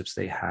relationships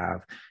they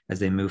have as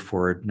they move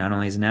forward, not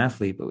only as an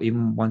athlete, but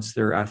even once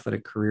their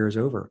athletic career is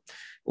over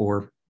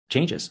or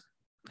changes.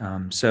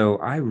 So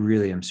I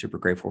really am super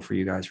grateful for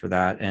you guys for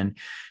that, and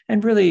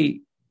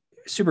really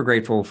super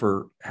grateful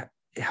for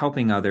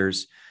helping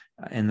others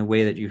in the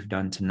way that you've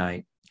done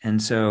tonight.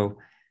 And so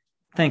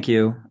thank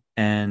you.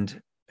 And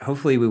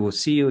hopefully we will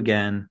see you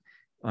again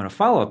on a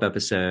follow-up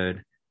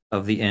episode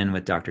of The In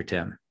with Dr.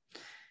 Tim.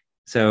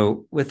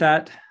 So with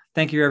that,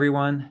 thank you,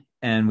 everyone.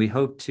 And we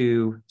hope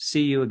to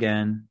see you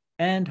again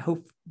and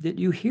hope that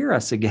you hear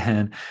us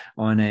again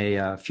on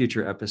a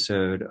future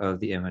episode of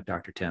The In with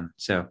Dr. Tim.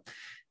 So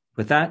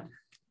with that,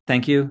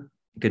 thank you,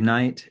 good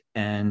night,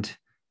 and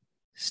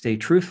stay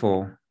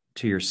truthful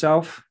to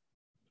yourself,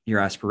 your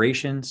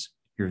aspirations,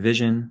 your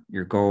vision,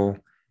 your goal,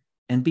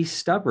 and be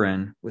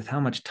stubborn with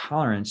how much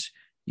tolerance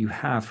you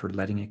have for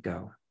letting it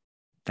go.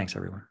 Thanks,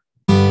 everyone.